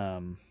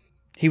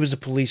 He was a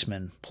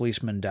policeman.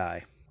 Policemen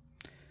die.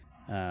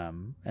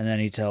 And then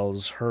he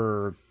tells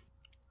her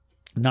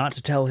not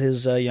to tell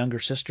his younger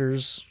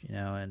sisters, you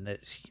know, and that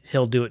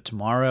he'll do it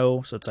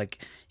tomorrow. So it's like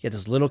you get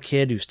this little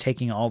kid who's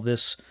taking all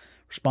this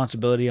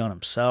responsibility on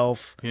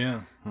himself.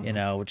 Yeah. You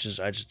know, which is,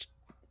 I just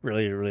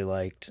really, really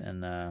liked.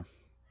 And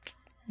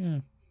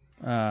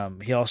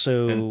he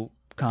also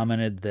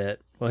commented that,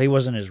 well, he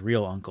wasn't his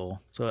real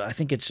uncle. So I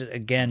think it's,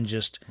 again,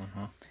 just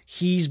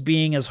he's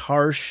being as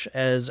harsh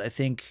as I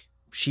think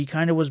she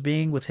kind of was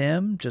being with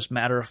him, just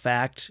matter of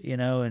fact, you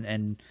know,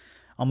 and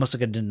almost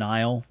like a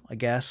denial, I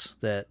guess,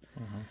 that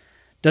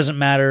doesn't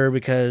matter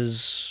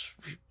because,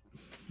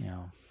 you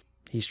know,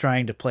 he's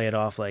trying to play it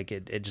off like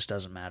it just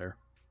doesn't matter.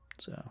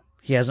 So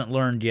he hasn't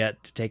learned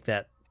yet to take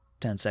that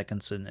 10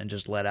 seconds and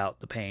just let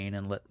out the pain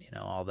and let, you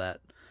know, all that.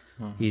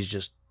 He's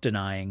just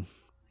denying.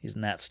 He's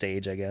in that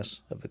stage, I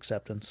guess, of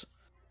acceptance.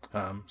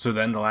 So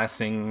then the last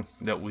thing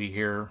that we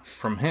hear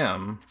from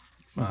him,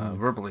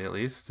 verbally at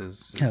least,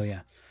 is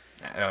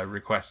a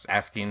request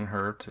asking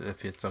her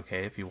if it's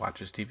okay if he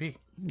watches TV.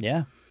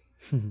 Yeah.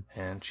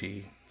 And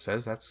she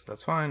says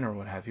that's fine or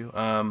what have you.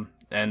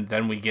 And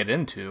then we get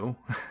into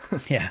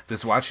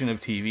this watching of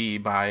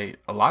TV by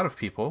a lot of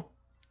people,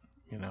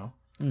 you know.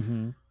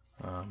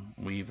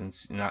 We even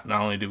not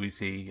only do we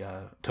see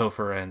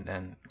Topher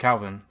and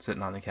Calvin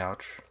sitting on the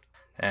couch,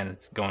 and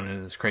it's going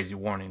into this crazy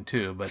warning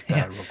too. But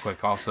real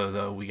quick, also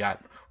though, we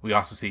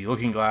also see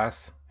Looking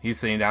Glass. He's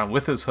sitting down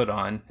with his hood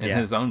on in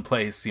his own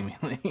place,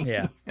 seemingly.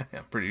 Yeah,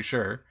 I'm pretty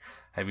sure.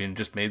 Having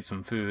just made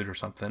some food or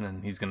something,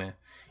 and he's gonna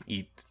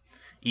eat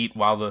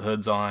while the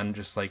hood's on,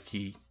 just like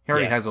he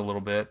already has a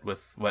little bit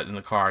with what in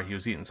the car. He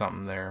was eating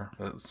something there,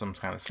 some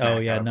kind of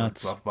snack out of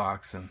nuts. a glove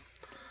box,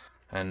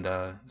 and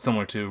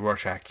similar to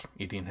Rorschach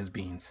eating his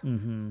beans.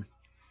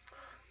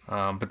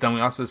 But then we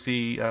also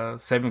see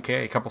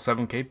 7K, a couple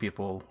 7K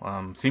people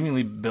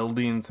seemingly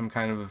building some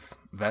kind of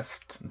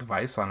vest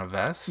device on a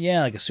vest.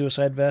 Yeah, like a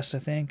suicide vest, I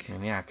think.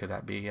 And could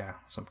that be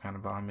some kind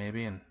of bomb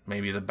maybe? And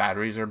maybe the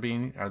batteries are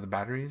the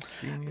batteries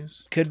being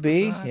used? Could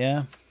be,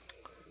 yeah.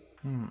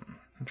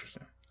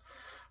 Interesting.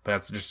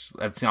 But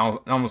it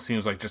almost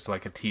seems like just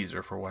like a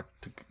teaser for what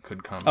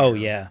could come. Oh,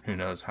 here. yeah. Who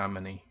knows how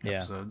many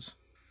episodes?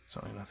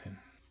 Certainly nothing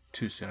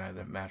too soon, I'd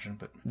imagine.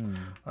 But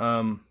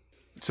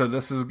so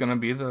this is going to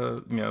be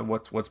the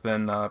what's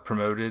been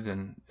promoted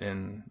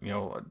and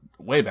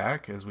way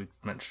back, as we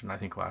mentioned I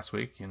think last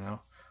week,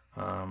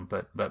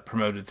 but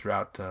promoted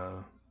throughout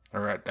or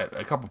at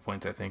a couple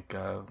points I think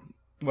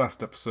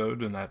last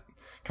episode, and that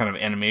kind of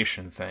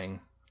animation thing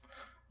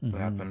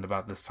that happened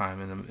about this time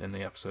in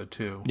the episode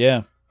too.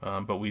 Yeah.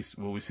 But we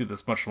see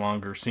this much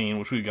longer scene,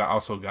 which we got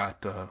us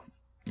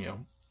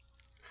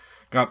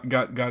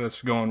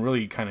going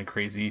really kind of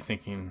crazy,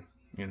 thinking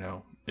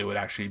it would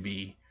actually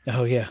be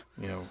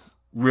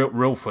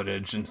real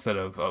footage instead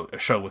of a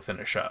show within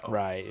a show.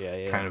 Right.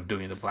 Yeah. Kind of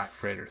doing the Black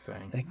Freighter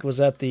thing. I think was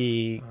that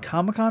the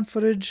Comic-Con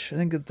footage. I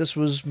think that this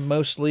was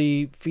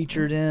mostly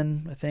featured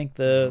in. I think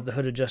the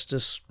Hood of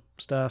Justice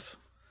stuff.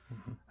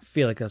 I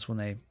feel like that's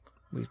when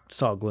we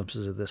saw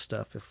glimpses of this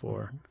stuff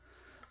before.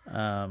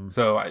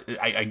 So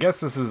I guess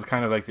this is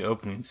kind of like the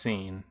opening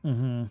scene.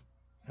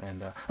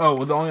 And the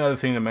only other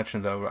thing to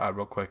mention though,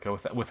 real quick,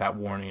 with that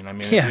warning, I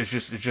mean, it's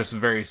just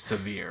very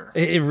severe.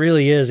 It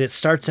really is. It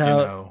starts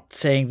out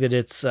saying that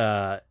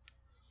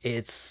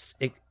it's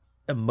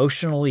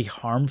emotionally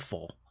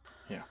harmful.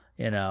 Yeah.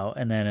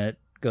 And then it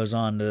goes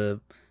on to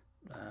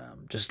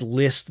just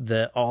list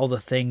all the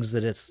things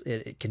that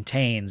it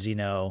contains.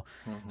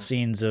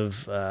 Scenes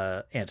of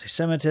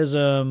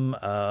anti-Semitism,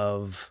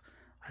 of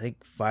I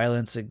think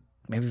violence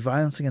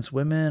against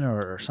women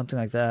or something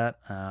like that.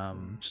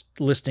 Just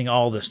listing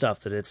all the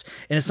stuff that it's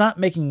not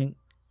making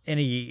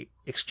any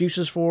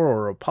excuses for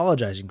or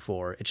apologizing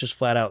for. It's just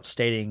flat out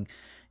stating,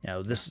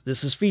 this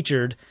is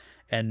featured,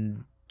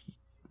 and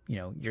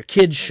your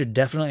kids should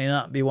definitely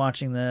not be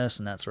watching this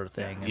and that sort of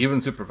thing.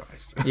 Even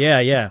supervised.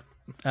 Yeah.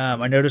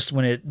 I noticed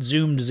when it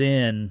zooms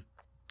in,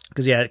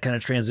 because it kind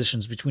of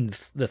transitions between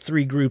the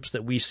three groups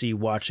that we see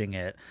watching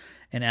it,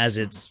 and as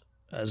it's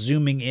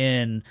zooming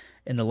in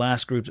the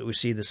last group that we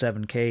see, the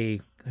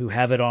 7K who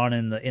have it on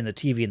in the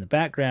TV in the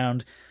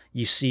background,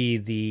 you see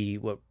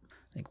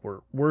I think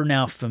we're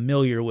now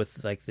familiar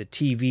with like the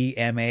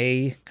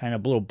TVMA kind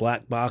of little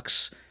black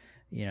box,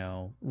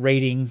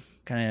 rating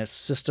kind of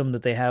system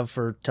that they have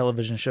for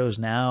television shows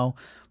now.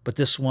 But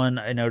this one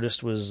I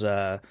noticed was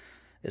it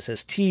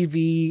says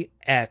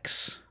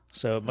TVX,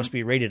 so it must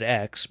be rated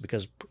X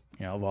because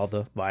of all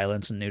the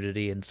violence and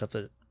nudity and stuff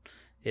that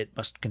it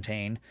must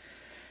contain.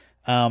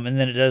 And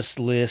then it does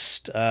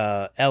list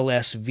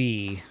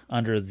LSV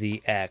under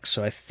the X,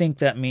 so I think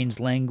that means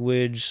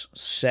language,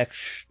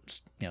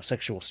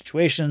 sexual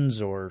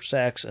situations or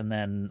sex, and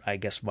then I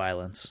guess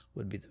violence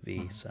would be the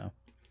V. So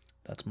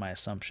that's my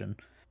assumption.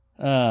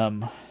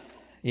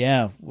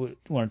 Yeah, we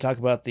want to talk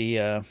about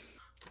the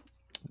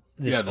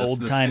this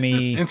old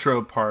timey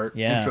intro part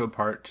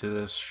to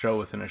this show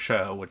within a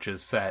show, which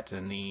is set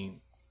in the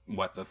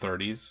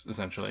 30s,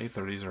 essentially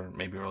 30s or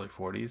maybe early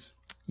 40s.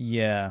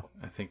 Yeah,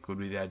 I think would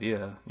be the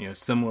idea.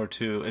 Similar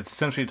to, it's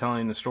essentially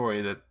telling the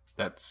story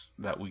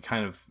that we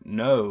kind of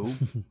know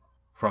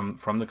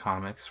from the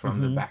comics,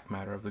 from the back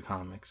matter of the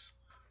comics.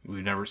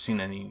 We've never seen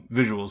any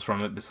visuals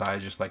from it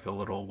besides just like a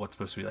little, what's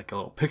supposed to be like a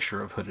little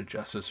picture of Hooded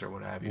Justice or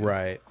what have you.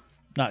 Right.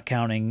 Not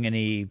counting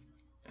any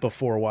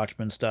before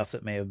Watchmen stuff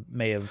that may have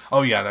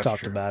that's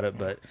talked true. about it,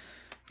 but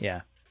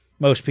yeah,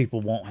 most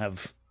people won't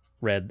have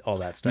read all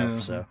that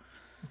stuff. So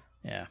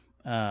yeah,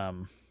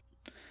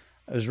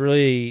 it was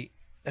really,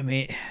 I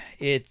mean,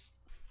 it's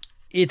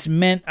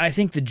meant, I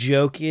think the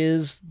joke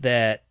is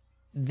that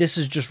this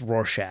is just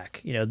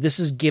Rorschach. This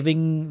is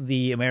giving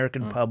the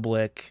American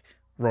public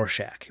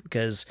Rorschach,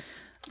 because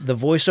the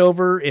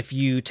voiceover, if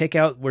you take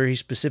out where he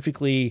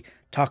specifically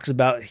talks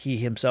about he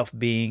himself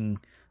being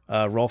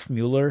Rolf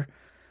Mueller,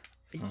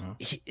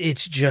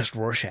 it's just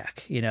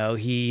Rorschach.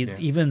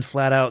 Even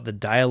flat out the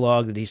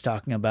dialogue that he's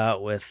talking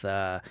about with,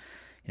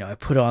 I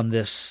put on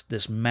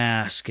this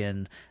mask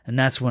and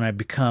that's when I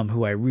become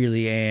who I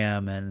really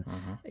am. And,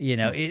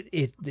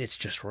 it's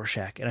just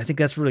Rorschach. And I think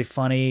that's really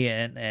funny.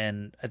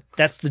 And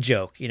that's the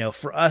joke,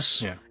 for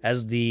us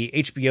as the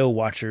HBO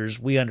watchers,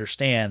 we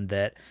understand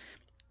that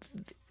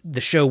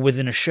the show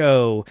within a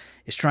show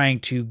is trying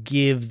to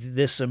give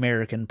this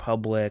American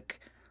public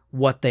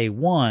what they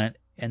want.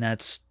 And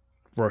that's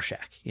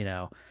Rorschach,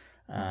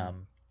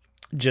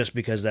 just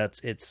because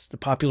it's the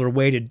popular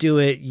way to do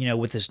it,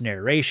 with this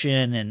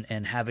narration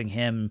and having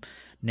him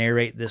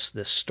narrate this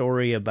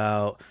story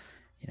about,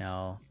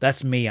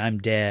 that's me, I'm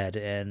dead,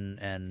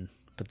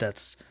 but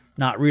that's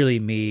not really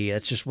me.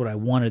 That's just what I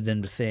wanted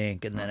them to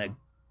think. And then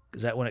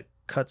is that when it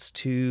cuts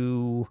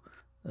to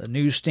a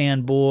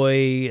newsstand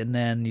boy, and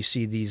then you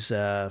see these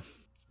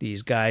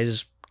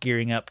guys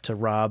gearing up to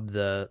rob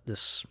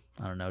this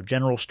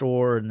general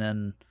store, and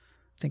then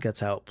I think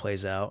that's how it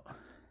plays out.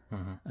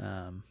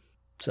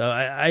 So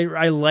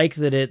I like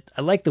that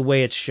I like the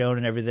way it's shown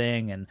and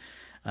everything. And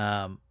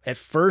at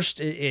first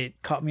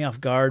it caught me off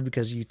guard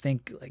because you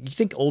think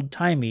old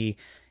timey,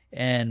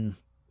 and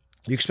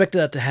you expect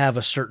that to have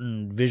a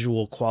certain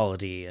visual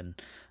quality, and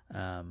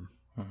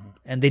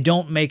they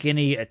don't make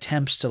any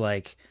attempts to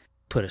like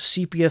put a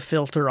sepia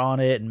filter on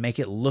it and make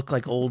it look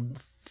like old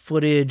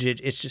footage.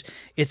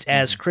 It's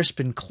as crisp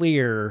and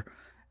clear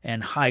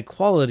and high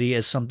quality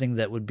as something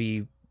that would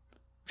be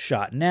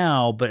shot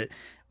now, but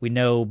we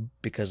know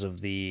because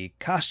of the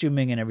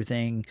costuming and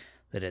everything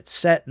that it's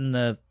set in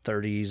the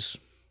 30s,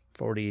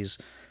 40s,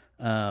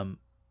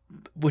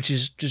 which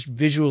is just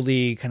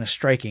visually kind of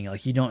striking.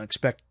 Like, you don't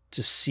expect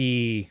to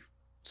see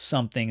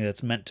something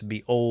that's meant to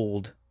be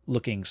old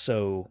looking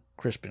so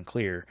crisp and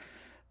clear.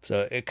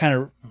 So it kind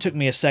of took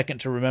me a second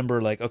to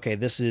remember, like, okay,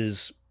 this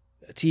is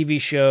a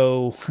TV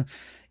show,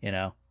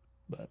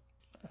 but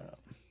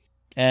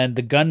and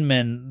the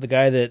gunman, the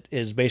guy that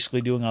is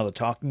basically doing all the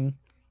talking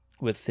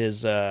with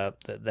his the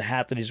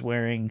hat that he's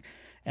wearing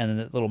and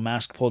the little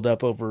mask pulled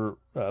up over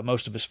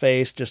most of his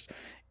face,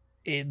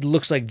 it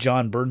looks like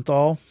John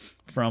Bernthal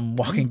from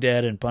Walking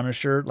Dead and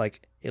Punisher.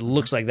 Like, it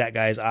looks like that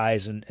guy's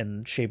eyes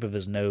and shape of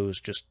his nose,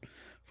 just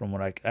from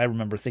what I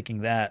remember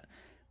thinking that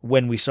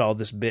when we saw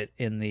this bit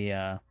in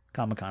the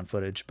Comic-Con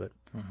footage. But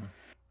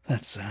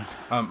that's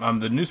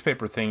the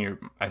newspaper thing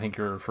I think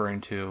you're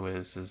referring to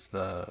is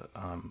the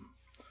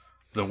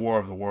War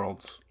of the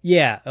Worlds.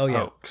 Yeah. Oh,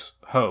 yeah.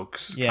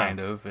 Hoax, yeah. Kind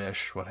of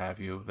ish, what have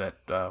you. That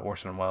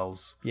Orson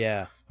Welles.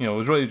 Yeah. It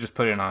was really just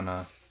putting on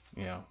a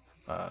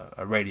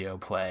radio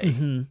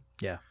play.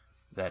 Yeah.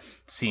 That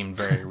seemed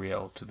very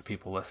real to the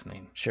people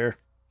listening. Sure.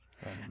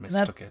 And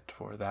mistook it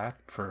for that,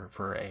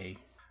 for a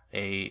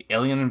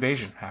alien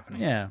invasion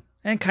happening. Yeah.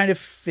 And kind of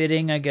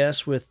fitting, I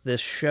guess, with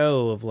this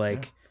show of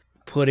like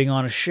putting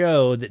on a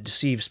show that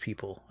deceives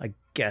people. I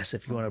guess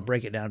if you want to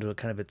break it down to a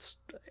kind of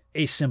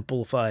a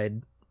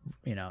simplified,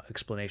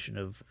 explanation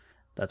of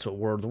that's what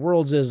War of the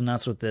Worlds is, and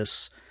that's what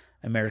this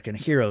American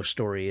hero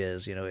story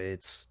is.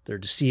 They're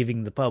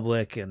deceiving the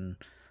public and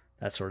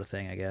that sort of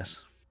thing, I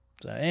guess.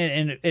 So,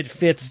 and it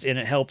fits and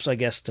it helps, I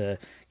guess, to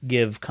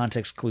give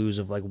context clues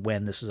of like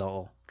when this is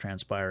all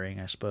transpiring,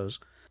 I suppose.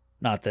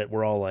 Not that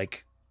we're all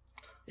like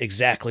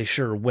exactly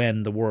sure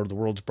when the War of the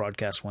Worlds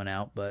broadcast went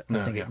out, but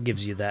I think it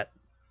gives you that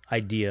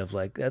idea of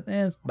like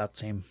it's about the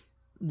same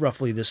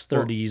roughly this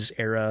 30s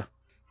era,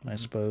 I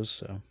suppose.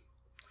 So,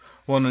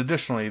 Well, and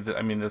additionally,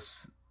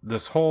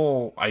 this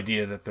whole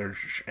idea that they're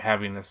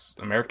having this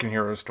American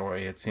hero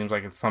story, it seems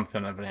like it's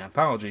something of an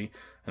anthology.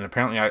 And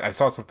apparently, I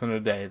saw something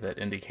today that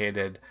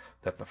indicated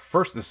that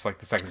this is like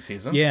the second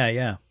season.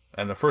 yeah.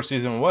 And the first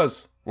season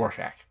was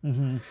Rorschach.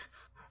 Mm-hmm.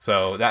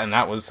 So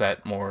that was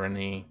set more in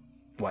the,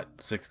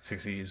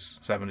 60s,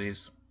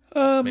 70s?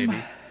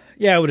 Maybe.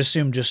 Yeah, I would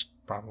assume just,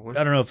 Probably.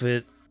 I don't know if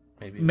it,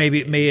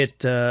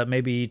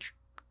 maybe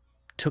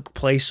took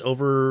place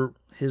over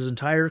his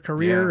entire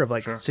career Yeah, of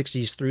like sure.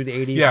 60s through the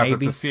 80s, Yeah, maybe.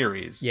 if it's a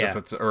series. Yeah. If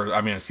it's,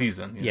 a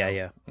season. Yeah,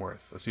 know, yeah.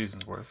 A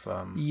season's worth.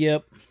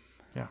 Yep.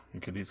 Yeah,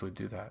 you could easily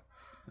do that.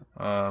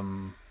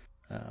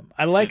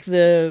 I like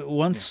the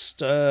once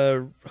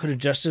Hooded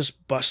Justice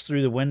busts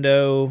through the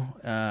window.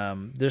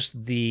 There's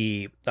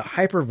the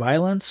hyper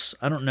violence.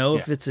 I don't know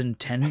if it's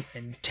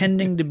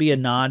intending to be a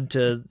nod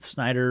to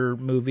Snyder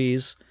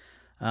movies.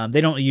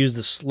 They don't use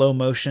the slow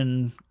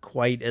motion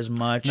quite as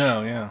much.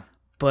 No, yeah.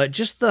 But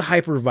just the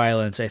hyper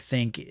violence, I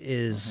think,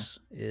 is.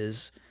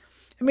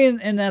 I mean,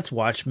 and that's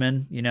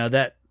Watchmen. You know,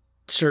 that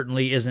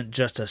certainly isn't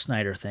just a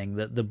Snyder thing.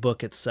 The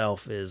book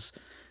itself is,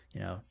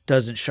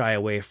 doesn't shy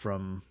away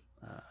from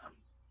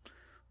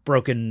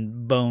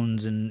broken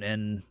bones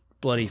and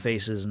bloody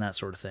faces and that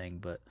sort of thing.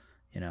 But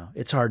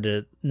it's hard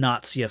to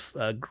not see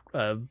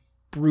a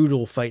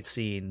brutal fight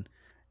scene.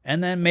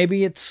 And then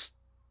maybe it's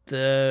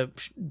the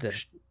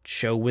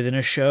show within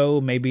a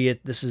show. Maybe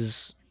this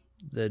is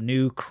the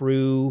new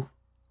crew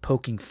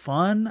poking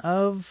fun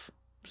of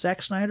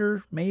Zack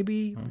Snyder.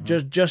 Maybe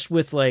just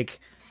with like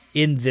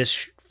in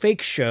this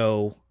fake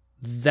show,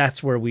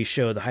 that's where we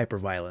show the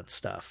hyperviolent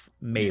stuff.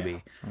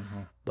 Maybe,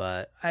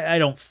 but I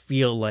don't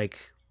feel like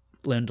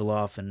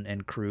Lindelof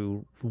and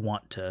crew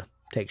want to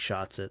take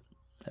shots at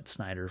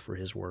Snyder for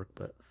his work,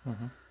 but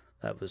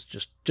that was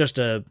just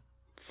a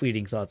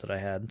fleeting thought that I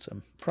had.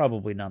 So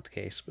probably not the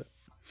case, but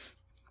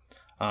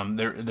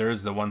there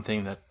is the one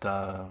thing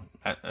that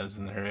as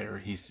the narrator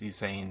he's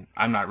saying,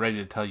 I'm not ready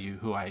to tell you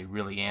who I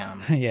really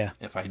am. yeah,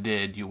 If I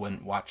did, you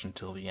wouldn't watch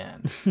until the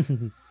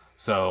end.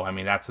 So I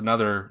mean that's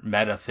another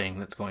meta thing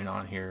that's going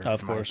on here.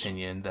 Of in course. my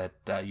opinion, that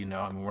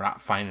we're not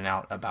finding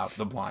out about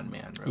the blonde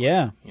man. Really,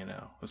 Yeah.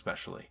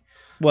 Especially.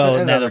 well,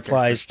 And and that other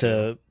applies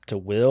characters, to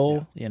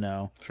Will.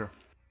 Sure.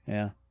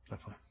 Yeah,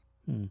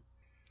 Definitely.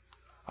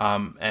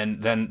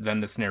 And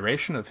then this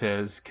narration of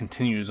his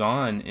continues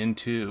on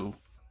into,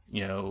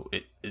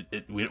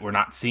 we're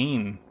not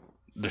seeing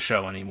the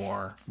show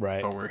anymore,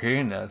 Right. But we're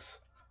hearing this,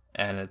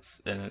 and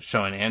it's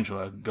showing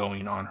Angela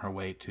going on her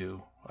way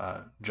to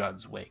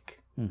Judd's wake.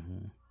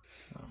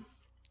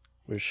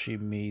 where she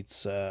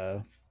meets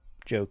Joe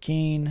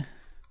Keane.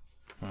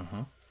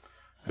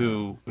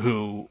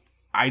 Who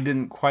I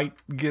didn't quite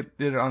get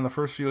it on the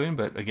first viewing,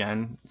 but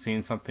again,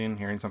 hearing something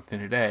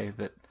today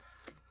that,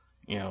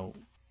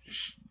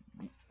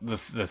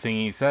 the thing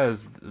he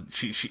says,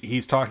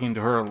 he's talking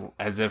to her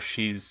as if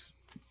she's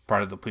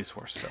part of the police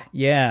force still.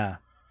 Yeah.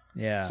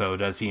 So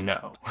does he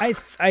know? I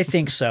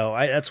think so.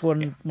 That's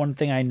one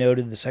thing I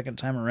noted the second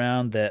time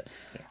around, that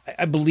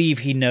I believe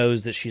he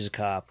knows that she's a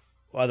cop.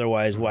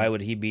 Otherwise, why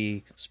would he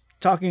be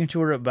talking to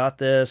her about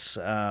this?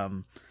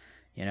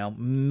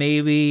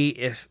 Maybe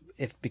if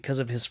because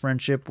of his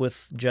friendship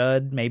with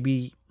Judd,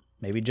 maybe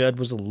Judd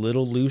was a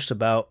little loose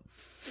about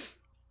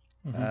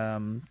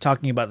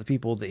talking about the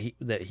people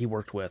that he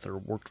worked with or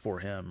worked for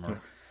him,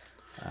 or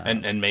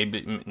and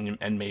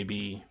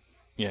maybe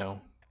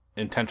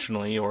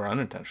intentionally or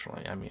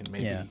unintentionally. I mean,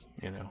 maybe and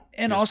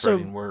he's also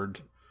spreading word.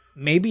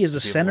 maybe as a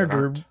people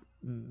senator, around.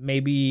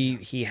 maybe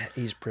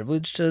he's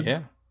privileged to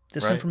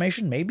this right.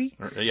 information. Maybe.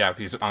 Or, if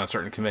he's on a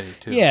certain committee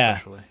too. Yeah.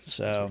 Especially.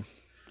 So,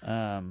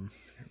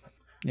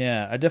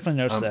 yeah, I definitely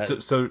noticed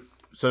that.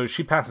 So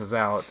she passes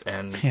out,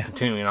 and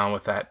continuing on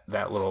with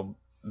that little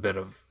bit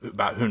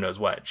about who knows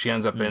what. She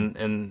ends up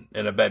in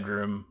a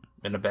bedroom,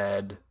 in a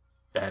bed,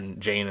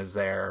 and Jane is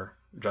there,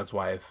 Judd's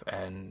wife,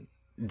 and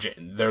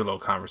their little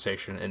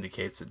conversation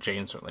indicates that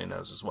Jane certainly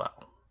knows as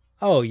well.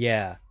 Oh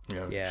yeah,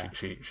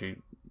 She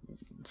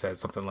said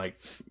something like,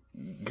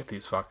 "Get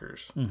these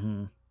fuckers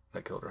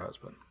that killed her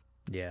husband."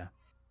 yeah.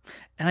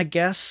 And I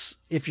guess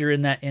if you're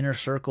in that inner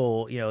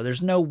circle,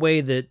 there's no way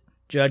that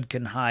Judd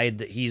can hide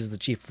that he's the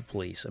chief of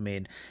police. I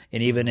mean,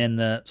 and even in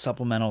the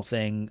supplemental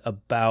thing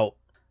about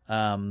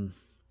the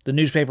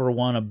newspaper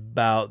one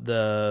about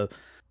the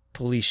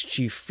police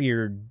chief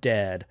feared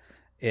dead,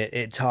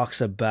 it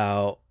talks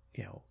about,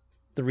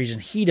 the reason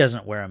he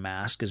doesn't wear a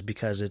mask is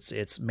because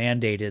it's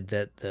mandated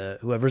that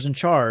whoever's in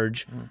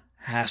charge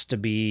has to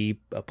be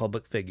a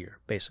public figure,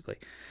 basically.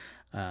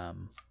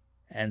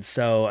 And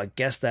so I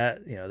guess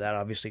that, that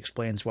obviously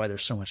explains why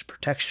there's so much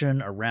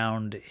protection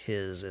around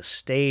his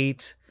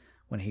estate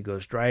when he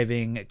goes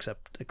driving,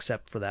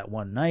 except for that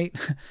one night.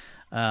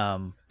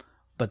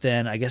 But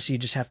then I guess you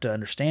just have to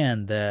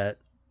understand that,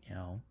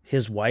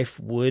 his wife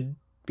would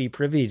be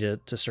privy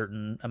to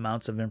certain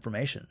amounts of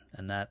information,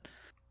 and that,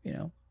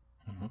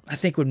 I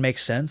think would make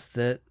sense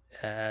that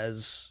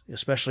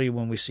especially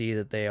when we see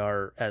that they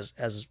are as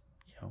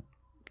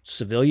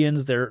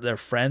civilians. They're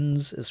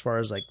friends as far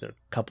as like they're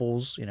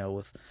couples,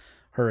 with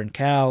her and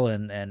Cal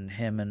and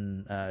him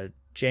and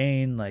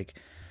Jane. Like,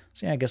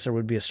 so yeah, I guess there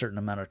would be a certain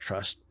amount of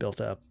trust built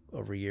up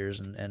over years,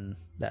 and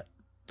that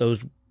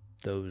those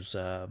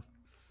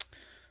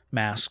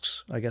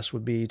masks, I guess,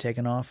 would be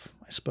taken off,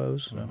 I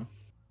suppose. So,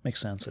 makes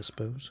sense, I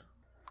suppose.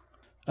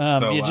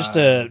 Just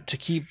to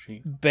keep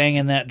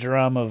banging that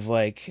drum of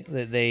like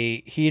that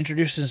he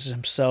introduces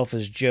himself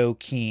as Joe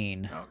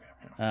Keane.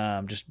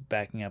 Okay. Just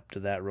backing up to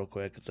that real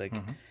quick. It's like,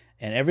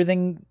 and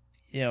everything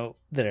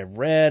that I've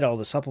read, all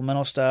the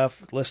supplemental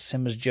stuff lists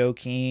him as Joe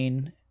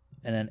Keane,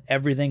 and then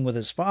everything with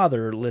his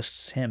father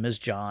lists him as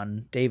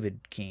John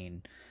David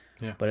Keane.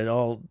 Yeah. But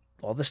all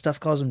this stuff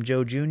calls him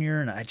Joe Jr.,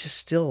 and I just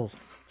still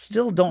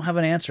don't have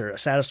a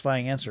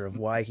satisfying answer of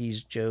why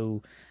he's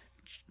Joe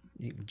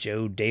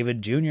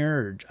David Jr.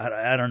 or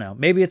I don't know.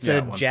 Maybe it's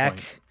a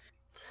Jack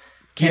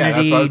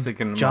Kennedy,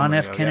 John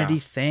F. Kennedy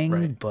thing,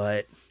 right.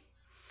 But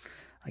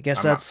I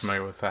guess I'm not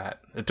familiar with that.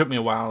 It took me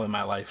a while in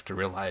my life to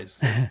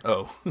realize.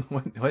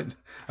 What?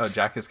 Oh,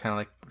 Jack is kind of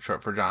like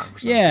short for John. For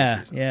some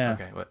reason. Yeah.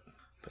 Okay, but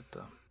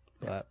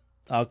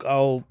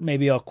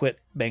I'll quit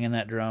banging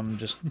that drum.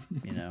 Just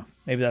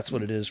maybe that's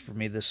what it is for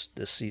me this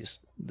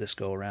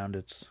go around.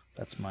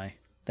 That's my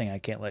thing. I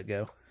can't let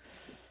go.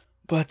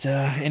 But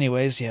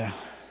anyways, yeah.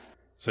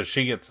 So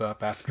she gets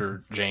up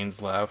after Jane's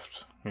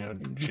left.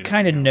 You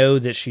kind of know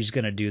that she's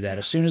going to do that.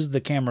 As soon as the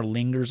camera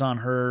lingers on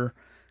her,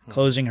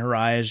 closing her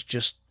eyes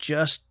just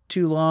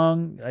too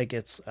long, like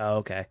it's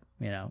okay.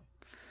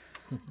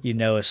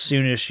 As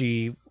soon as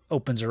she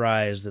opens her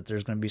eyes, that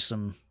there's going to be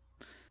some,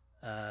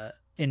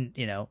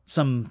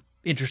 some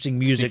interesting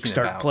music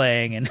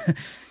playing, and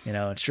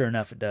and sure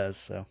enough, it does.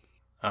 So,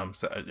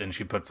 and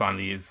she puts on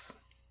these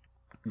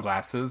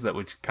glasses that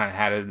we kind of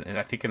had in,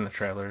 I think, in the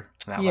trailer,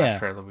 last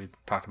trailer we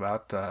talked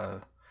about.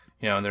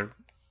 And they're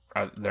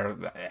I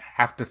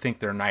have to think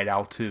they're Night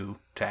Owl 2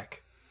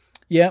 tech.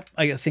 Yep,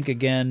 I think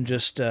again,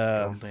 just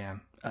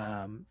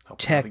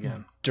tech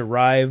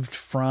derived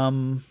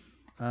from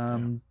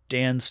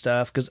Dan's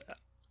stuff, because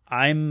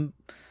I'm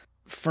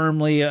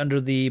firmly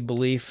under the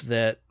belief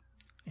that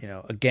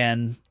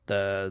again,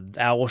 the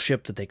owl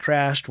ship that they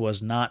crashed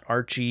was not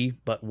Archie,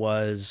 but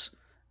was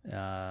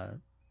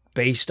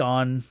based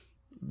on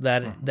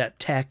that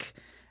tech,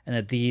 and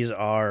that these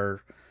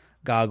are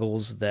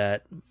goggles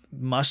that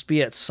must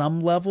be at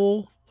some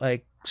level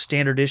like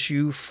standard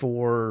issue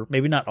for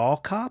maybe not all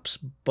cops,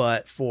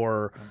 but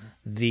for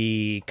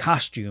the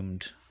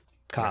costumed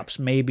cops.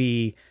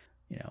 Right.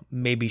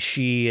 Maybe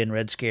she and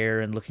Red Scare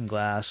and Looking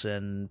Glass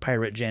and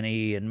Pirate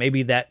Jenny, and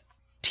maybe that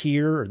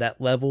tier or that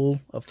level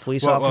of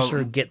police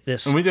officer get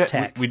this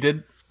tech. We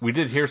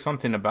did hear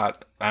something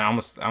about. I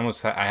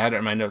had it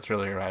in my notes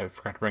earlier. I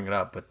forgot to bring it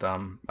up, but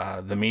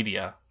the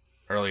media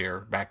earlier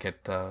back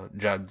at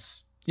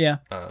Judd's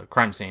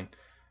crime scene,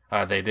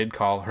 they did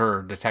call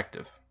her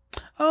detective.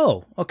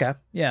 Oh, okay,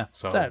 yeah.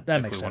 So that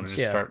makes sense.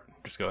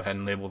 Just go ahead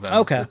and label them.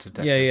 Okay, as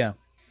detectives. yeah,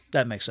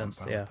 that makes sense.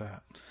 Yeah.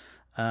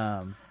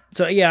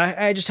 So yeah,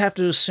 I just have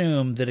to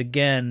assume that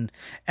again,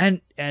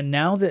 and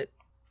now that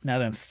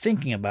I'm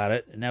thinking about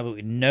it, now that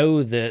we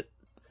know that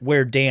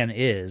where Dan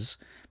is,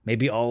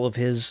 maybe all of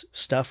his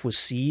stuff was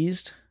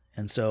seized,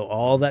 and so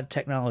all that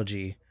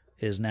technology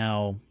is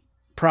now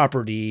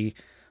property,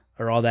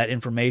 or all that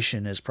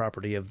information is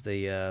property of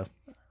the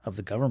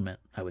government,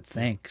 I would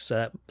think.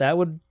 So that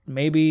would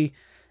maybe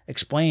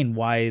explain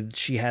why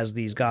she has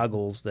these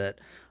goggles that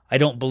I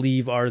don't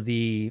believe are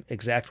the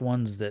exact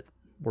ones that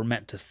we're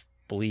meant to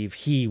believe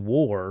he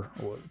wore,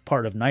 or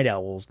part of Night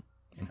Owl's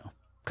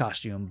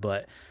costume,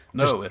 but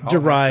no, it all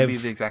has to be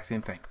the exact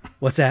same thing.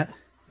 What's that?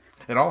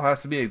 It all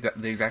has to be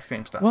the exact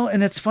same stuff. Well,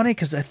 and it's funny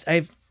because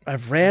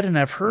I've read and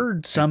I've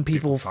heard some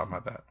people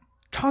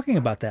talking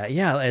about that.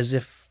 Yeah, as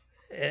if,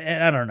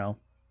 and I don't know,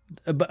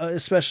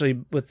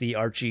 especially with the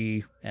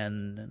Archie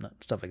and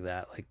stuff like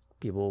that. Like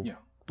people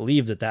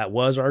believe that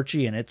was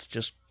Archie, and it's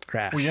just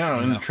crashed. Well,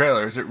 in the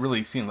trailers, it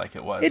really seemed like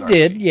it was. It Archie.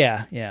 did,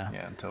 yeah. Yeah,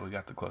 until we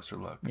got the closer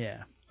look.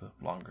 Yeah, the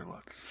longer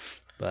look.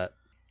 But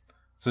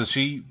so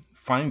she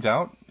finds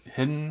out,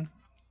 hidden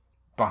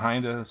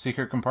behind a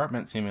secret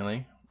compartment,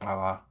 seemingly, a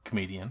la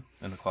comedian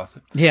in the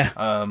closet. Yeah.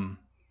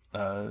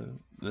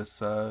 This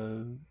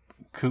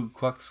Ku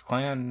Klux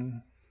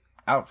Klan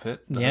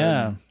outfit.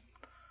 Yeah.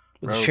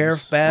 With the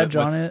sheriff badge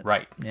on it.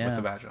 Right. Yeah. With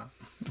the badge on.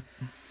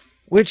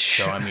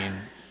 Which. So,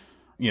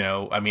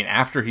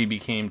 after he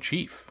became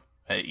chief,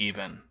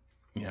 even,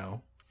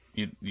 you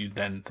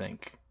then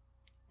think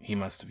he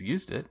must have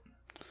used it.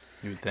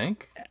 You would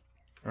think.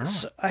 Or not.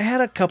 So I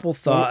had a couple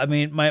thoughts.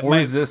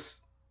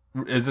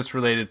 Is this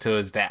related to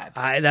his dad?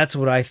 That's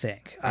what I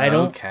think. I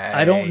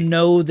don't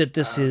know that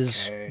this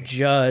is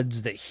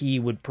Judd's that he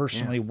would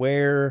personally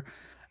wear.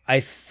 I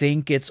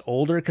think it's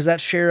older because that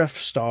sheriff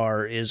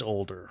star is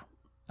older.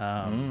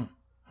 And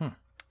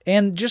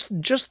just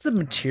the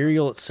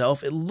material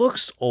itself, it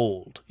looks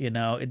old.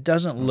 It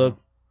doesn't look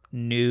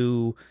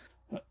new.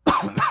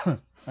 I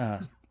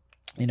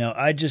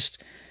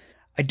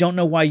don't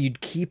know why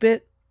you'd keep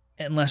it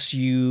unless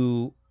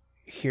you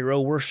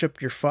hero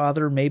worshipped your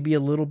father maybe a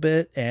little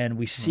bit, and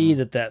we see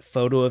that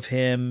photo of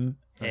him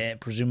and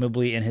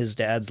presumably in his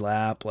dad's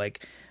lap.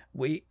 Like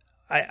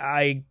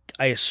I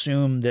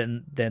assume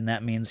then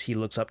that means he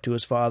looks up to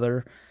his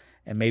father,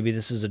 and maybe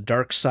this is a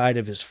dark side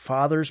of his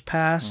father's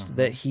past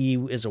that he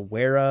is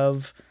aware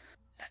of,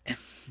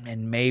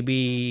 and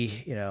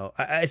maybe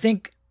I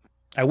think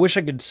I wish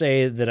I could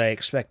say that I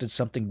expected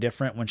something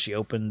different when she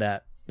opened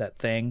that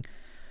thing,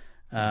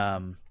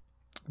 than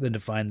to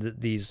find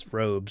these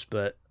robes,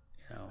 but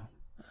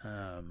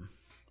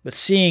but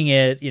seeing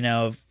it,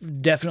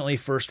 definitely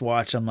first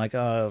watch, I'm like,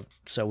 oh,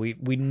 so we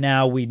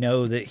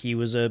know that he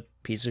was a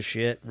piece of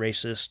shit,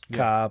 racist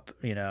cop,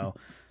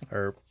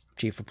 or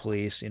chief of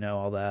police,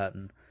 all that,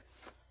 and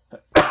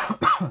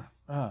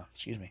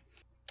excuse me.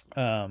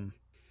 And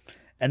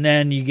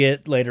then you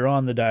get later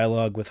on the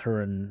dialogue with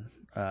her and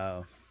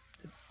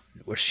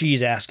where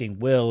she's asking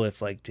Will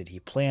if did he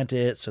plant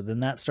it? So then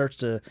that starts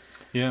to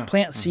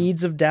plant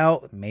seeds of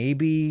doubt.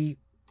 Maybe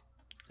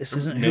this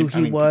isn't who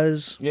he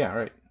was. Yeah,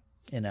 right.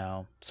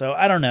 So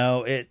I don't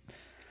know.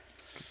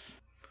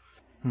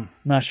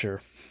 Not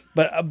sure,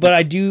 but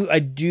I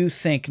do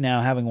think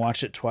now, having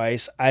watched it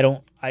twice,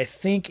 I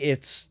think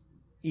it's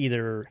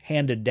either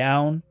handed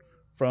down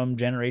from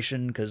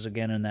generation, because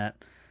again in that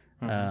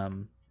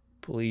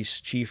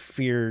police chief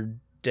feared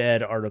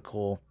dead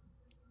article,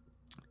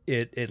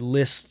 it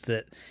lists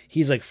that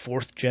he's like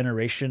 4th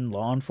generation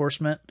law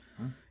enforcement,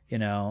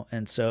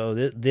 and so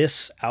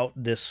this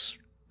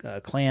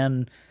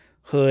clan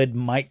hood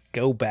might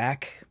go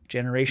back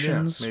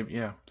generations. Yeah,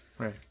 maybe,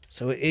 right.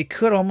 So it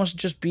could almost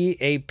just be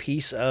a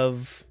piece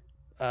of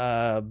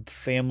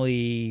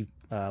family,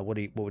 what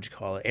would you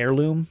call it,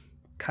 heirloom,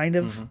 kind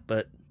of,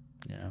 but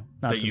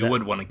not that you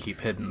would want to keep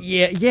hidden.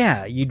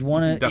 Yeah, you'd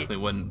want to. Definitely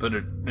wouldn't put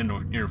it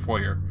in your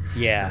foyer.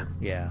 Yeah.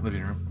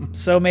 Living room.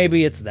 So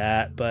maybe it's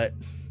that, but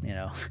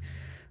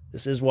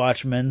this is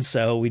Watchmen,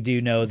 so we do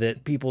know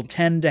that people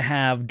tend to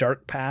have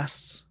dark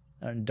pasts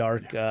and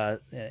dark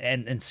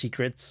and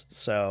secrets.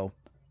 So.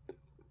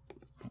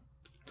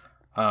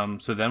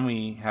 So then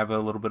we have a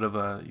little bit of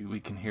we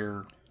can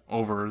hear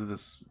over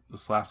this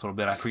last little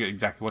bit. I forget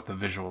exactly what the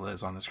visual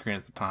is on the screen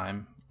at the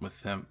time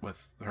with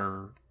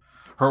her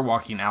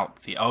walking out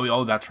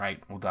that's right.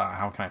 Well,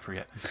 how can I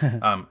forget?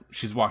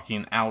 She's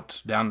walking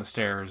out down the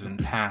stairs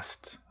and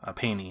past a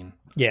painting.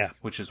 Yeah.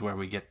 Which is where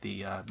we get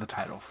the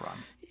title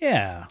from.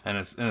 Yeah. And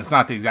it's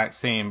not the exact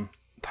same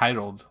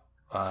titled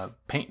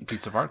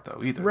piece of art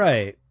though either.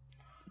 Right.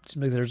 It's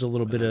like there's a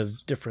little bit of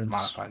difference.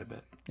 Modified a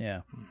bit.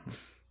 Yeah.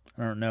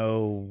 I don't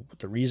know what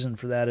the reason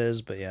for that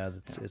is, but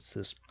it's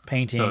this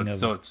painting go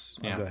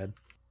ahead.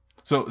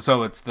 So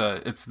it's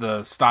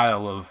the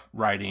style of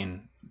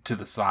riding to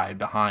the side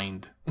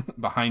behind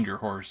your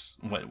horse,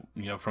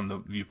 from the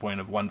viewpoint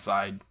of one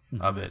side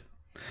of it.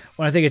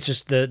 Well, I think it's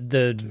just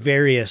the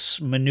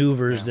various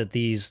maneuvers that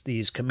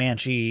these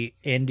Comanche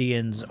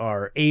Indians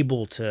are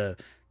able to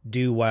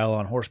do while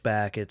on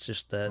horseback. It's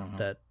just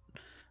that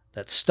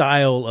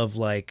style of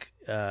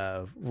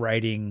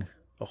riding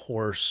a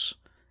horse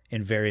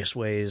in various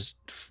ways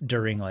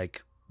during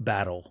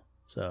battle.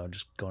 So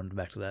just going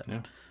back to that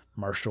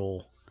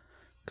martial,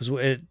 because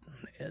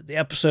the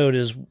episode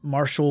is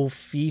martial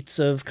feats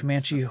of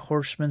Comanche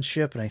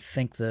horsemanship, and I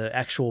think the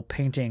actual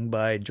painting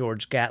by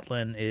George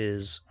Gatlin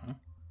is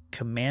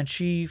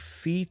Comanche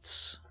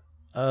feats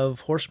of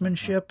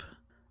horsemanship.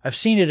 I've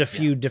seen it a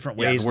few different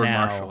ways the word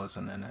now. martial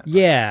isn't in it.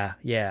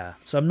 Yeah.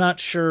 So I'm not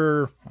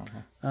sure,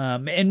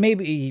 and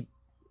maybe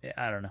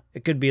I don't know.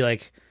 It could be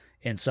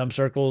in some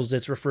circles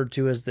it's referred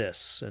to as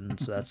this, and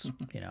so that's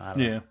I don't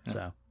know.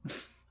 So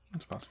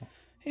it's possible.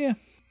 Yeah.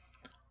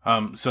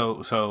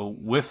 So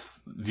with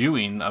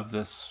viewing of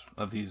this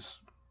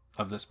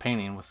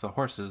painting with the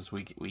horses,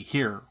 we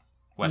hear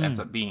what ends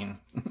up being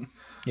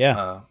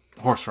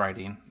horse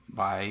riding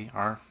by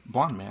our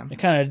blonde man. I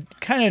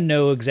kind of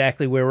know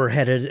exactly where we're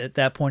headed at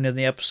that point in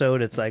the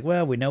episode. It's like,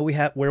 well, we know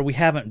where we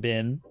haven't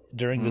been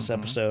during this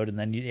episode, and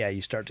then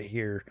you start to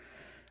hear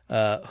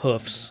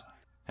hoofs.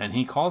 And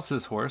he calls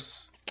his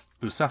horse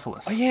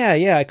Bucephalus. Oh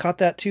yeah, I caught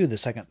that too the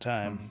second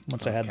time.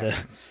 Once I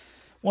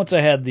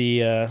had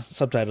the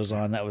subtitles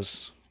on, that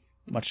was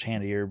much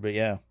handier. But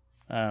yeah,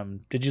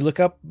 did you look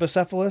up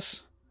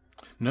Bucephalus?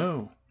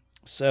 No.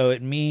 So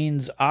it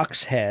means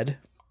ox head,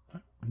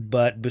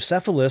 but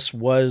Bucephalus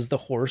was the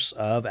horse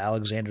of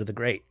Alexander the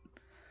Great.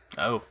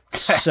 Oh.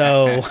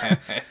 So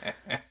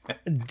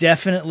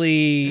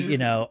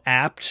definitely,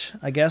 apt,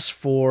 I guess,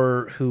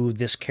 for who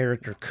this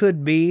character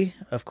could be.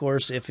 Of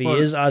course, if he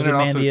is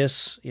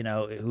Ozymandias,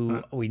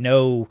 who we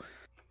know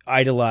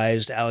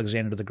idolized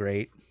Alexander the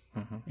Great,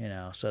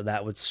 so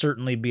that would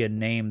certainly be a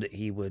name that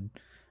he would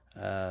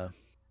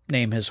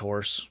name his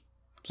horse.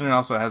 And it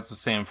also has the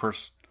same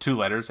first 2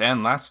 letters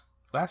and last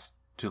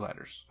 2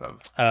 letters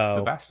of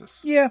Bubastis.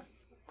 Yeah.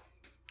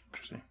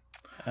 Interesting.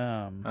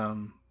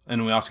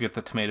 And we also get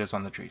the tomatoes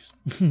on the trees.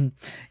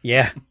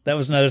 Yeah, that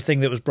was another thing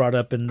that was brought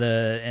up in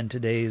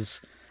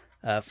today's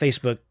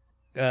Facebook,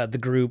 the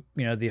group,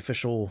 the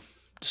official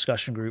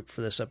discussion group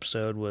for this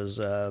episode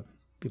was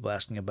people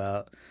asking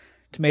about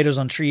tomatoes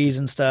on trees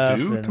and stuff.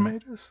 Do and,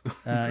 tomatoes?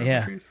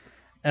 yeah. Trees?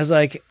 I was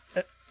like,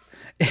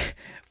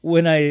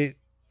 when I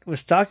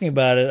was talking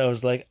about it, I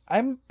was like,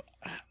 I'm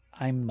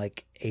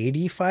like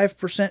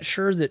 85%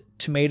 sure that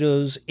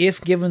tomatoes,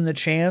 if given the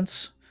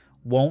chance,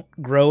 won't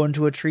grow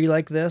into a tree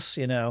like this,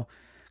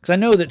 because I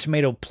know that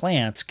tomato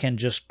plants can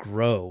just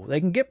grow. They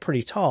can get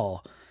pretty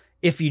tall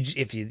if you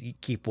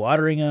keep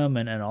watering them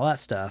and all that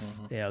stuff,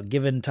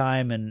 given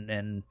time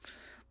and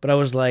but I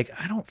was like,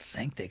 I don't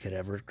think they could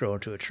ever grow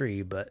into a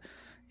tree, but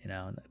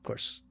of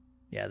course,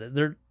 yeah,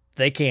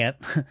 they can't.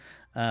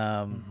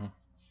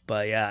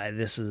 But yeah,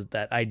 this is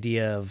that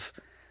idea of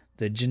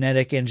the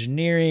genetic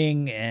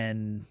engineering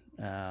and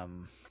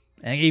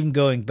even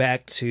going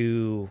back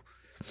to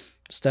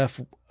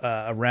stuff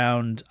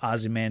around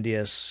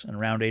Ozymandias and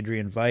around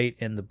Adrian Veidt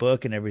in the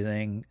book and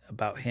everything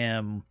about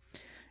him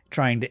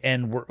trying to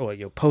end,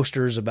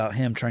 posters about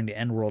him trying to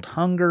end world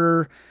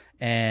hunger.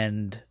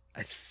 And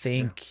I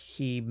think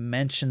he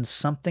mentioned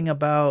something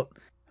about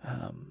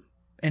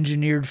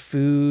engineered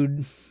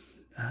food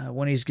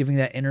when he's giving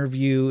that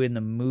interview in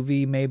the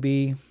movie,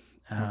 maybe.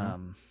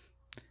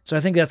 So I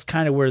think that's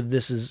kind of where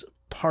this is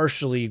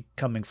partially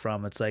coming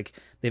from. It's like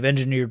they've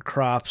engineered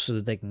crops so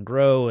that they can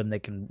grow and they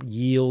can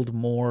yield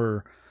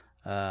more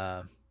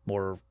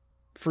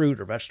fruit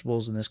or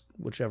vegetables in this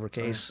whichever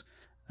case.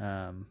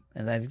 And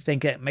I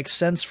think that makes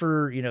sense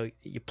for, you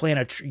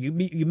plant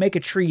you make a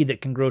tree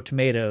that can grow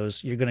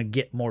tomatoes, you're going to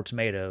get more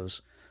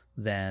tomatoes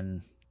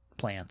than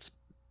plants.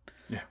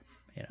 Yeah.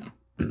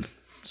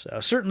 So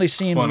it certainly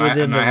seems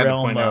within the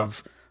realm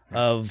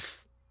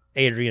of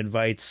Adrian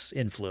Veidt's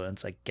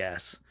influence, I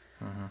guess.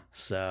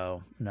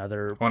 So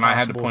another. When I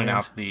had to possible point hint.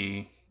 out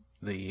the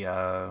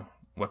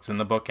what's in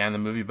the book and the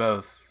movie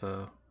both,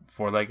 the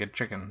four-legged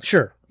chickens.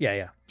 Sure.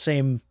 Yeah.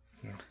 Same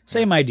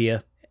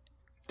idea.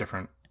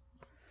 Different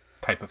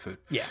type of food.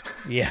 Yeah.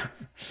 Yeah.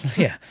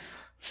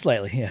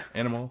 Slightly. Yeah.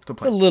 Animal to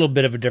It's a plant. little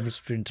bit of a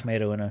difference between a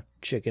tomato and a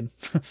chicken.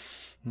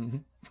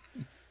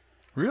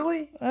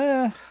 Really?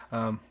 So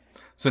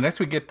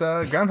next we get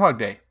Groundhog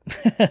Day.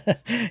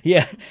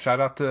 Yeah. Shout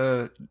out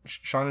to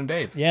Sean and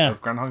Dave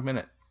of Groundhog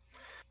Minute.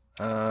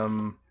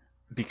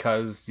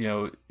 Because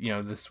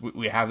this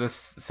we have this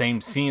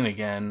same scene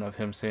again of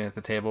him sitting at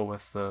the table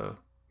with the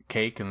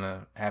cake and the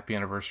happy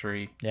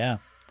anniversary. Yeah.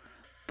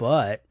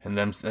 But And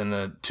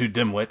the two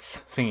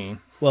dimwits singing.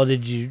 well,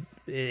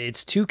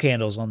 it's 2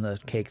 candles on the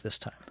cake this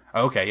time.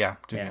 Okay, yeah.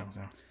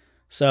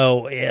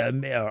 So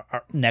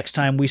next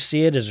time we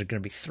see it, is there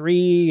going to be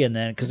 3? And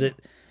then because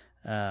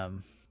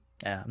I'm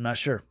not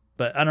sure,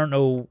 but I don't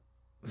know.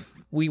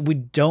 We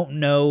don't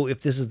know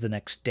if this is the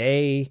next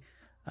day.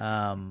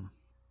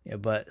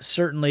 But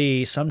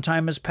certainly some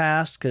time has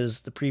passed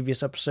because the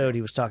previous episode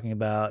he was talking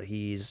about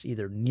he's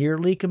either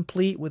nearly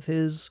complete with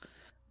his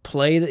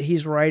play that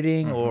he's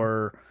writing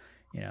or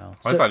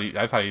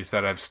I thought you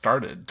said I've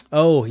started.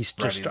 Oh, he's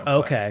just writing a play.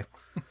 okay.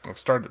 I've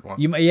started one.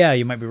 You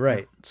might be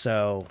right.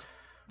 So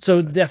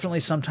definitely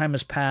some time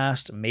has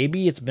passed.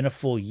 Maybe it's been a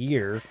full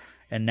year,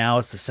 and now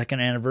it's the 2nd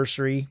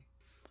anniversary.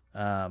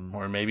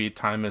 Or maybe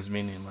time is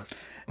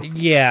meaningless.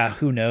 Yeah,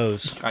 who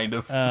knows? Kind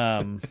of.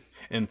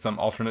 In some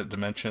alternate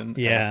dimension.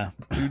 Yeah,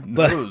 Who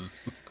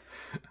knows?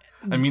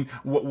 I mean,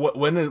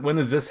 when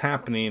is this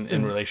happening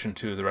in relation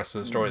to the rest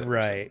of the story? That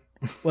we're seeing? right.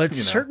 Well,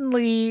 it's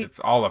certainly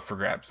It's all up for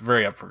grabs.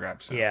 Very up for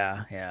grabs.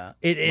 yeah. Way more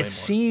It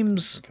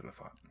seems than I could have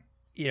thought.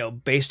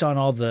 based on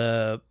all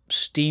the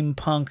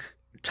steampunk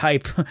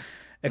type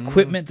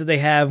equipment that they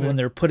have when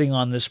they're putting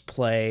on this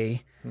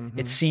play,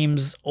 it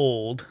seems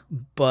old,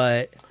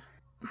 but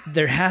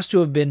there has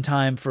to have been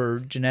time for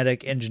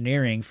genetic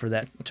engineering for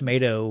that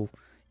tomato.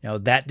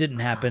 That didn't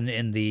happen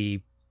in the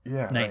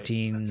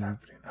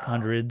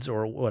 1900s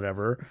or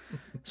whatever.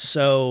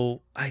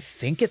 So I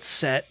think it's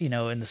set,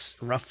 in this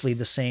roughly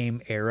the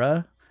same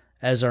era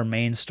as our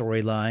main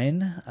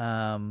storyline.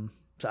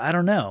 So I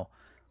don't know.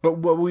 But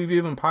what we've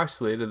even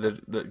postulated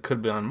that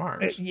could be on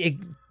Mars.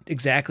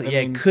 Exactly. I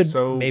Yeah, mean, it could.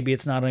 so- Maybe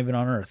it's not even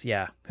on Earth.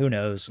 Yeah, who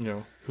knows?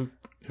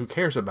 Who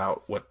cares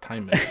about what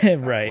time it is? At that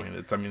Right. point?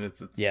 It's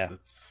Yeah.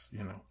 It's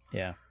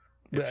Yeah.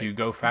 if you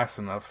go fast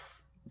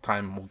enough,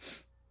 time will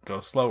go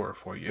slower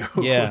for you.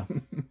 Yeah.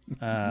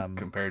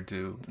 Compared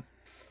to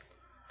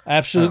I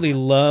absolutely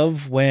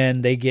love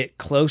when they get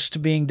close to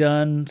being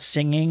done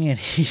singing and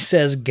he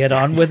says, "Get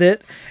on with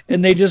it."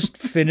 And they just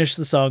finish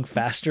the song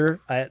faster.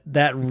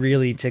 That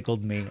really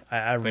tickled me.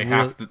 they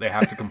have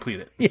to complete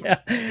it. Yeah.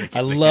 I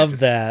they love can't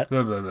just- that.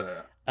 Blah, blah,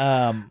 blah.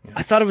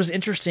 I thought it was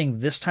interesting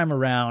this time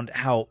around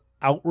how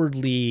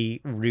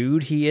outwardly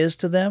rude he is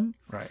to them.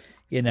 Right.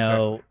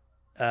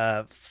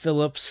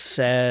 Philip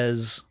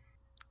says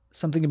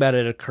something about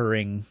it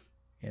occurring,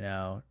 I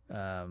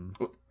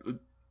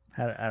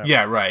don't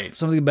Yeah, right.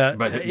 something about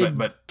But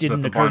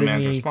didn't the occur to blind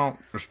man's me.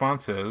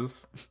 response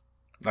is,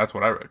 that's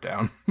what I wrote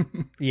down.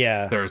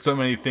 Yeah. There are so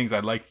many things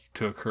I'd like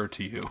to occur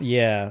to you.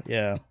 Yeah.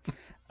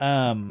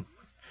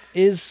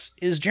 Is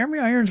Jeremy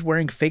Irons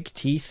wearing fake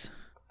teeth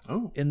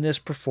Oh, in this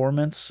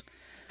performance?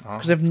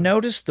 Because I've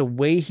noticed the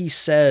way he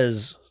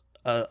says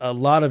a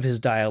lot of his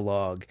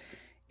dialogue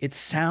it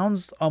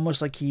sounds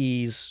almost like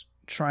he's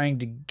trying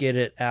to get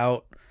it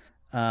out.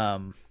 I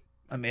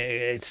mean,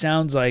 it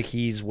sounds like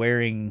he's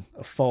wearing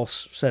a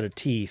false set of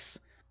teeth,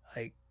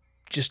 like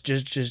just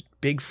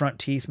big front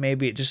teeth.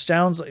 Maybe it just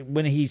sounds like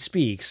when he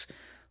speaks,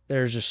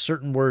 there's just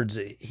certain words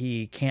that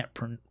he can't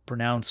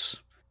pronounce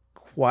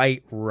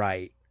quite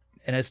right,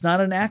 and it's not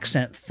an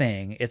accent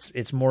thing.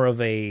 It's more of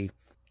a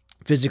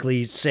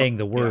physically saying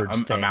the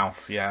words thing. A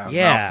mouth, Yeah.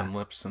 mouth and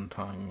lips and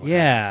tongue.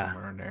 Yeah.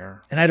 Somewhere in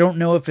there. And I don't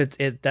know if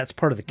that's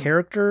part of the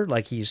character,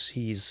 like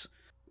he's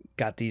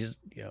got these,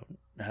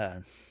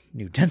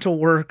 new dental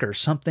work or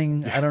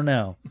something. I don't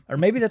know. Or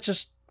maybe that's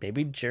just,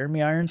 maybe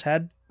Jeremy Irons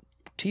had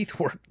teeth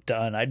work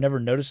done. I'd never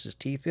noticed his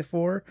teeth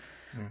before,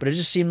 but it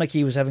just seemed like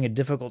he was having a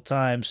difficult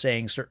time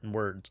saying certain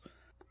words.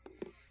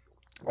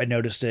 I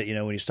noticed it,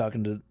 when he's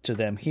talking to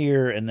them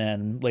here, and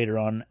then later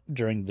on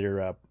during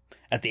their,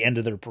 at the end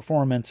of their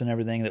performance and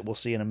everything that we'll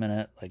see in a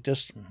minute, like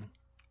just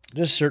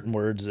certain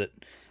words that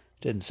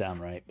didn't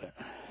sound right. But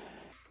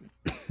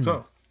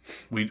so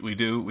we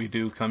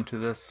do come to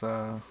this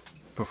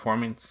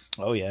performance.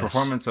 Oh yes,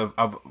 performance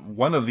of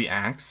one of the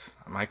acts.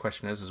 My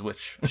question is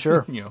which?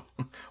 Sure.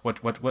 What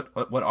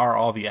are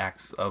all the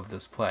acts of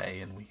this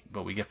play?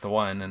 But we get the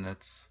one, and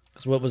it's.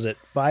 So what was it?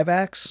 5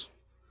 acts?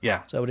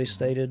 Yeah. Is that what he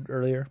stated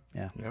earlier?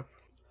 Yeah. Yep.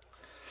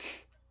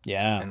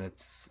 Yeah. And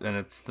it's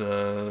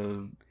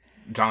the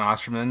John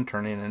Osterman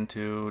turning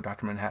into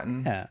Dr.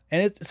 Manhattan. Yeah.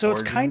 And it's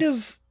kind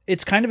Origins.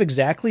 of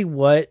exactly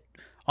what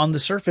on the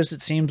surface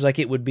it seems like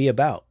it would be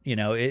about.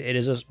 It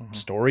is a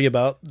story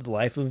about the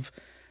life of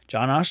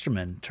John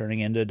Osterman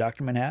turning into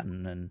Dr.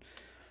 Manhattan, and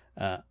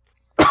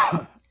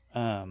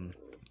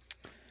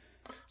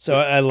so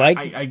I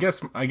like. I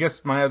guess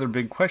my other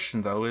big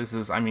question though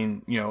is I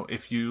mean,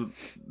 if you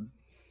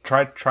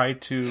try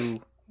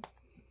to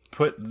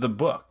put the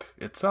book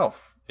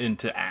itself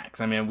into acts,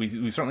 I mean,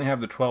 we certainly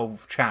have the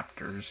 12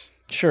 chapters,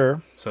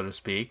 sure, so to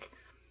speak,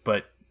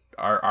 but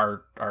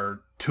are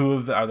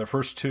the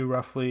first two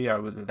roughly?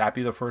 Would that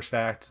be the first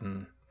act?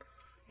 And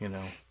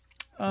so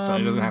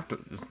it doesn't have to.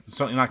 It's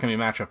certainly not going to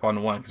be a matchup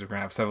on one because we're going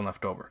to have 7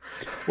 left over.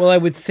 Well, I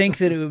would think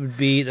that it would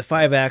be the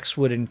 5 acts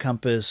would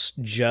encompass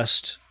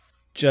just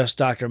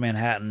Dr.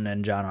 Manhattan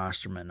and John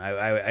Osterman.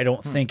 I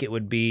don't think it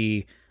would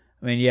be.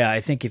 I mean, yeah, I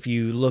think if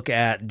you look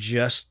at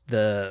just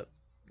the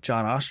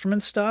John Osterman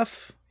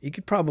stuff, you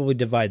could probably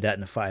divide that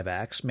into 5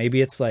 acts.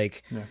 Maybe it's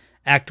like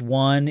Act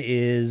 1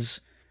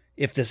 is,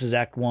 if this is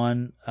Act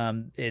 1,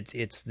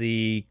 it's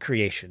the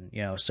creation.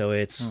 So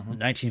it's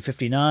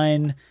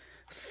 1959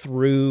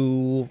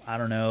 through, I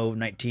don't know,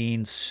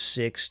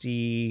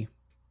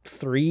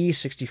 1963,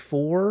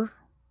 64.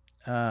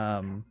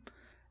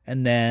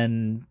 And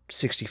then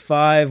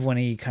 65 when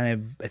he kind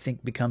of, I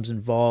think, becomes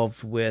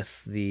involved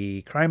with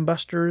the Crime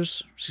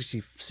Busters,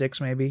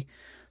 66 maybe.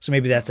 So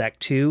maybe that's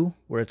Act 2,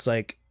 where it's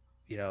like,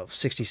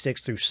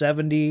 66 through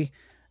 70,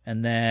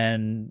 and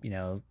then,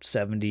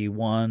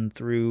 71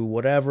 through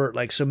whatever.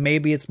 Like, so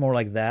maybe it's more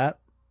like that,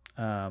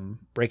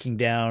 breaking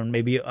down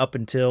maybe up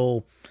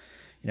until,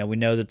 we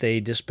know that they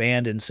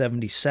disband in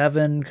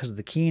 77 because of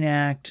the Keene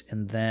Act,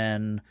 and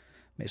then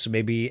so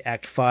maybe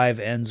Act 5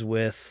 ends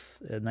with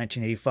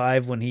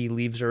 1985 when he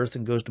leaves Earth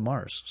and goes to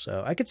Mars.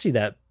 So I could see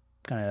that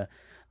kind of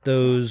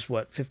those,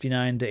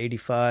 59 to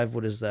 85,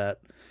 what is that?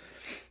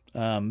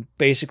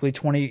 Basically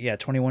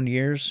 21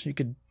 years. You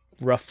could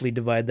roughly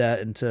divide that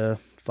into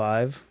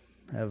 5,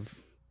 have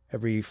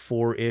every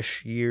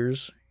 4-ish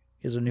years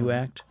is a new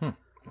act.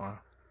 Wow.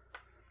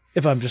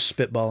 If I'm just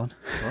spitballing.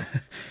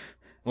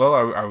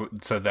 Well,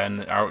 so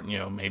then,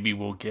 maybe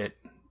we'll get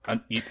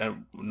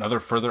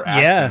another further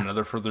act, and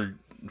another further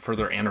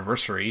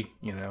anniversary,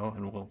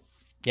 and we'll.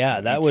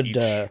 Yeah, that would.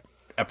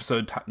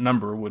 Episode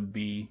number would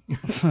be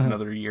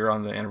another year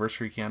on the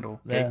anniversary candle.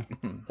 Yeah,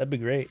 that'd be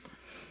great.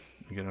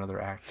 We get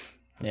another act.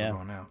 As we're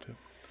going now too.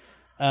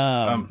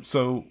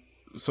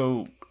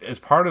 So as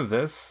part of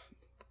this,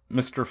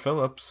 Mr.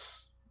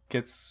 Phillips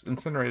gets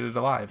incinerated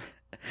alive.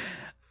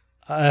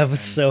 I was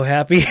so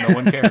happy. No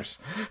one cares.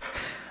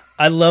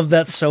 I love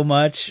that so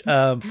much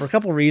for a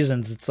couple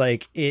reasons. It's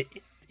like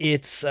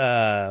it's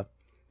kind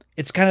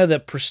of the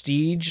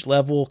prestige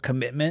level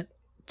commitment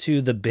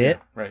to the bit.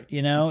 Yeah, right.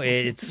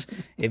 It's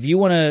if you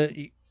want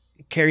to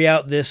carry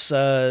out this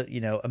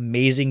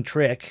amazing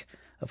trick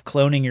of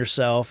cloning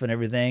yourself and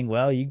everything,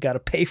 well, you got to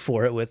pay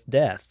for it with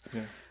death.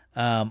 Yeah.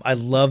 I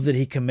love that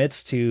he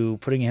commits to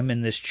putting him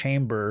in this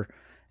chamber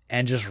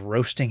and just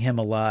roasting him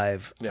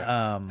alive.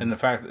 Yeah. And the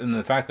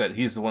fact that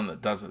he's the one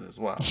that does it as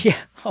well. Yeah.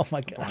 Oh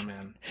my God. Poor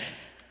man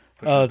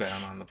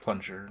pushes down on the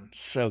plunger.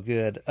 So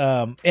good.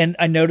 And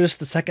I noticed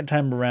the second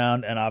time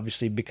around, and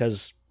obviously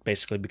because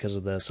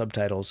of the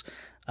subtitles,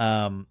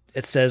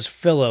 it says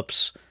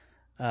Phillips.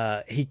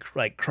 He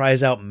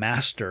cries out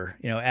 "Master,"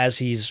 as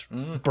he's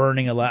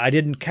burning alive. I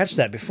didn't catch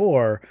that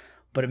before,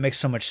 but it makes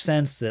so much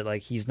sense that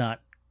he's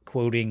not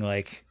quoting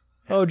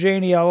 "Oh,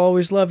 Janie, I'll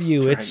always love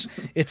you."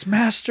 It's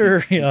Master.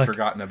 He's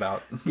forgotten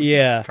about.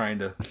 Yeah, trying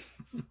to.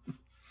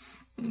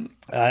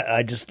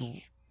 I just,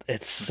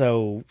 it's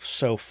so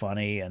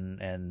funny,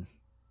 and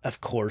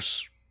of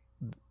course,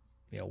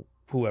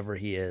 whoever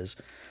he is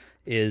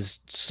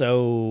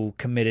so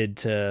committed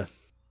to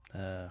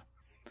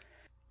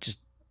just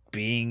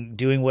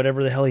doing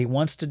whatever the hell he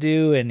wants to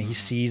do, and he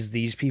sees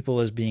these people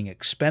as being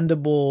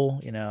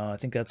expendable. I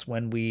think that's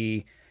when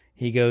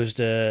he goes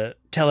to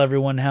tell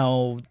everyone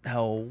how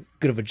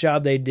good of a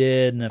job they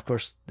did, and of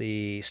course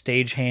the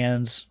stage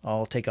hands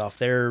all take off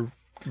their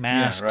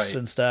masks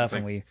and stuff,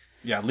 and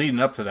leading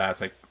up to that,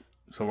 it's like,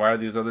 so why are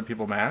these other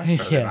people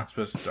masked? Are they not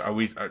supposed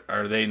to,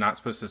 are they not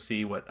supposed to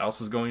see what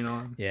else is going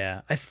on?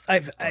 Yeah,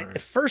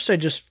 at first I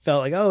just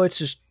felt like, oh, it's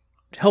just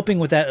helping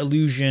with that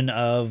illusion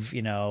of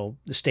the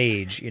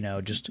stage.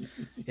 Just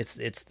it's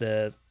it's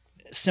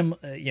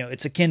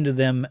akin to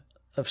them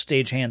of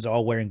stage hands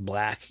all wearing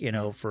black.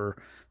 For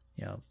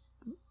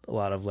a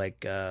lot of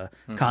like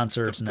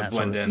concerts and that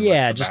sort of.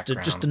 Yeah, just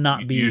to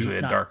not be usually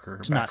a darker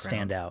to not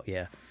stand out.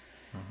 Yeah.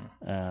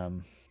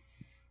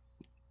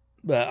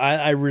 But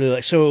I really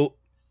like. So,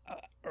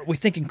 are we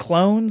thinking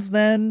clones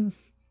then,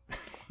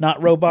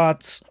 not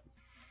robots?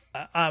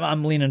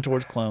 I'm leaning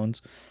towards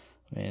clones.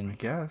 I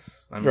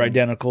guess they're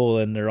identical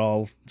and they're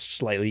all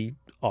slightly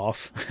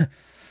off.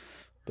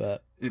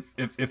 But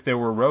if there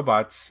were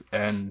robots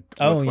and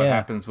what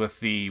happens with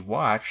the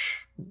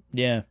watch,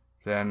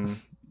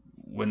 then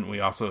wouldn't we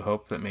also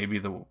hope that maybe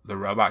the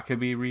robot could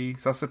be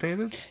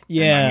resuscitated?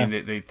 Yeah, and,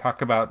 they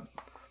talk about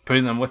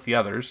putting them with the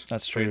others.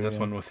 That's true. Putting this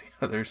one with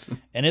the others,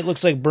 and it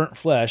looks like burnt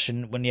flesh.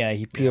 And when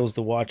he peels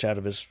the watch out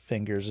of his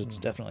fingers, it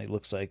definitely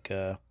looks like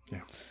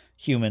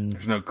human.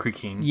 There's no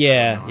creaking.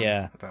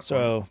 Yeah.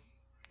 So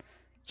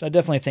I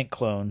definitely think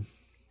clone.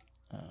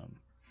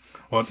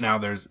 Well, now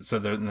there's the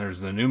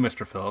new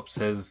Mr. Phillips.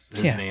 His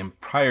name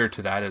prior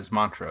to that is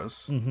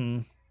Montrose. Mm-hmm.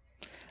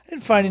 I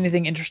didn't find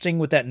anything interesting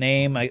with that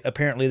name.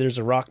 Apparently, there's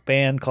a rock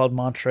band called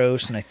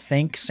Montrose, and I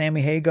think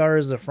Sammy Hagar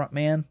is the front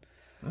man.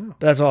 Oh.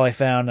 But that's all I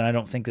found, and I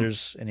don't think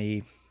there's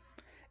any.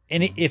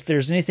 If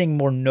there's anything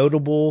more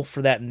notable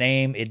for that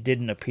name, it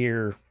didn't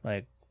appear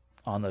like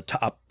on the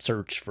top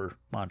search for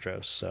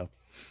Montrose. So,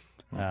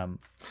 I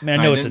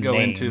know it's a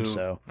name.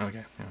 So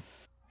okay, yeah.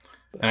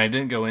 And I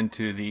didn't go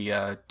into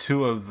the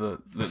two of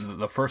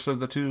the first of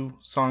the two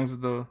songs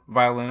that the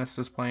violinist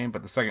is playing,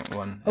 but the second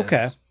one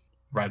is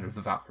Ride of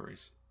the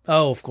Valkyries.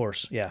 Oh, of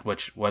course, yeah.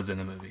 Which was in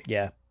the movie.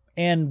 Yeah.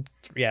 And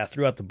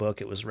throughout the book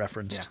it was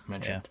referenced. Yeah,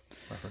 mentioned. Yeah.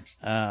 Referenced.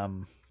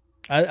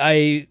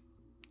 I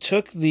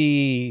took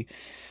the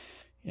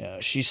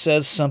she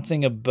says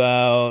something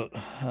about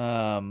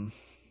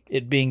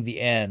it being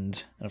the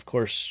end. And of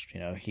course,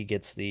 he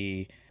gets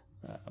the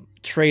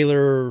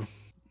trailer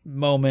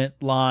moment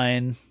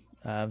line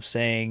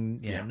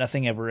saying,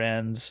 nothing ever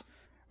ends.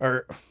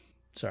 Or,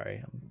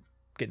 sorry, I'm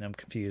getting him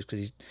confused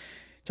because he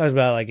talks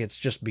about like it's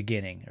just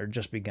beginning or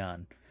just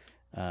begun.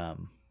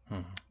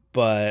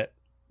 But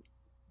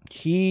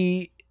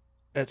he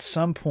at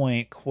some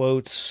point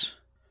quotes.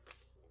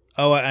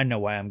 Oh, I know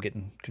why I'm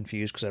getting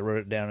confused because I wrote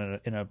it down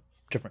in a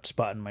different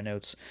spot in my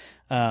notes.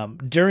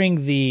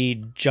 During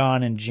the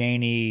John and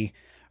Janie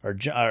or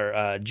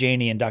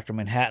Janie and Dr.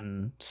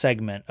 Manhattan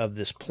segment of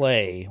this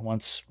play,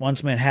 once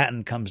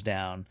Manhattan comes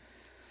down,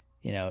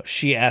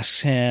 she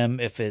asks him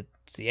if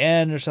it's the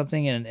end or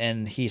something,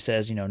 and he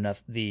says,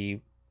 the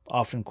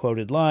often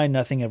quoted line,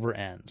 "Nothing ever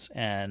ends,"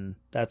 and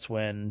that's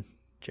when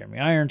Jeremy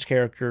Irons'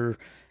 character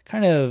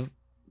kind of,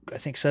 I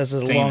think, says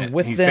it along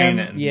with them. He's saying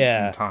it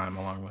in time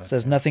along with it.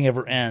 Says nothing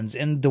ever ends,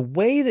 and the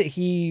way that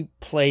he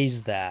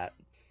plays that,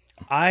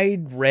 I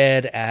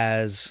read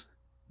as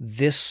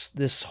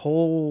this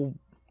whole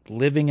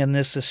living in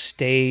this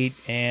estate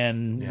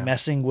and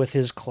messing with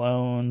his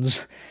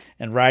clones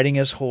and riding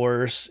his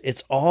horse.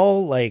 It's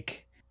all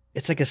like,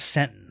 it's like a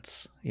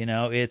sentence,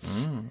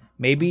 it's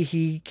maybe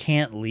he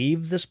can't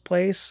leave this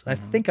place. I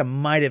think I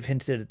might have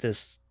hinted at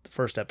this the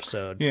first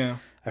episode. Yeah.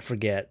 I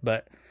forget,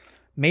 but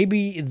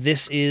maybe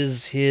this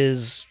is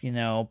his,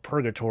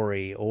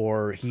 purgatory,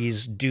 or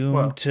he's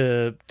doomed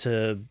to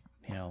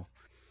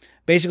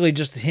basically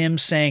just him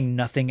saying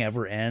nothing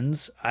ever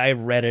ends. I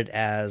read it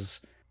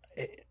as,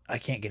 I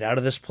can't get out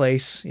of this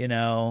place,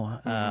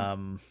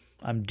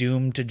 I'm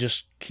doomed to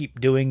just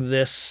keep doing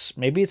this.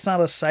 Maybe it's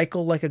not a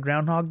cycle like a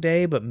Groundhog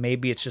Day, but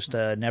maybe it's just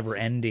a never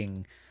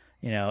ending,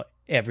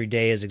 every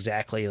day is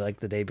exactly like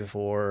the day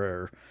before.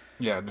 Or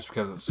just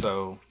because it's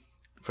so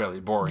fairly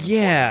boring.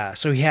 Yeah,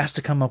 so he has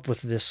to come up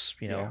with this,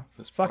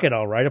 fuck it,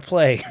 I'll write a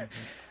play,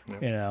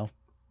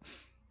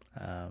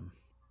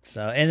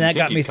 So, and that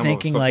got me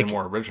thinking, like,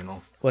 more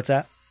original. What's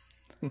that?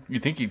 You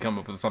think he'd come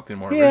up with something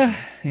more original?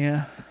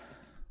 Yeah.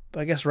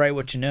 But I guess write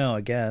what you know.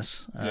 I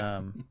guess.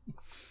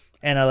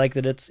 And I like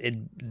that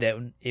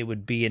it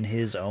would be in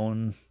his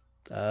own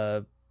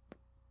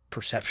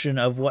perception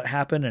of what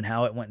happened and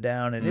how it went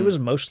down, and it was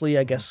mostly,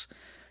 I guess,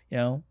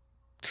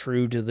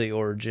 true to the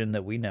origin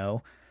that we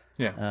know.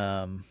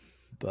 Yeah.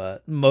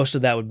 But most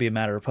of that would be a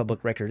matter of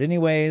public record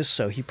anyways,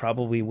 so he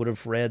probably would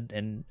have read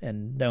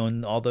and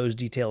known all those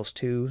details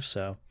too.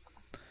 So,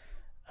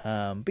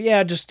 but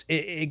yeah, just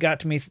it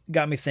got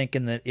me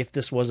thinking that if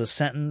this was a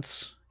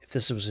sentence, if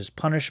this was his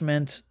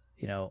punishment,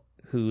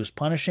 who's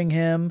punishing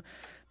him?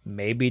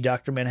 Maybe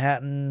Dr.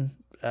 Manhattan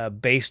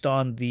based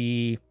on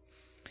the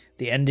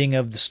ending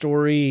of the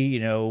story, you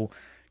know,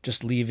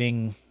 just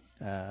leaving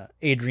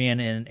Adrian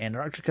in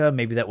Antarctica,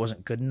 maybe that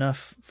wasn't good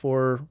enough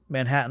for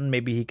Manhattan.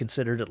 Maybe he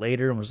considered it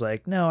later and was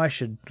like, no, I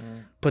should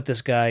put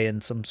this guy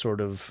in some sort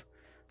of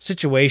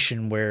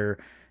situation where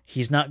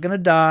he's not going to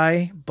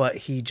die, but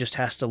he just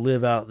has to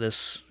live out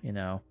this, you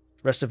know,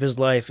 rest of his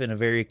life in a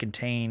very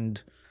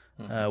contained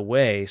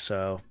way.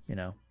 So, you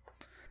know,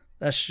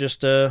 that's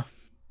just a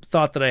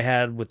thought that I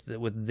had with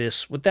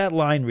that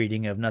line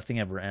reading of Nothing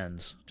Ever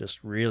Ends.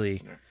 Just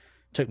really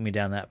took me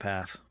down that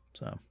path.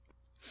 So.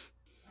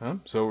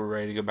 So we're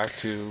ready to go back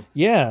to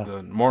Yeah.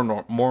 the more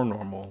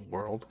normal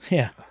world.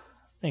 Yeah, I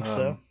think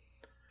so.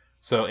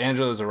 So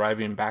Angela is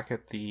arriving back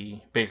at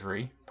the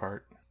bakery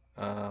part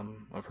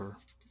of her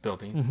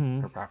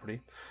building, her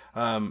property,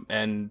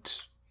 and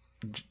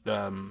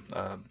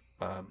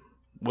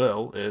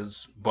Will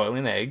is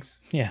boiling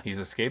eggs. Yeah. He's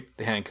escaped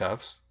the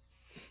handcuffs,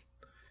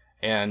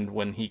 and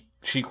when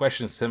she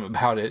questions him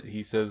about it,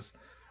 he says,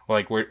 "Well,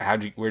 like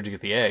where'd you get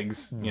the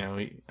eggs?" You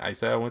know, I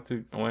said I went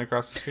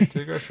across the street to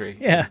the grocery.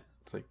 Yeah.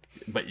 It's like,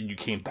 but you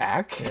came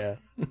back? Yeah.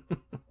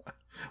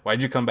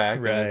 Why'd you come back?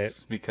 Right. And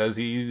it's because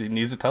he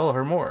needs to tell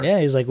her more. Yeah,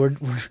 he's like,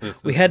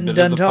 This we hadn't bit of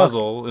done the talk.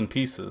 puzzle in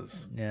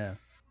pieces. Yeah.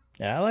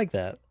 Yeah, I like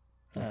that.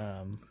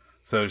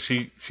 So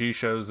she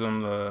shows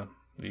him the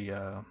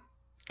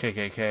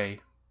KKK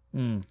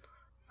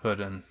hood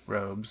and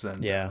robes,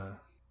 and Yeah.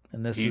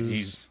 And this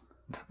he's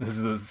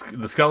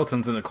the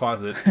skeletons in the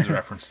closet is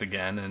referenced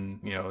again, and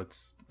you know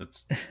it's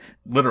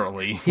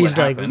literally he's what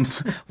like, happened.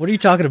 what are you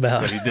talking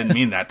about? But he didn't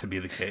mean that to be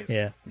the case.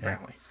 Yeah.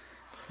 Apparently.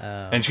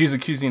 And she's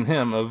accusing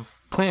him of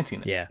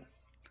planting it. Yeah.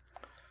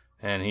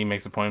 And he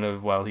makes a point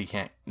of, well, he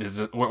can't. Is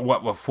it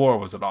what floor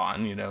was it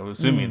on? You know,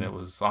 assuming it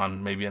was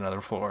on maybe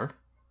another floor.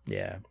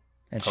 Yeah.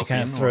 And she Hoping,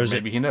 kind of or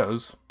maybe he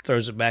knows.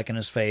 throws it back in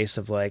his face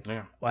of like,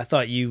 Yeah. well, I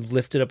thought you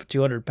lifted up a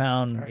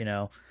 200-pound, you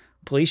know,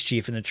 police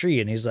chief in a tree,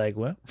 and he's like,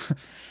 well,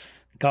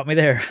 caught me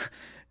there,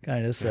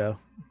 kind of. So,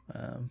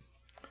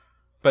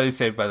 But he's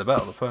saved by the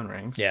bell. The phone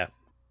rings. yeah.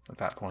 At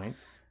that point.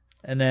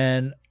 And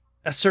then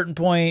a certain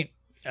point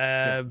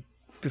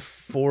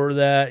before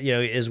that, you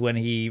know, is when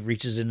he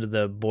reaches into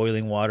the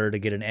boiling water to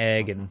get an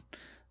egg and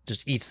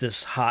just eats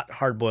this hot,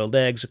 hard-boiled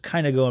egg. So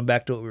kind of going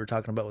back to what we were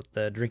talking about with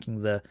the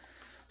drinking the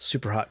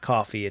super hot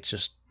coffee. It's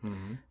just,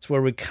 it's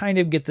where we kind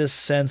of get this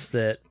sense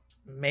that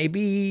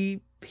maybe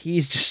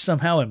he's just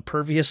somehow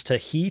impervious to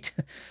heat,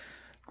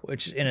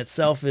 which in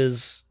itself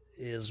is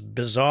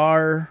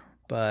bizarre,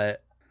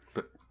 but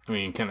I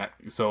mean,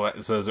 so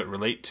does it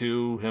relate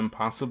to him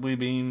possibly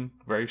being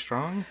very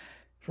strong?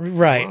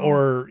 right,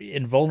 or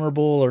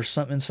invulnerable or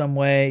something in some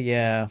way.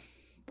 Yeah,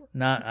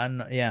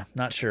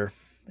 not sure.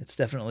 It's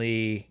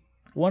definitely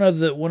one of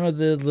the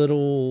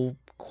little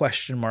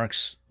question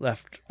marks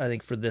left, I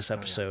think, for this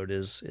episode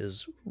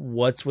is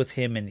what's with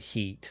him and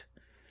heat.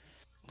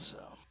 So,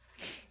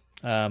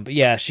 but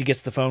yeah, she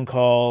gets the phone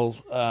call.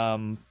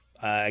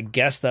 I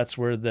guess that's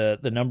where the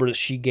number that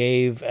she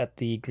gave at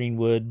the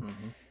Greenwood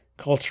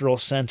Cultural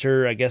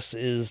Center, I guess,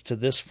 is to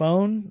this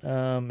phone,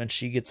 and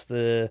she gets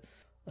the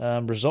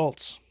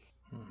results.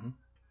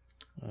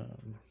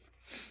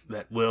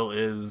 That Will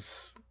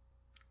is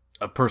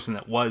a person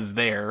that was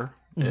there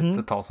at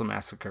the Tulsa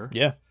massacre.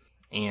 Yeah.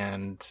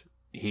 And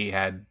he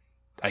had,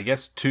 I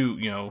guess,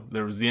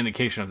 there was the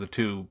indication of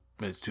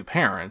his two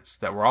parents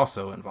that were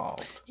also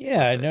involved.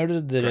 Yeah, I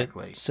noted that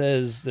directly. it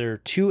says there are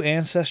 2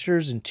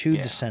 ancestors and 2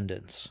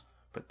 descendants.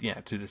 But yeah,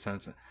 2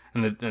 descendants.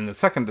 And the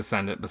second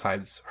descendant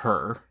besides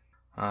her,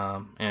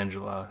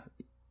 Angela,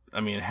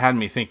 I mean, it had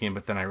me thinking,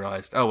 but then I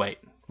realized, oh wait,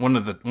 one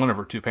of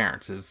her 2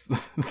 parents is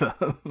this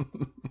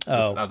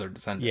other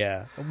descendant.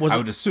 Yeah. I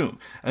would assume.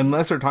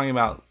 Unless they're talking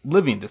about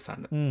living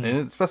descendant. They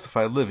didn't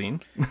specify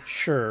living.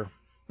 Sure.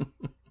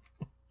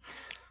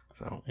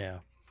 So Yeah.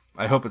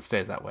 I hope it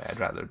stays that way. I'd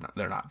rather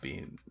there not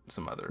be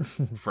some other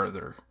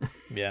further.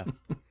 Yeah.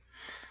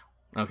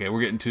 Okay,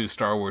 we're getting too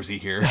Star Warsy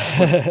here.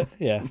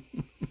 Yeah.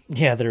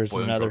 Yeah, there's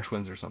Boy and another. Girl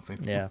twins or something.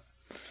 Yeah.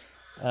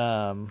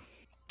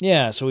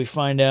 Yeah, so we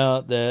find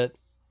out that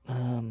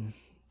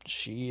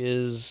she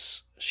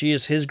is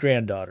his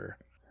granddaughter.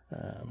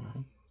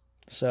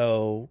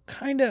 So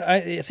kind of,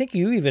 I think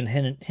you even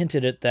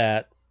hinted at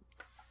that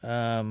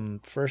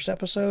first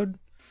episode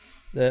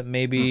that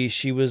maybe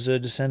she was a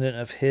descendant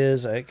of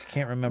his. I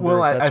can't remember.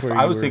 Well, if that's where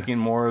I you was were thinking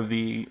more of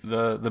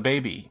the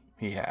baby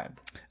he had.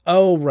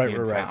 Oh, He right, had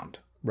right, found.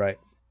 right.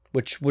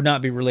 Which would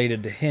not be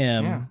related to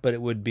him, Yeah. but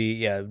it would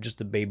be, just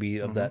the baby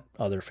of that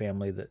other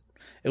family.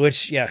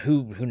 Which,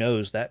 who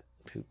knows that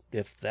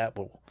if that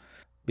will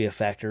be a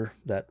factor,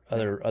 that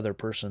other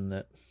person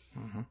that.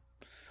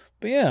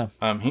 But yeah,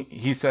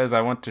 He says,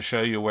 "I want to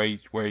show you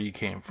where you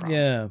came from."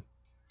 yeah,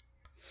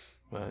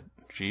 But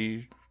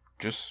she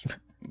just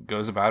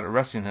goes about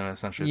arresting him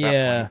essentially. At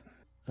that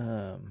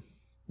point.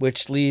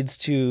 which leads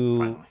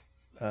to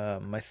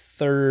Finally. my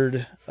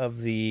third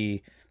of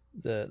the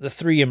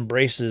 3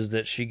 embraces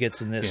that she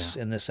gets in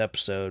this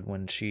episode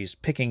when she's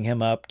picking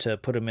him up to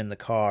put him in the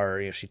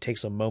car. She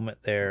takes a moment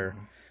there.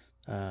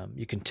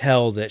 You can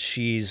tell that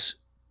she's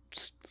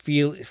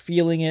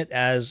feeling it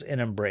as an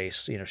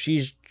embrace.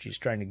 She's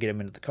trying to get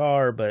him into the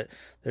car, but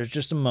there's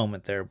just a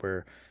moment there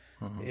where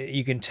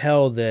you can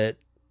tell that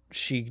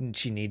she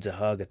needs a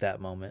hug at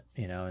that moment,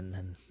 and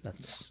then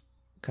that's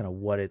kind of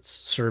what it's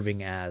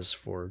serving as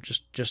for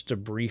just a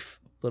brief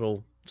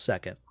little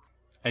second.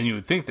 And you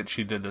would think that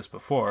she did this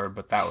before,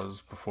 but that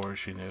was before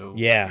she knew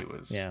he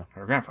was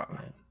her grandfather.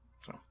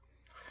 Yeah.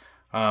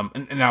 So,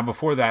 and now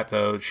before that,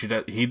 though,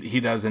 he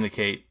does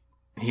indicate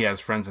he has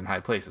friends in high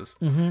places.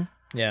 Mm-hmm.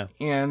 Yeah.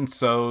 And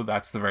so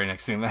that's the very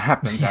next thing that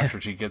happens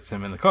after she gets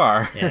him in the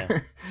car,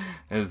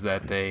 is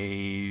that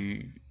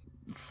a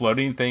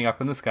floating thing up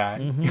in the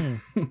sky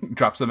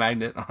drops a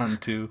magnet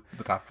onto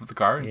the top of the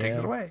car and takes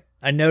it away.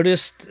 I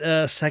noticed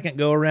second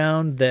go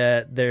around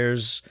that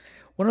there's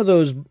one of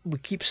those, we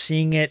keep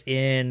seeing it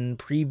in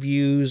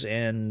previews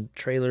and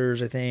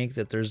trailers, I think,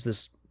 that there's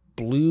this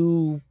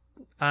blue,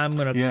 I'm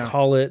going to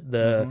call it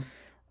the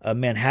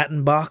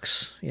Manhattan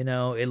box.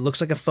 It looks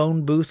like a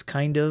phone booth,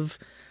 kind of,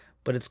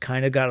 but it's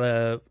kind of got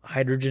a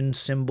hydrogen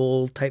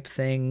symbol type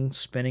thing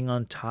spinning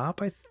on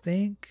top, I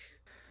think.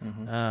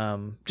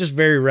 Just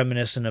very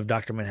reminiscent of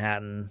Dr.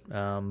 Manhattan,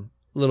 a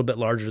little bit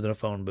larger than a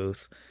phone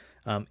booth.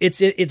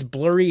 It's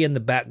blurry in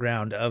the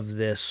background of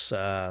this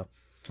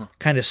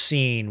kind of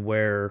scene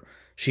where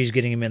she's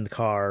getting him in the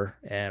car,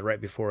 and right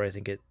before I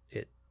think it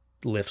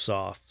lifts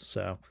off.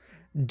 So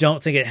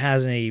don't think it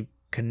has any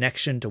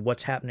connection to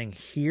what's happening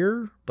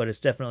here, but it's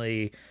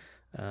definitely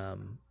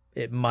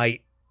it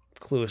might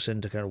clue us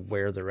into kind of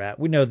where they're at.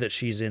 We know that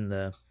she's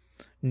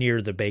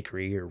near the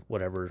bakery or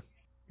whatever.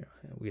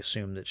 We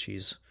assume that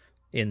she's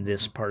in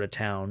this part of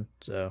town.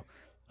 So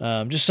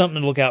just something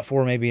to look out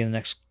for. Maybe in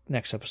the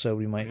next episode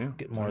we might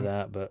get more of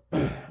that. But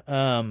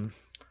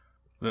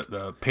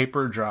the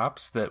paper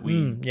drops that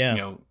we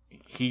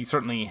he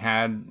certainly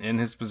had in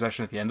his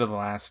possession at the end of the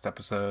last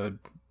episode.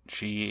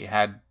 She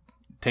had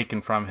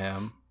taken from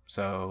him,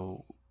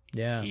 so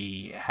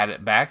he had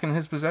it back in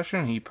his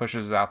possession. He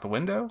pushes it out the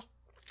window.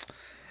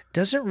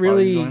 Doesn't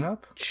really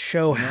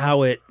show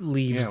how it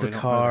leaves the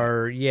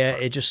car. Yeah,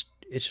 it's just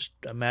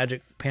a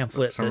magic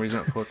pamphlet. For some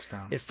reason, it floats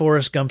down. It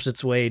Forrest Gumps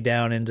its way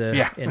down into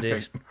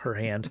her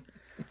hand.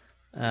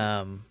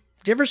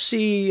 Did you ever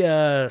see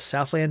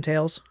Southland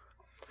Tales?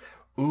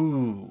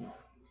 Ooh,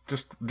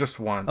 just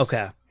once.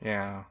 Okay.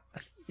 Yeah.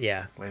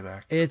 Yeah. Way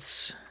back.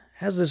 It's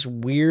has this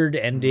weird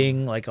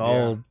ending, like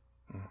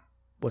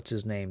what's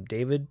his name?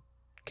 David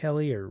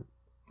Kelly or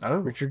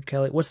Richard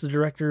Kelly? What's the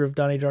director of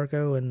Donnie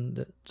Darko and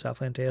the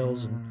Southland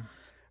Tales? And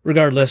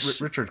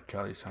regardless, Richard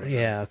Kelly.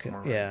 Yeah. Okay.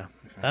 Yeah.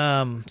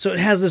 So it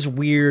has this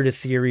weird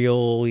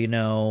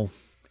ethereal,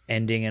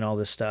 ending and all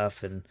this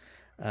stuff, and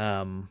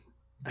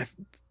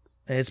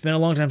it's been a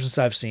long time since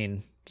I've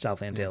seen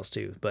Southland Tales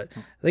too, but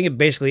I think it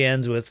basically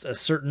ends with a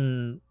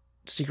certain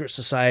secret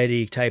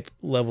society type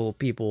level of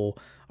people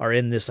are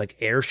in this like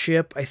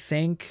airship, I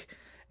think,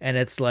 and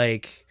it's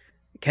like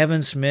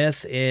Kevin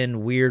Smith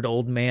in weird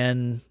old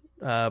man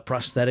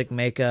prosthetic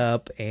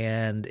makeup,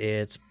 and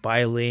it's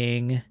Bai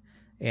Ling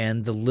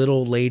and the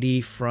little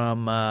lady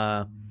from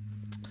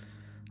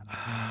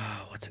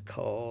what's it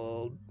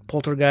called?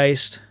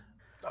 Poltergeist.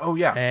 Oh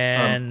yeah,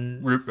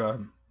 and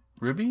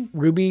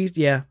Ruby,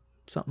 yeah,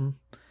 something.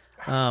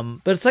 But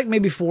it's like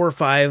maybe 4 or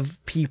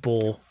 5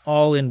 people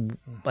all in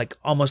like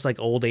almost like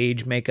old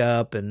age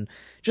makeup, and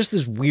just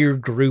this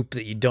weird group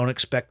that you don't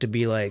expect to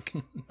be like,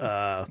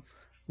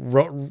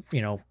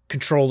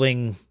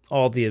 controlling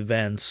all the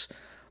events,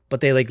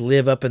 but they like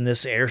live up in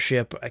this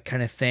airship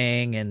kind of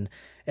thing. And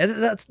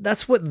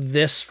that's what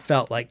this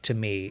felt like to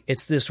me.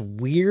 It's this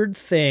weird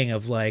thing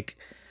of like,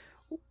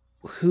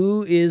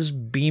 who is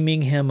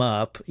beaming him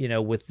up,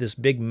 with this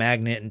big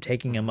magnet and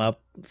taking him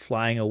up,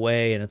 flying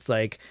away. And it's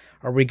like,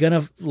 are we going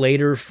to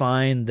later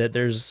find that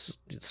there's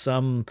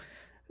some,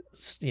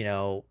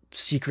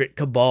 secret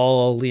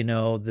cabal,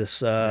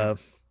 this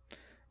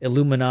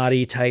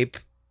Illuminati type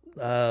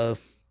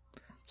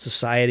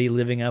society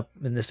living up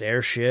in this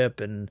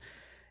airship, and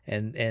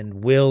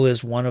Will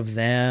is one of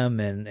them,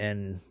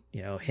 and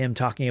him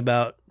talking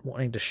about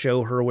wanting to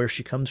show her where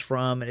she comes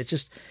from. And it's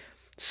just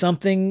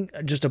something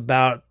just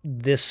about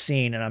this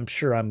scene, and I'm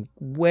sure I'm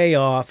way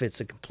off.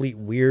 It's a complete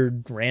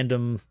weird,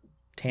 random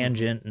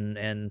tangent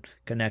and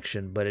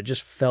connection, but it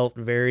just felt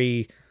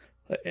very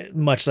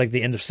much like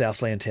the end of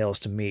Southland Tales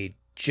to me,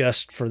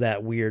 just for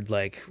that weird,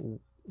 like,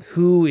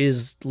 who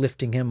is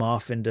lifting him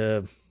off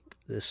into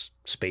this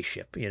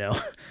spaceship,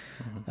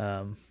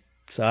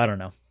 So I don't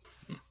know.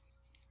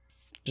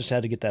 Just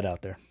had to get that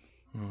out there.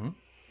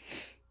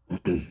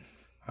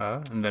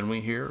 And then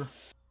we hear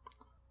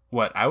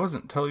what I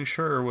wasn't totally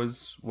sure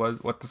was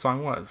what the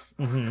song was.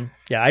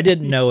 Yeah, I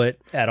didn't know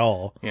it at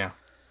all. Yeah.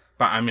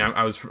 But I mean,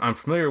 I'm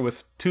familiar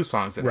with 2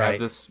 songs that have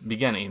this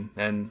beginning,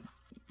 and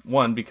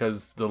one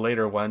because the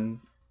later one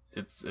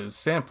it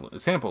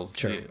samples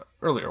the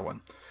earlier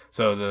one.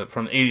 So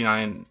from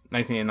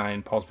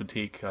 1989 Paul's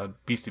Boutique,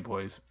 Beastie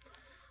Boys,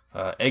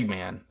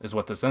 Eggman is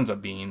what this ends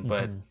up being.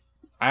 But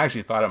I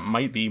actually thought it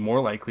might be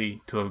more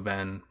likely to have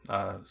been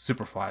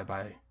Superfly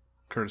by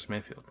Curtis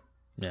Mayfield.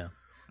 Yeah.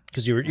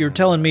 Because you were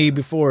telling me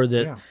before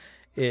that yeah.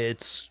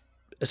 it's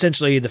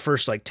essentially the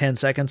first like 10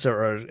 seconds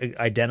are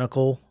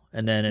identical,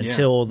 and then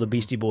until the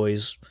Beastie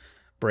Boys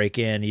break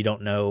in, you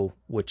don't know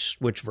which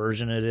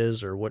version it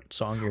is or what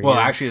song you're Well,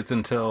 hearing. actually, it's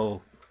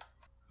until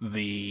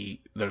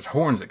there's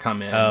horns that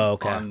come in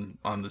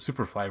on the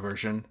Superfly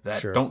version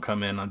that don't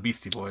come in on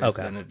Beastie Boys,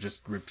 and it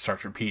just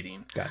starts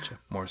repeating. Gotcha.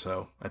 More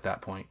so at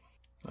that point.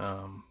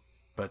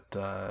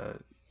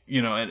 But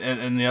you know,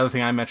 and the other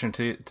thing I mentioned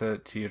to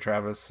you,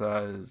 Travis,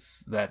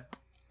 is that,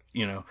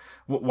 you know,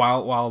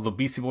 while the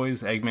Beastie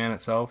Boys Eggman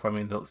itself, I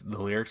mean,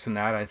 the lyrics in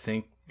that I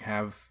think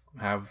have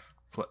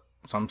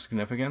some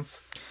significance.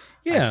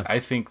 Yeah, I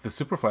think the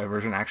Superfly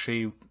version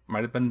actually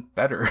might have been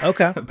better.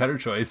 Okay. A better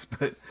choice,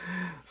 but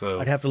so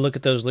I'd have to look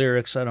at those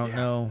lyrics. I don't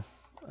know.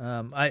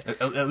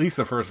 At least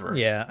the first verse.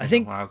 Yeah, I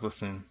think when I was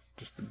listening,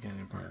 just the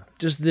beginning part.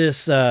 Just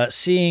this,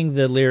 seeing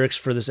the lyrics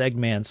for this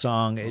Eggman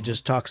song, it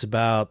just talks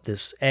about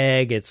this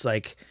egg. It's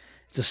like,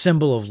 it's a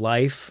symbol of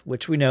life,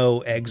 which we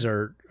know eggs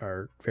are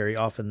very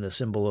often the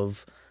symbol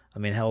of, I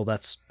mean, hell,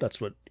 that's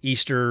what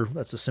Easter,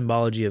 that's the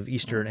symbology of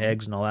Easter and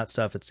eggs and all that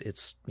stuff.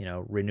 It's, you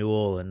know,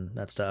 renewal and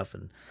that stuff.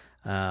 And,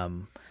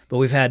 but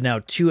we've had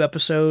now 2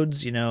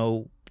 episodes, you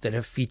know, that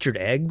have featured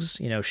eggs.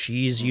 You know,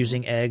 she's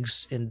using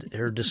eggs in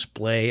her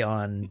display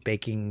on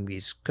baking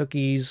these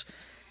cookies.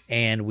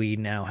 And we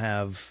now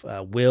have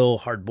Will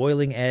hard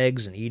boiling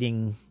eggs and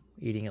eating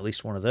at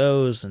least one of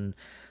those, and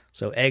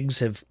so eggs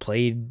have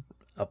played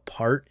a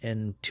part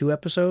in 2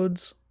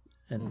 episodes,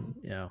 and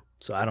you know,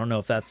 so I don't know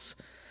if that's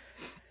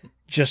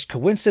just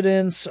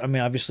coincidence. I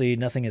mean, obviously,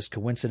 nothing is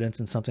coincidence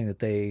in something that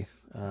they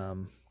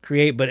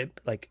create, but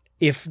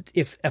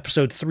if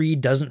episode 3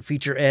 doesn't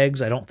feature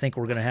eggs, I don't think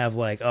we're gonna have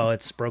like, oh,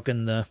 it's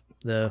broken the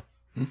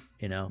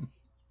you know,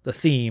 the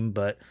theme,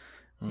 but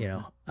you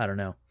know, I don't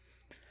know.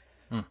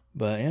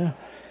 But yeah,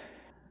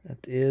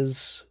 that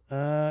is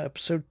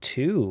episode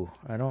 2.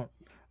 I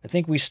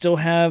think we still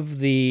have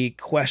the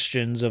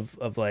questions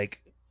of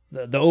like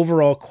the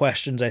overall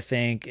questions. I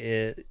think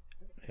you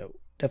know,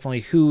 definitely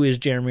who is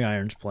Jeremy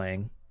Irons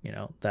playing? You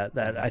know, that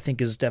I think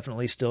is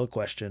definitely still a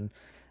question.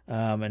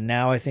 And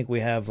now I think we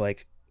have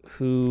like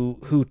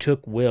who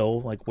took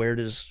Will? Like where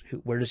does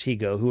he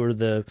go? Who are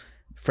the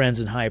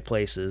friends in high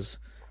places?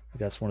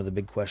 That's one of the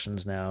big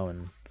questions now,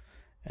 and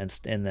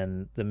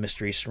then the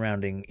mystery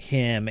surrounding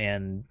him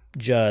and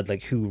Judd,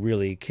 like who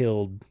really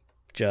killed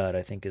Judd,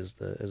 I think is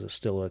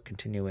still a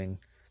continuing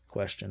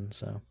question.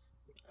 So,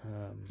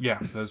 yeah,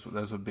 those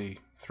would be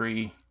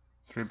three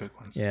big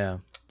ones. Yeah.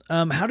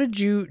 How did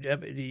do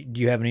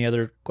you have any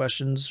other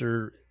questions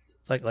or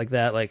like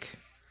that? Like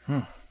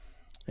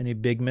any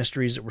big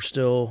mysteries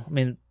that I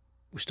mean,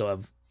 we still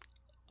have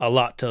a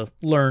lot to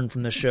learn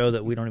from the show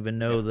that we don't even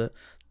know that,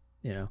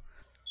 you know.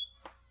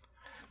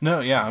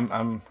 No, yeah,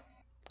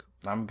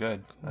 I'm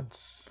good.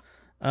 That's.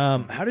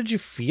 How did you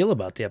feel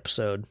about the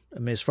episode? I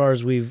mean, as far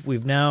as we've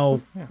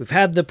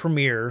had the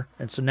premiere,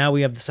 and so now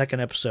we have the second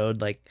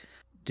episode. Like,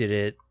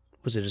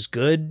 was it as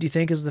good, do you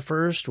think, as the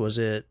first? Was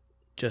it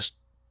just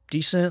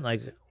decent?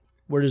 Like,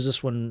 where does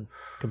this one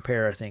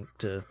compare, I think,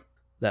 to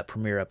that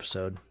premiere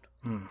episode?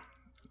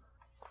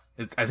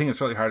 I think it's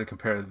really hard to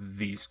compare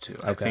these two.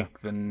 Okay. I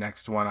think the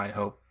next one, I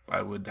hope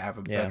I would have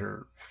a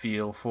better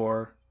feel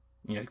for.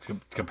 You know,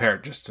 compare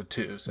it just to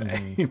 2,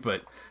 say,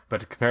 but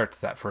to compare it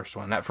to that first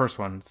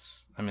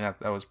one's, I mean,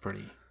 that was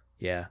pretty.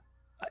 Yeah.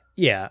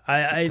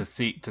 To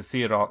see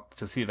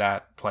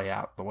that play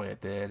out the way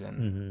it did,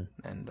 and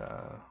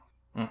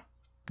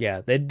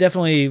yeah, they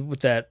definitely,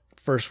 with that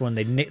first one,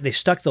 they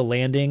stuck the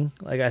landing.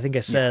 Like I think I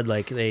said,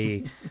 like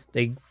they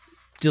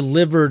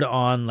delivered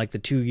on like the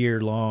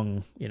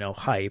 2-year-long, you know,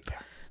 hype.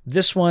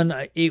 This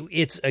one,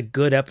 it's a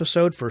good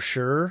episode for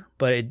sure,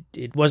 but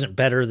it wasn't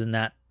better than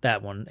that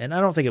one, and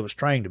I don't think it was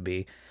trying to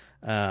be.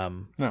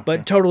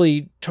 But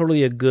totally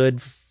a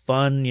good,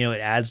 fun. You know,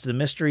 it adds to the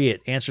mystery.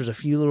 It answers a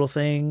few little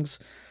things.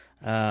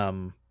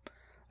 I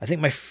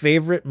think my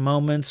favorite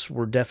moments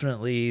were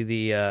definitely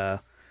the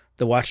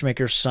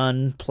Watchmaker's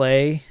son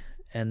play,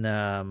 and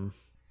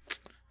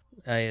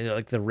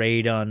like the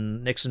raid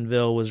on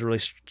Nixonville was really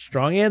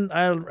strong. And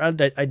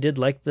I did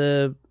like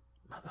the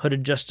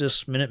Hooded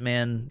Justice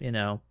Minuteman. You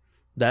know,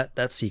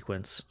 that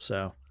sequence.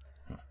 So.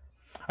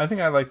 I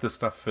think I like the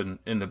stuff in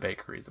the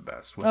bakery the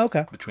best.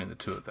 Between the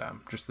 2 of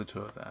them, just the 2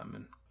 of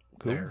them,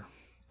 and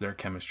their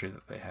chemistry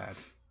that they had.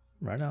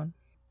 Right on.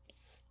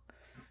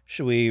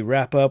 Should we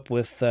wrap up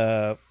with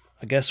I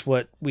guess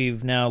what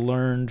we've now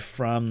learned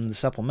from the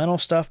supplemental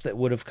stuff that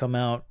would have come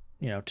out,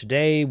 you know,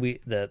 today?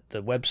 The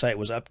website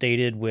was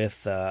updated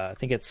with I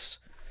think it's,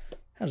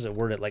 how does it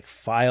word it, like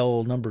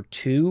file number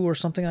 2 or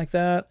something like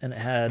that, and it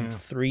had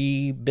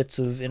 3 bits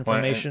of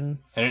information.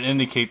 And it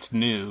indicates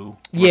new.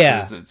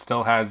 Yeah, it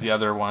still has the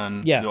other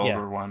one, the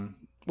older one,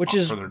 which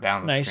is further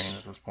down the nice. screen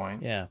at this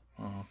point. Yeah.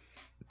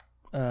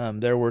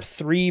 There were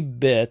 3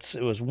 bits.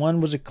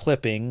 One was a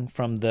clipping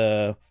from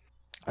the.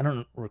 I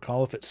don't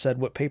recall if it said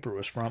what paper it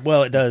was from.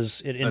 Well, it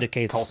does. It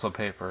indicates Tulsa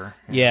paper.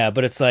 Yeah,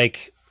 but it's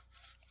like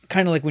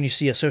kind of like when you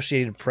see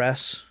Associated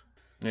Press.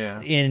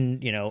 Yeah.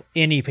 In, you know,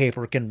 any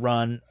paper can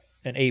run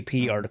an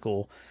AP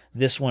article.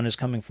 This one is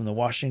coming from the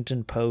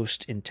Washington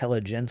Post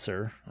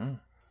Intelligencer.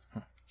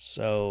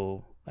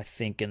 So I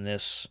think in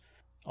this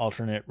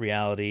alternate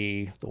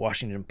reality, the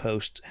Washington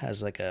Post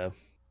has like a,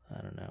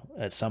 I don't know,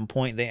 at some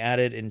point they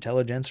added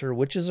Intelligencer,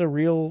 which is a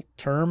real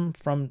term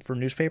for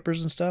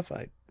newspapers and stuff.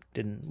 I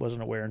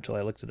wasn't aware until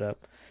I looked it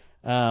up.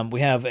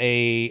 We have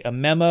a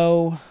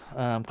memo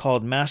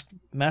called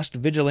Masked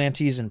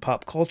Vigilantes in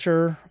Pop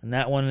Culture, and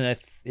that one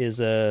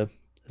is a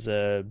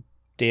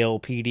Dale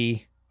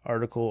PD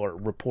article or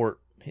report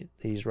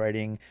he's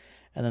writing,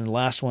 and then the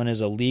last one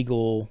is a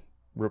legal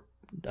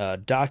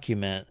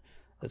document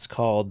that's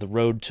called The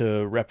Road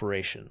to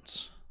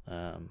Reparations.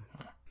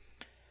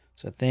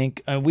 So I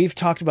think we've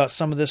talked about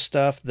some of this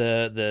stuff.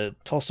 The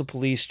Tulsa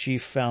police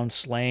chief feared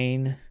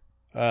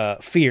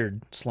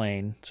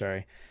slain.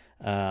 Sorry.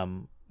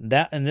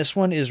 That and this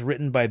one is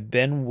written by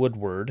Ben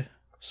Woodward.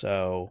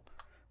 So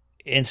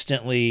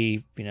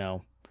instantly,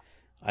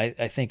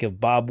 I think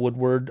of Bob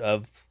Woodward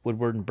of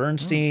Woodward and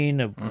Bernstein,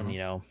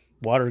 and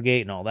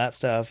Watergate and all that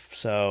stuff.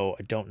 So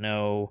I don't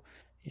know.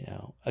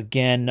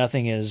 Again,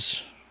 nothing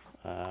is.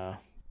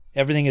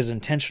 Everything is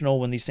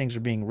intentional when these things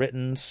are being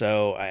written.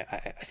 So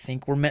I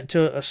think we're meant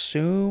to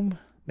assume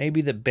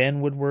maybe that Ben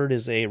Woodward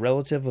is a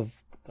relative of,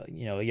 a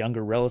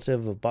younger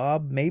relative of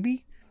Bob.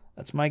 Maybe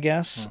that's my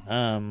guess.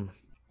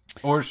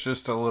 Or it's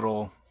just a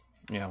little,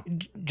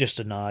 just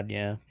a nod,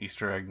 yeah.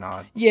 Easter egg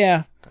nod.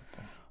 Yeah.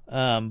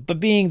 But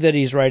being that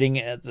he's writing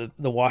at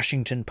the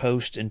Washington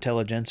Post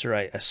Intelligencer,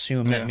 I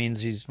assume that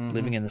means he's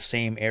living in the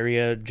same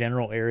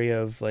general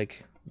area of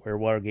like where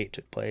Watergate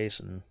took place,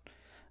 and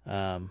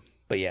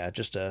but yeah,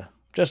 just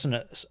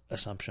an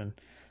assumption.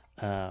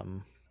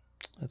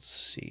 Let's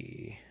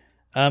see.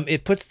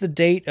 It puts the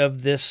date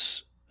of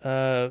this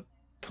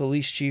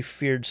police chief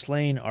feared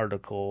slain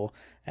article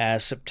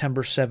as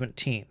September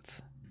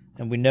 17th.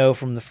 And we know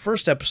from the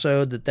first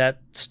episode that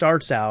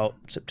starts out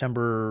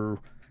September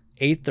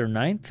 8th or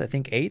 9th, I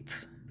think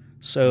 8th.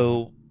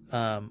 So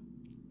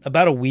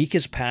about a week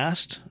has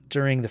passed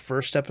during the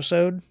first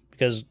episode,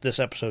 because this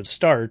episode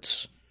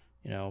starts,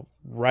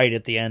 right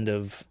at the end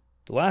of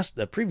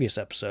the previous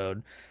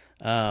episode.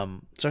 So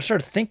I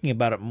started thinking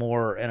about it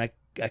more, and I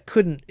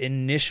couldn't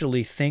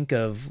initially think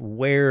of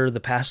where the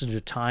passage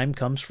of time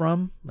comes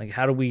from. Like,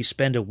 how do we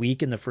spend a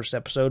week in the first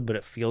episode, but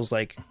it feels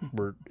like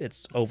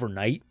it's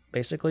overnight,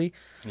 basically.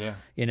 Yeah.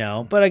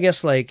 But I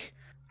guess like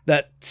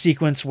that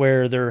sequence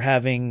where they're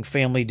having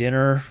family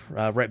dinner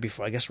right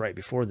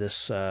before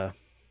this, the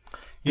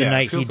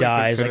night he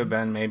dies. It could have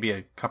been maybe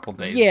a couple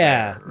days.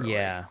 Yeah, there, really.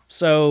 yeah.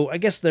 So I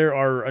guess there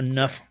are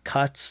enough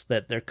cuts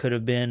that there could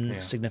have been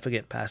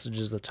significant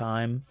passages of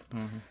time.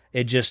 Mm-hmm.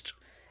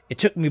 It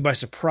took me by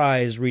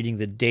surprise reading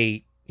the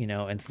date,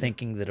 and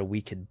thinking that a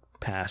week had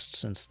passed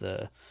since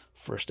the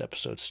first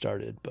episode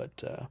started.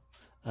 But so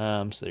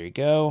there you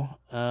go.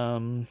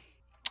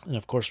 And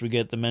of course, we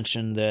get the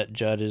mention that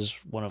Judd is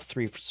one of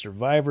 3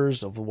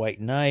 survivors of the White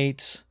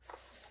Night.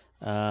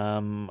 I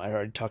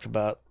already talked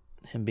about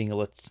him being a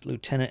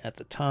lieutenant at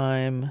the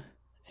time.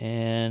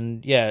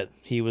 And yeah,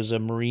 he was a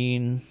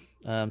Marine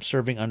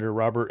serving under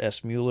Robert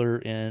S. Mueller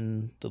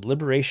in the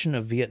liberation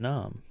of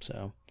Vietnam.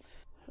 So,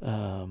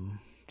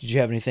 did you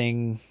have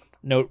anything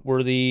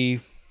noteworthy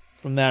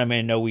from that? I mean,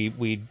 I know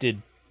we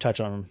did touch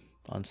on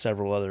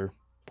several other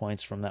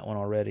points from that one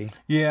already.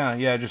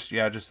 Yeah, just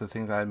the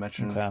things I had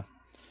mentioned. Okay.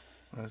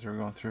 As we were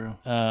going through.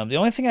 The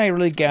only thing I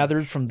really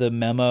gathered from the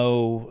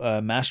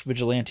memo, Masked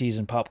Vigilantes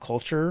in Pop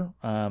Culture,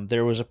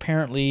 there was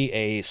apparently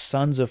a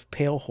Sons of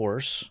Pale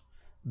Horse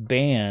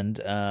band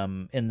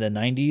in the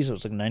 90s. It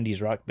was like a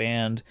 90s rock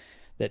band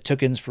that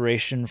took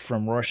inspiration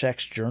from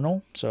Rorschach's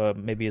journal. So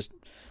maybe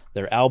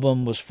their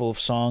album was full of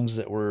songs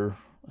that were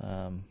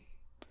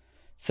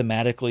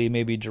thematically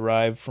maybe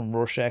derived from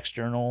Rorschach's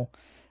journal.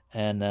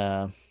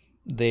 And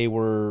they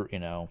were,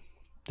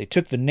 they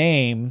took the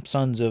name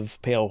Sons of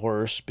Pale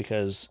Horse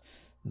because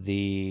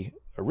the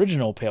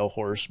original Pale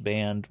Horse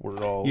band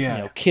were all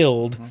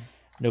killed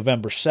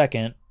November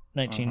 2nd,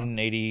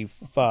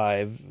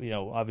 1985,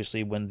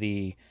 obviously when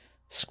the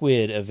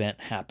Squid event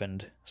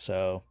happened.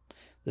 So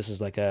this is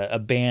like a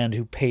band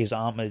who pays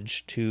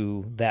homage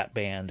to that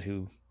band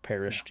who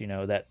perished,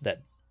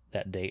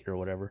 that date or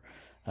whatever.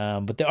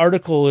 But the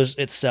article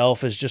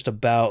itself is just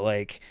about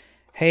like,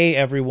 hey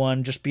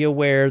everyone, just be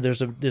aware there's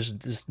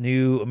this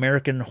new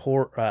American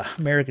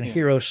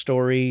hero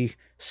story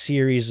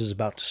series is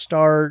about to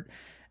start,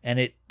 and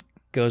it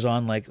goes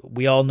on like,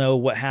 we all know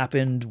what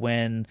happened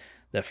when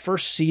the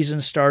first season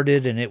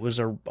started, and it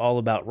was all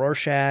about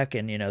Rorschach,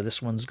 and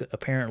this one's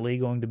apparently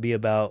going to be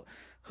about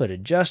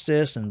Hooded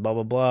Justice and blah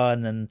blah blah,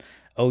 and then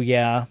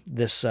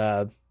this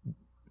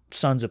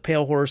Sons of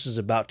Pale Horse is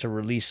about to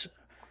release,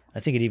 I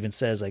think it even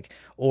says like,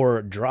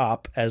 or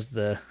drop as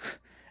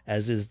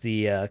is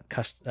the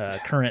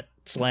current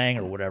slang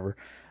or whatever.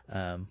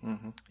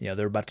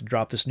 They're about to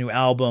drop this new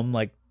album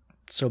like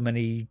so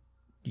many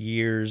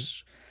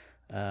years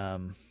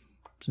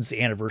since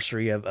the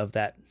anniversary of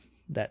that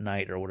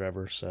night or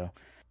whatever. So,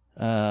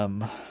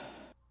 and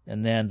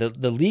then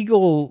the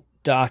legal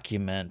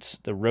document,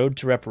 The Road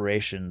to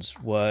Reparations,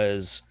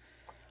 was,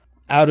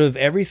 out of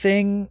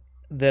everything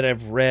that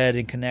I've read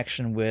in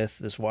connection with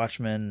this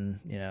Watchmen,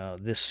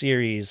 this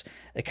series,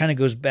 it kind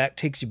of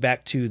takes you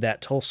back to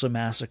that Tulsa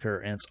massacre,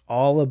 and it's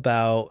all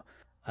about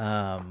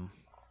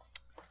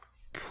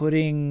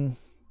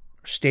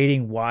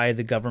stating why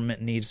the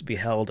government needs to be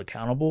held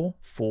accountable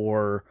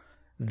for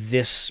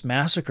this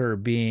massacre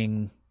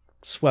being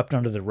swept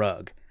under the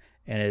rug.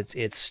 And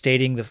it's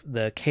stating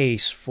the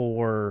case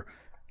for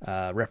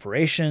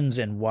reparations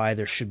and why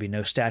there should be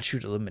no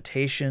statute of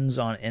limitations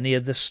on any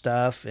of this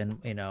stuff.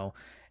 And,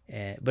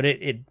 but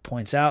it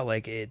points out,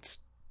 like, it's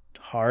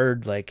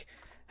hard. Like,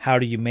 how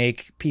do you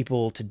make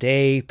people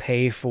today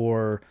pay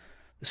for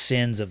the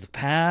sins of the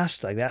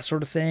past? Like, that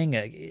sort of thing.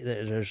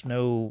 There's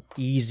no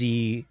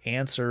easy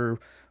answer,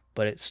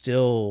 but it's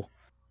still,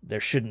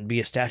 there shouldn't be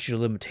a statute of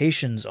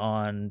limitations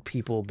on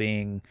people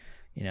being,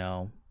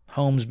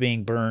 homes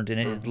being burned. And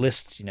it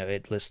lists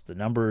the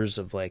numbers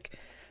of, like,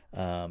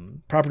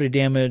 property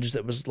damage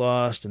that was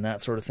lost and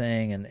that sort of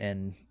thing,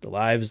 and the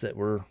lives that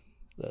were,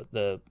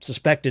 the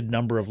suspected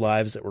number of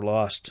lives that were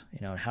lost,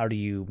 and how do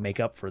you make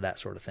up for that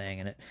sort of thing?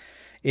 And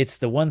it's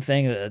the one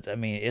thing that,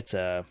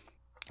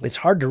 it's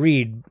hard to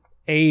read,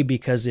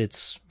 because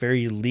it's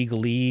very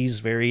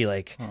legalese, very,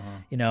 like,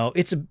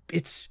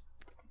 it's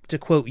to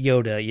quote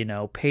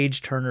Yoda,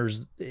 page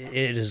turners.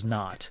 It is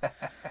not.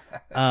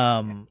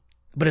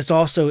 But it's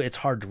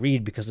hard to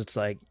read because it's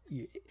like,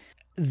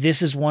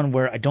 this is one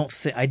where I don't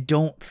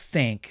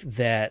think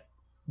that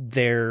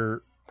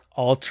they're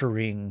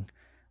altering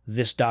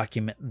this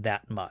document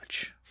that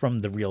much from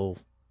the real,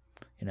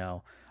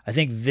 I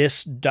think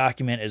this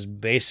document is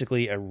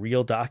basically a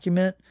real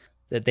document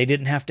that they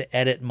didn't have to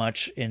edit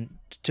much in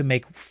to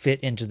make fit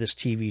into this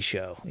TV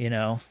show,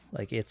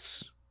 like,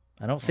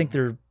 I don't think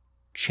they're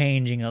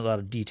changing a lot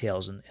of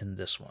details in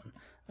this one.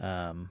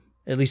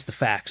 At least the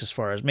facts, as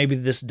far as, maybe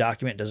this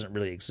document doesn't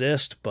really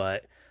exist,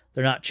 but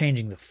they're not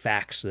changing the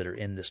facts that are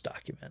in this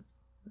document,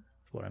 is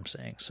what I'm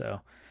saying.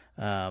 So,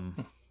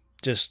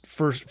 just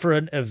for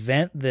an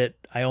event that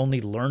I only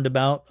learned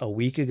about a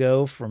week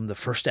ago from the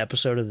first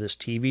episode of this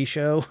TV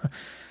show,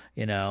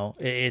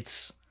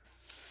 it's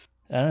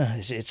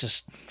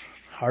just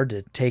hard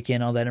to take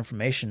in all that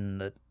information,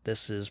 that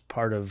this is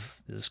part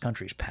of this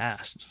country's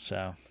past.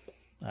 So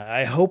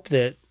I hope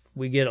that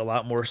we get a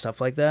lot more stuff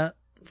like that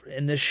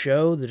in this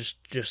show, that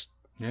just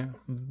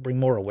bring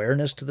more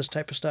awareness to this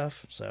type of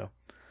stuff. So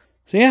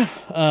yeah,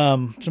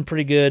 some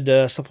pretty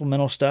good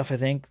supplemental stuff, I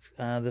think,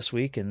 this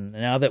week. And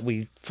now that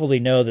we fully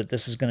know that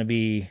this is going to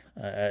be,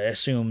 I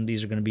assume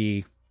these are going to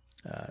be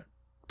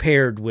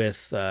paired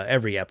with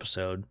every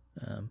episode.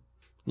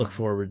 Look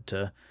forward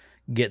to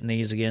getting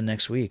these again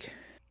next week.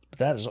 But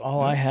that is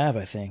all I have,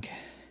 I think.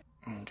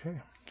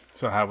 Okay.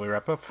 So how do we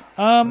wrap up?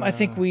 I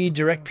think we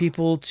direct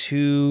people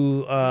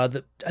to I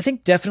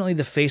think definitely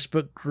the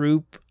Facebook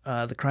group,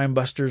 the Crime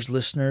Busters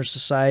Listeners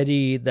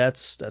Society.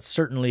 That's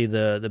certainly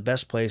the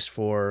best place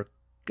for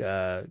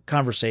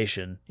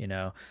conversation,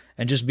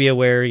 and just be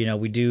aware,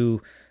 we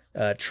do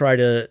try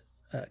to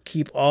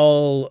keep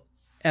all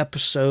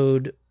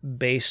episode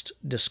based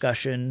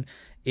discussion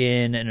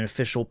in an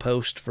official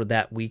post for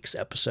that week's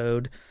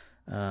episode.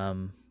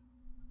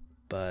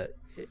 But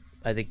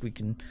I think we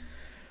can,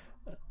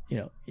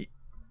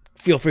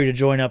 feel free to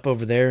join up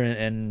over there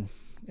and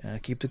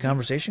keep the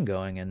conversation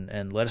going,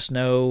 and let us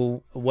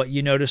know what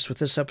you noticed with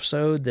this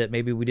episode that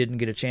maybe we didn't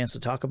get a chance to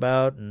talk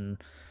about, and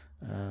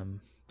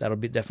that'll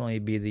definitely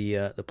be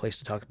the place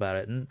to talk about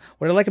it. And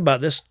what I like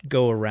about this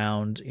go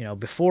around,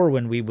 before,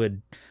 when we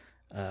would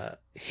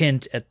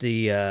hint at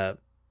the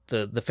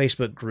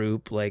Facebook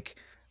group, like,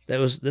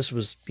 this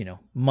was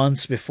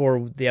months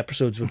before the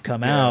episodes would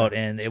come out,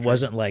 and it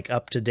wasn't like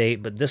up to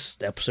date. But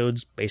this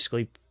episode's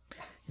basically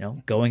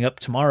going up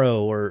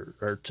tomorrow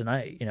or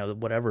tonight,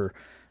 whatever.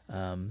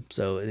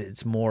 So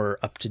it's more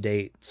up to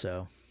date.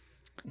 So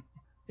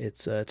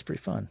it's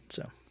pretty fun.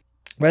 So,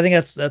 but I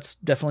think that's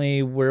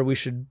definitely where we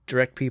should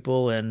direct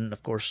people. And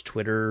of course,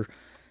 Twitter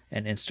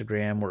and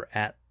Instagram, we're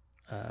at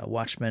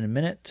Watchmen a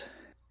Minute.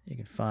 You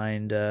can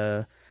find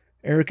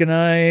Eric and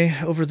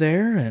I over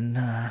there,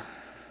 and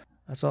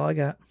that's all I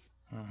got.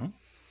 Mm-hmm.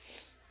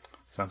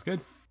 Sounds good.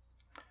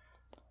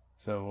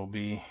 So we'll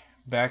be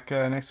back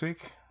next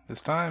week. This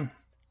time,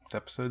 it's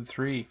episode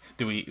 3.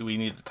 Do we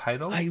need a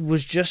title? It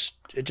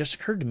just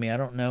occurred to me. I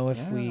don't know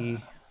if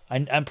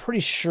I'm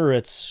pretty sure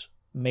it's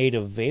made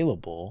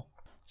available.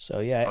 So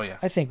yeah,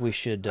 I think we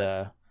should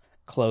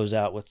close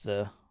out with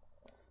the.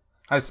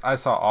 I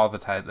saw all the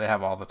titles. They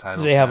have all the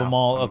titles. They have them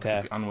all.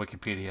 Okay. On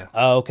Wikipedia.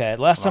 Oh, okay.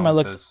 Last time I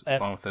looked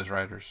along with those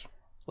writers.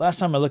 Last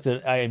time I looked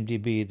at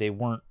IMDb, they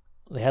weren't.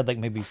 They had like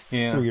maybe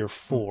 3 or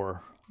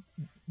 4.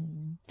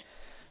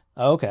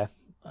 Okay.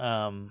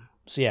 So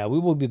yeah, we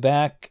will be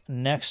back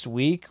next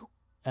week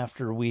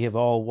after we have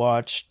all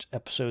watched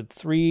episode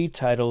 3,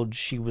 titled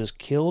 "She Was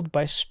Killed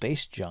by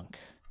Space Junk."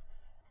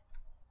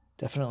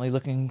 Definitely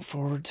looking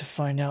forward to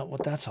find out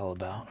what that's all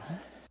about.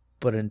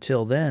 But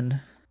until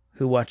then,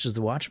 who watches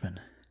The Watchmen?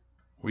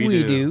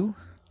 We do.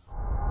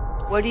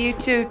 What are you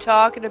two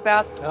talking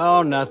about?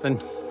 Oh,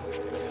 nothing.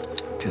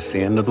 Just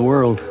the end of the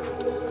world.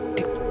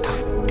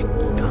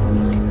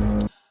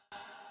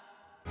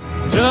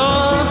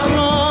 Just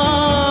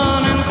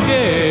running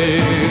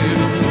scared,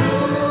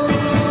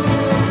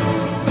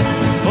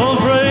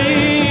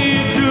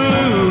 afraid to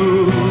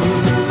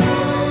lose.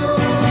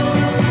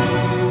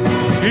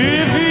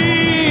 If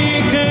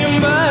he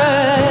came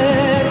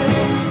back,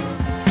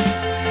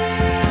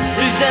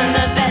 Who's in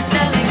the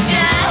best-selling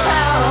show?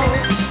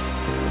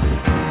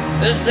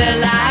 Is there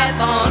life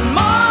on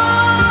Mars?